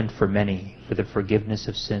you and for many for the forgiveness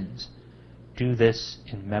of sins. Do this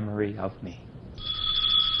in memory of me."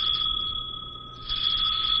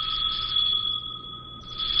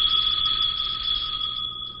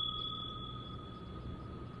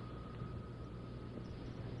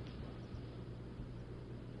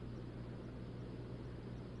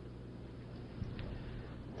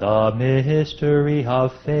 The mystery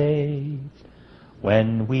of faith.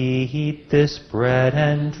 When we eat this bread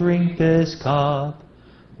and drink this cup,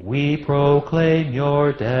 we proclaim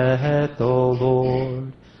your death, O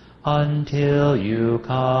Lord, until you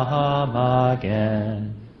come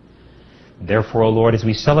again. Therefore, O Lord, as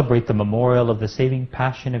we celebrate the memorial of the saving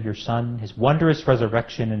passion of your Son, his wondrous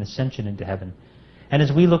resurrection and ascension into heaven, and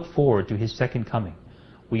as we look forward to his second coming,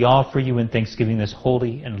 we offer you in thanksgiving this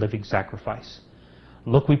holy and living sacrifice.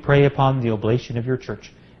 Look, we pray, upon the oblation of your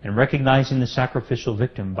church, and recognizing the sacrificial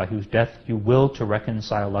victim by whose death you will to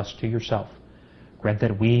reconcile us to yourself. Grant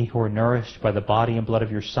that we, who are nourished by the body and blood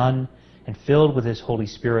of your Son, and filled with his Holy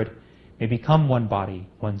Spirit, may become one body,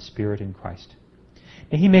 one spirit in Christ.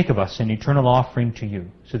 May he make of us an eternal offering to you,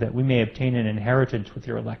 so that we may obtain an inheritance with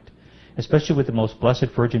your elect, especially with the most blessed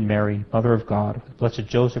Virgin Mary, Mother of God, with blessed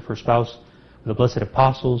Joseph, her spouse, with the blessed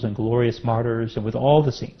apostles and glorious martyrs, and with all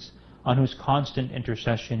the saints, on whose constant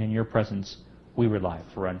intercession in your presence we rely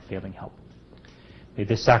for unfailing help. May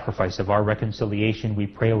this sacrifice of our reconciliation, we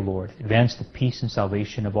pray, O Lord, advance the peace and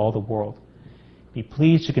salvation of all the world. Be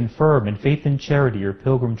pleased to confirm in faith and charity your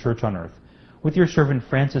pilgrim church on earth, with your servant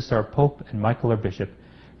Francis our Pope and Michael our Bishop,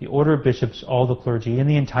 the order of bishops, all the clergy, and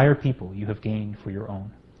the entire people you have gained for your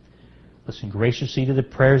own. Listen graciously to the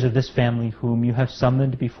prayers of this family whom you have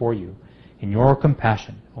summoned before you. In your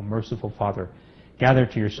compassion, O merciful Father, gather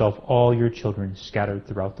to yourself all your children scattered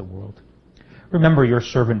throughout the world. Remember your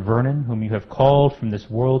servant Vernon, whom you have called from this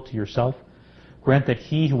world to yourself. Grant that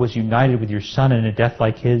he who was united with your Son in a death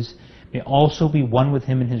like his may also be one with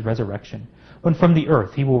him in his resurrection, when from the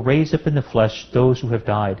earth he will raise up in the flesh those who have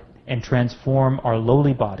died, and transform our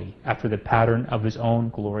lowly body after the pattern of his own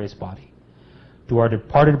glorious body. To our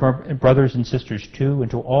departed brothers and sisters too,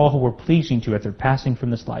 and to all who were pleasing to you at their passing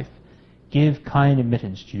from this life, give kind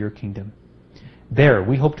admittance to your kingdom. There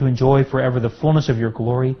we hope to enjoy forever the fullness of your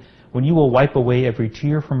glory, when you will wipe away every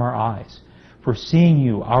tear from our eyes. For seeing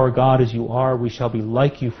you, our God, as you are, we shall be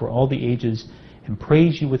like you for all the ages, and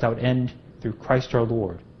praise you without end through Christ our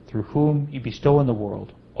Lord, through whom you bestow on the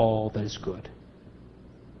world all that is good.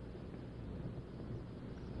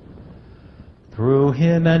 Through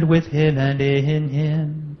him and with him and in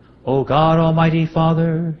him, O God, Almighty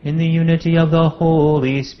Father, in the unity of the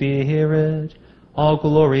Holy Spirit, all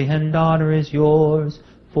glory and honor is yours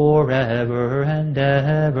forever and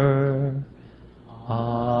ever.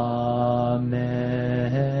 Amen.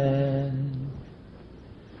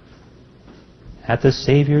 At the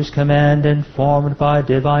Savior's command, informed by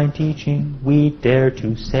divine teaching, we dare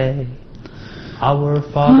to say, Our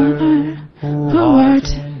Father, who art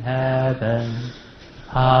in heaven,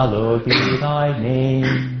 hallowed be thy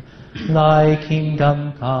name. Thy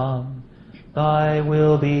kingdom come, thy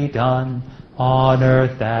will be done, on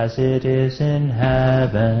earth as it is in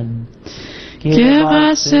heaven. Give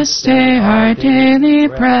us this day our daily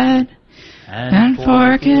bread, and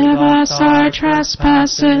forgive us our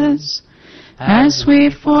trespasses, as we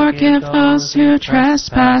forgive those who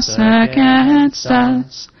trespass against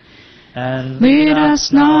us. And lead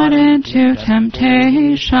us not into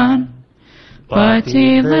temptation, but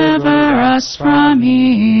deliver us from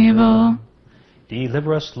evil.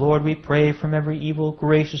 Deliver us, Lord, we pray, from every evil.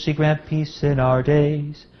 Graciously grant peace in our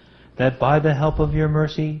days, that by the help of your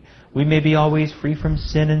mercy we may be always free from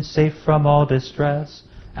sin and safe from all distress,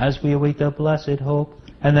 as we await the blessed hope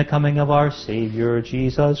and the coming of our Savior,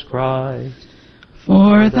 Jesus Christ.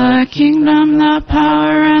 For the kingdom, the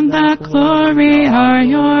power, and the glory are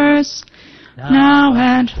yours, now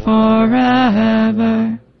and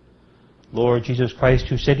forever. Lord Jesus Christ,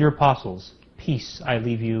 who said to your apostles, Peace I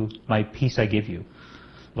leave you, my peace I give you,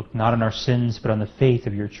 look not on our sins, but on the faith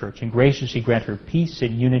of your church, and graciously grant her peace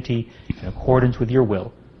and unity in accordance with your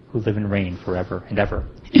will, who live and reign forever and ever.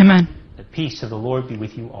 Amen. The peace of the Lord be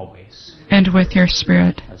with you always. And with your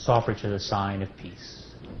spirit. Let's offer to the sign of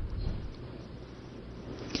peace.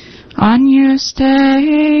 Agnus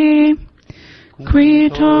Dei, qui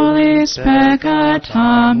tollis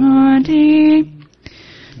peccata mundi,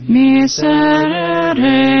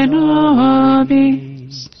 miserere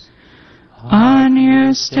nobis,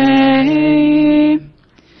 Agnus Dei,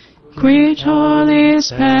 qui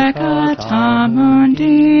tollis peccata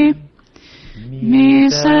mundi,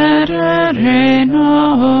 miserere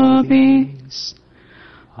nobis.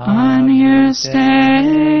 Agnus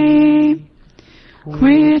Dei,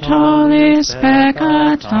 qui tollis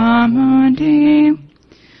peccata mundi,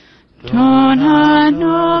 dona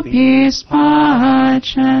nobis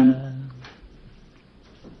pacem.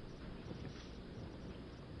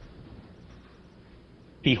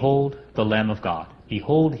 Behold the Lamb of God.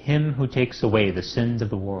 Behold him who takes away the sins of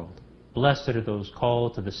the world. Blessed are those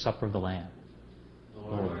called to the supper of the Lamb.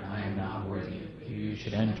 Lord, I am not worthy that you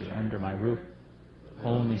should enter under my roof.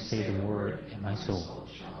 Only say the word, and my soul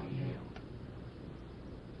shall be healed.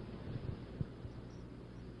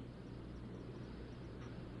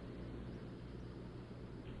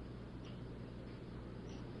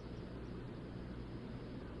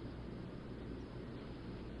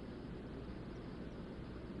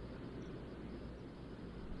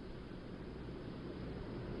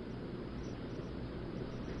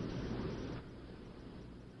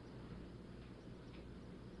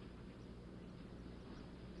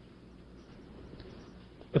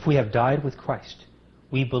 If we have died with Christ,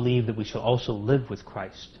 we believe that we shall also live with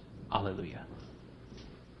Christ. Alleluia.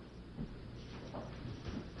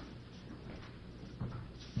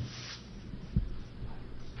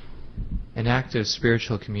 An act of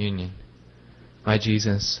spiritual communion. My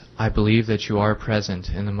Jesus, I believe that you are present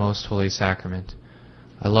in the most holy sacrament.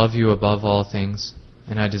 I love you above all things,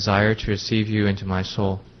 and I desire to receive you into my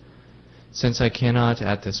soul. Since I cannot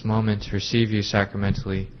at this moment receive you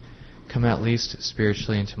sacramentally, come at least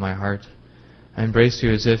spiritually into my heart. I embrace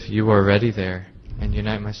you as if you were already there, and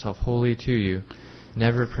unite myself wholly to you.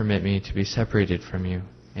 Never permit me to be separated from you.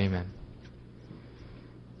 Amen.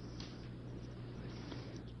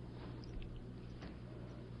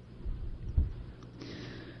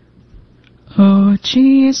 O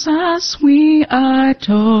Jesus, we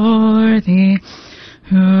adore thee,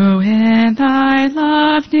 who in thy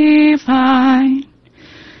love divine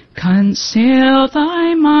conceal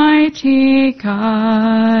thy mighty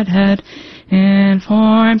Godhead in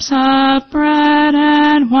forms of bread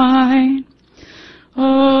and wine.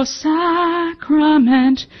 O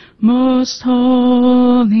sacrament most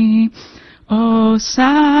holy, O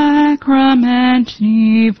sacrament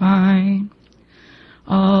divine,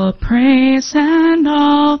 all praise and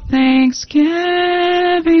all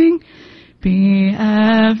thanksgiving be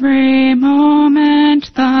every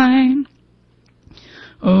moment thine.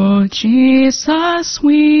 O Jesus,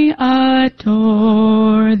 we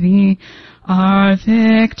adore thee, our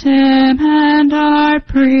victim and our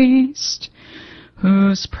priest,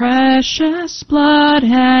 whose precious blood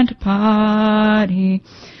and body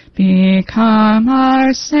become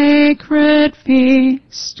our sacred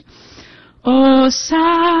feast. O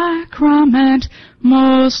sacrament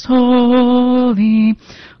most holy,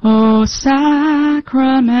 O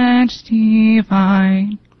sacrament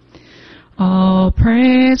divine, all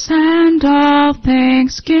praise and all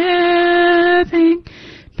thanksgiving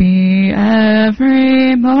be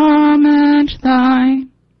every moment thine.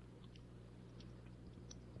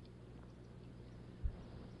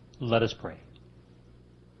 Let us pray.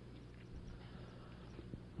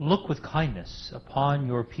 Look with kindness upon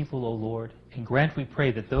your people, O Lord, and grant, we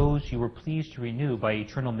pray, that those you were pleased to renew by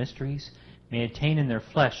eternal mysteries may attain in their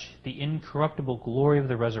flesh the incorruptible glory of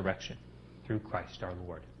the resurrection, through Christ our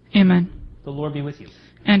Lord. Amen. The Lord be with you.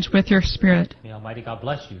 And with your spirit. May Almighty God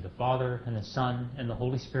bless you, the Father, and the Son, and the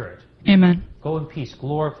Holy Spirit. Amen. Go in peace,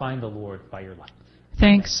 glorifying the Lord by your life.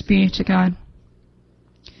 Thanks be to God.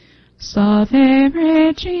 Salve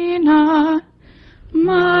Regina,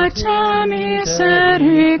 Mater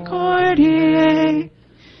misericordiae,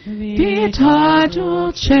 vita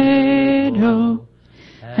dulcedo,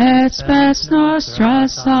 et spes nostra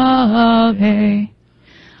salve.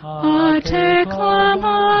 A te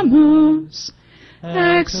clamamus,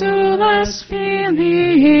 exules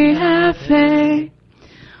filii Eve,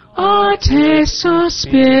 a te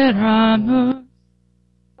suspiramus.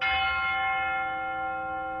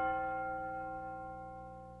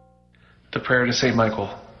 The prayer to Saint Michael.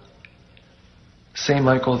 Saint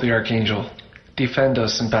Michael the Archangel, defend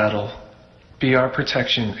us in battle. Be our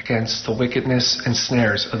protection against the wickedness and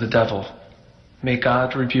snares of the devil. May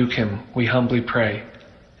God rebuke him, we humbly pray.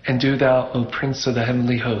 And do thou, O Prince of the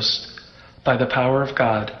heavenly host, by the power of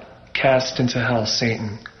God, cast into hell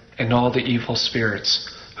Satan and all the evil spirits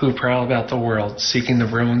who prowl about the world seeking the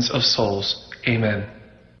ruins of souls. Amen.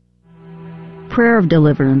 Prayer of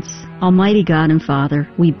Deliverance. Almighty God and Father,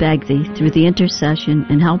 we beg Thee, through the intercession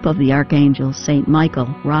and help of the archangels, Saint Michael,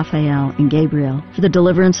 Raphael, and Gabriel, for the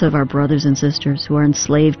deliverance of our brothers and sisters who are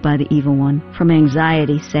enslaved by the evil one, from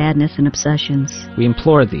anxiety, sadness, and obsessions. We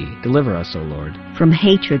implore Thee, deliver us, O Lord. From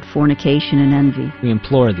hatred, fornication, and envy. We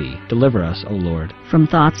implore Thee, deliver us, O Lord. From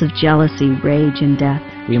thoughts of jealousy, rage, and death.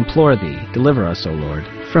 We implore Thee, deliver us, O Lord.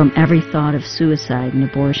 From every thought of suicide and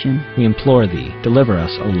abortion. We implore Thee, deliver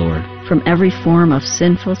us, O Lord. From every form of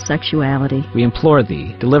sinful sexuality. We implore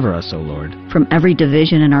Thee, deliver us, O Lord. From every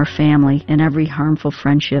division in our family and every harmful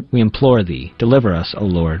friendship. We implore Thee, deliver us, O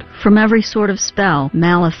Lord. From every sort of spell,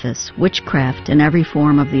 malefice, witchcraft, and every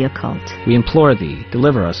form of the occult. We implore Thee,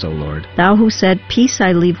 deliver us, O Lord. Thou who said, Peace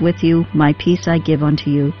I leave with you, my peace I give unto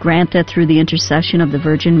you, grant that through the intercession of the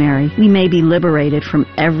Virgin Mary, we may be liberated from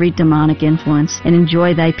every demonic influence and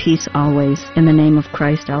enjoy Thy peace always. In the name of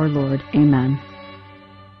Christ our Lord. Amen.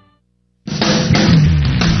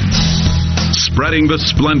 Spreading the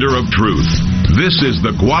splendor of truth. This is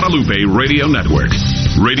the Guadalupe Radio Network.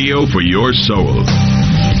 Radio for your soul.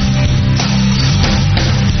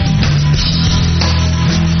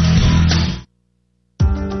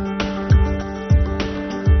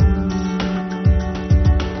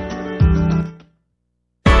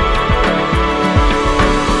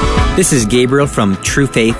 This is Gabriel from True Faith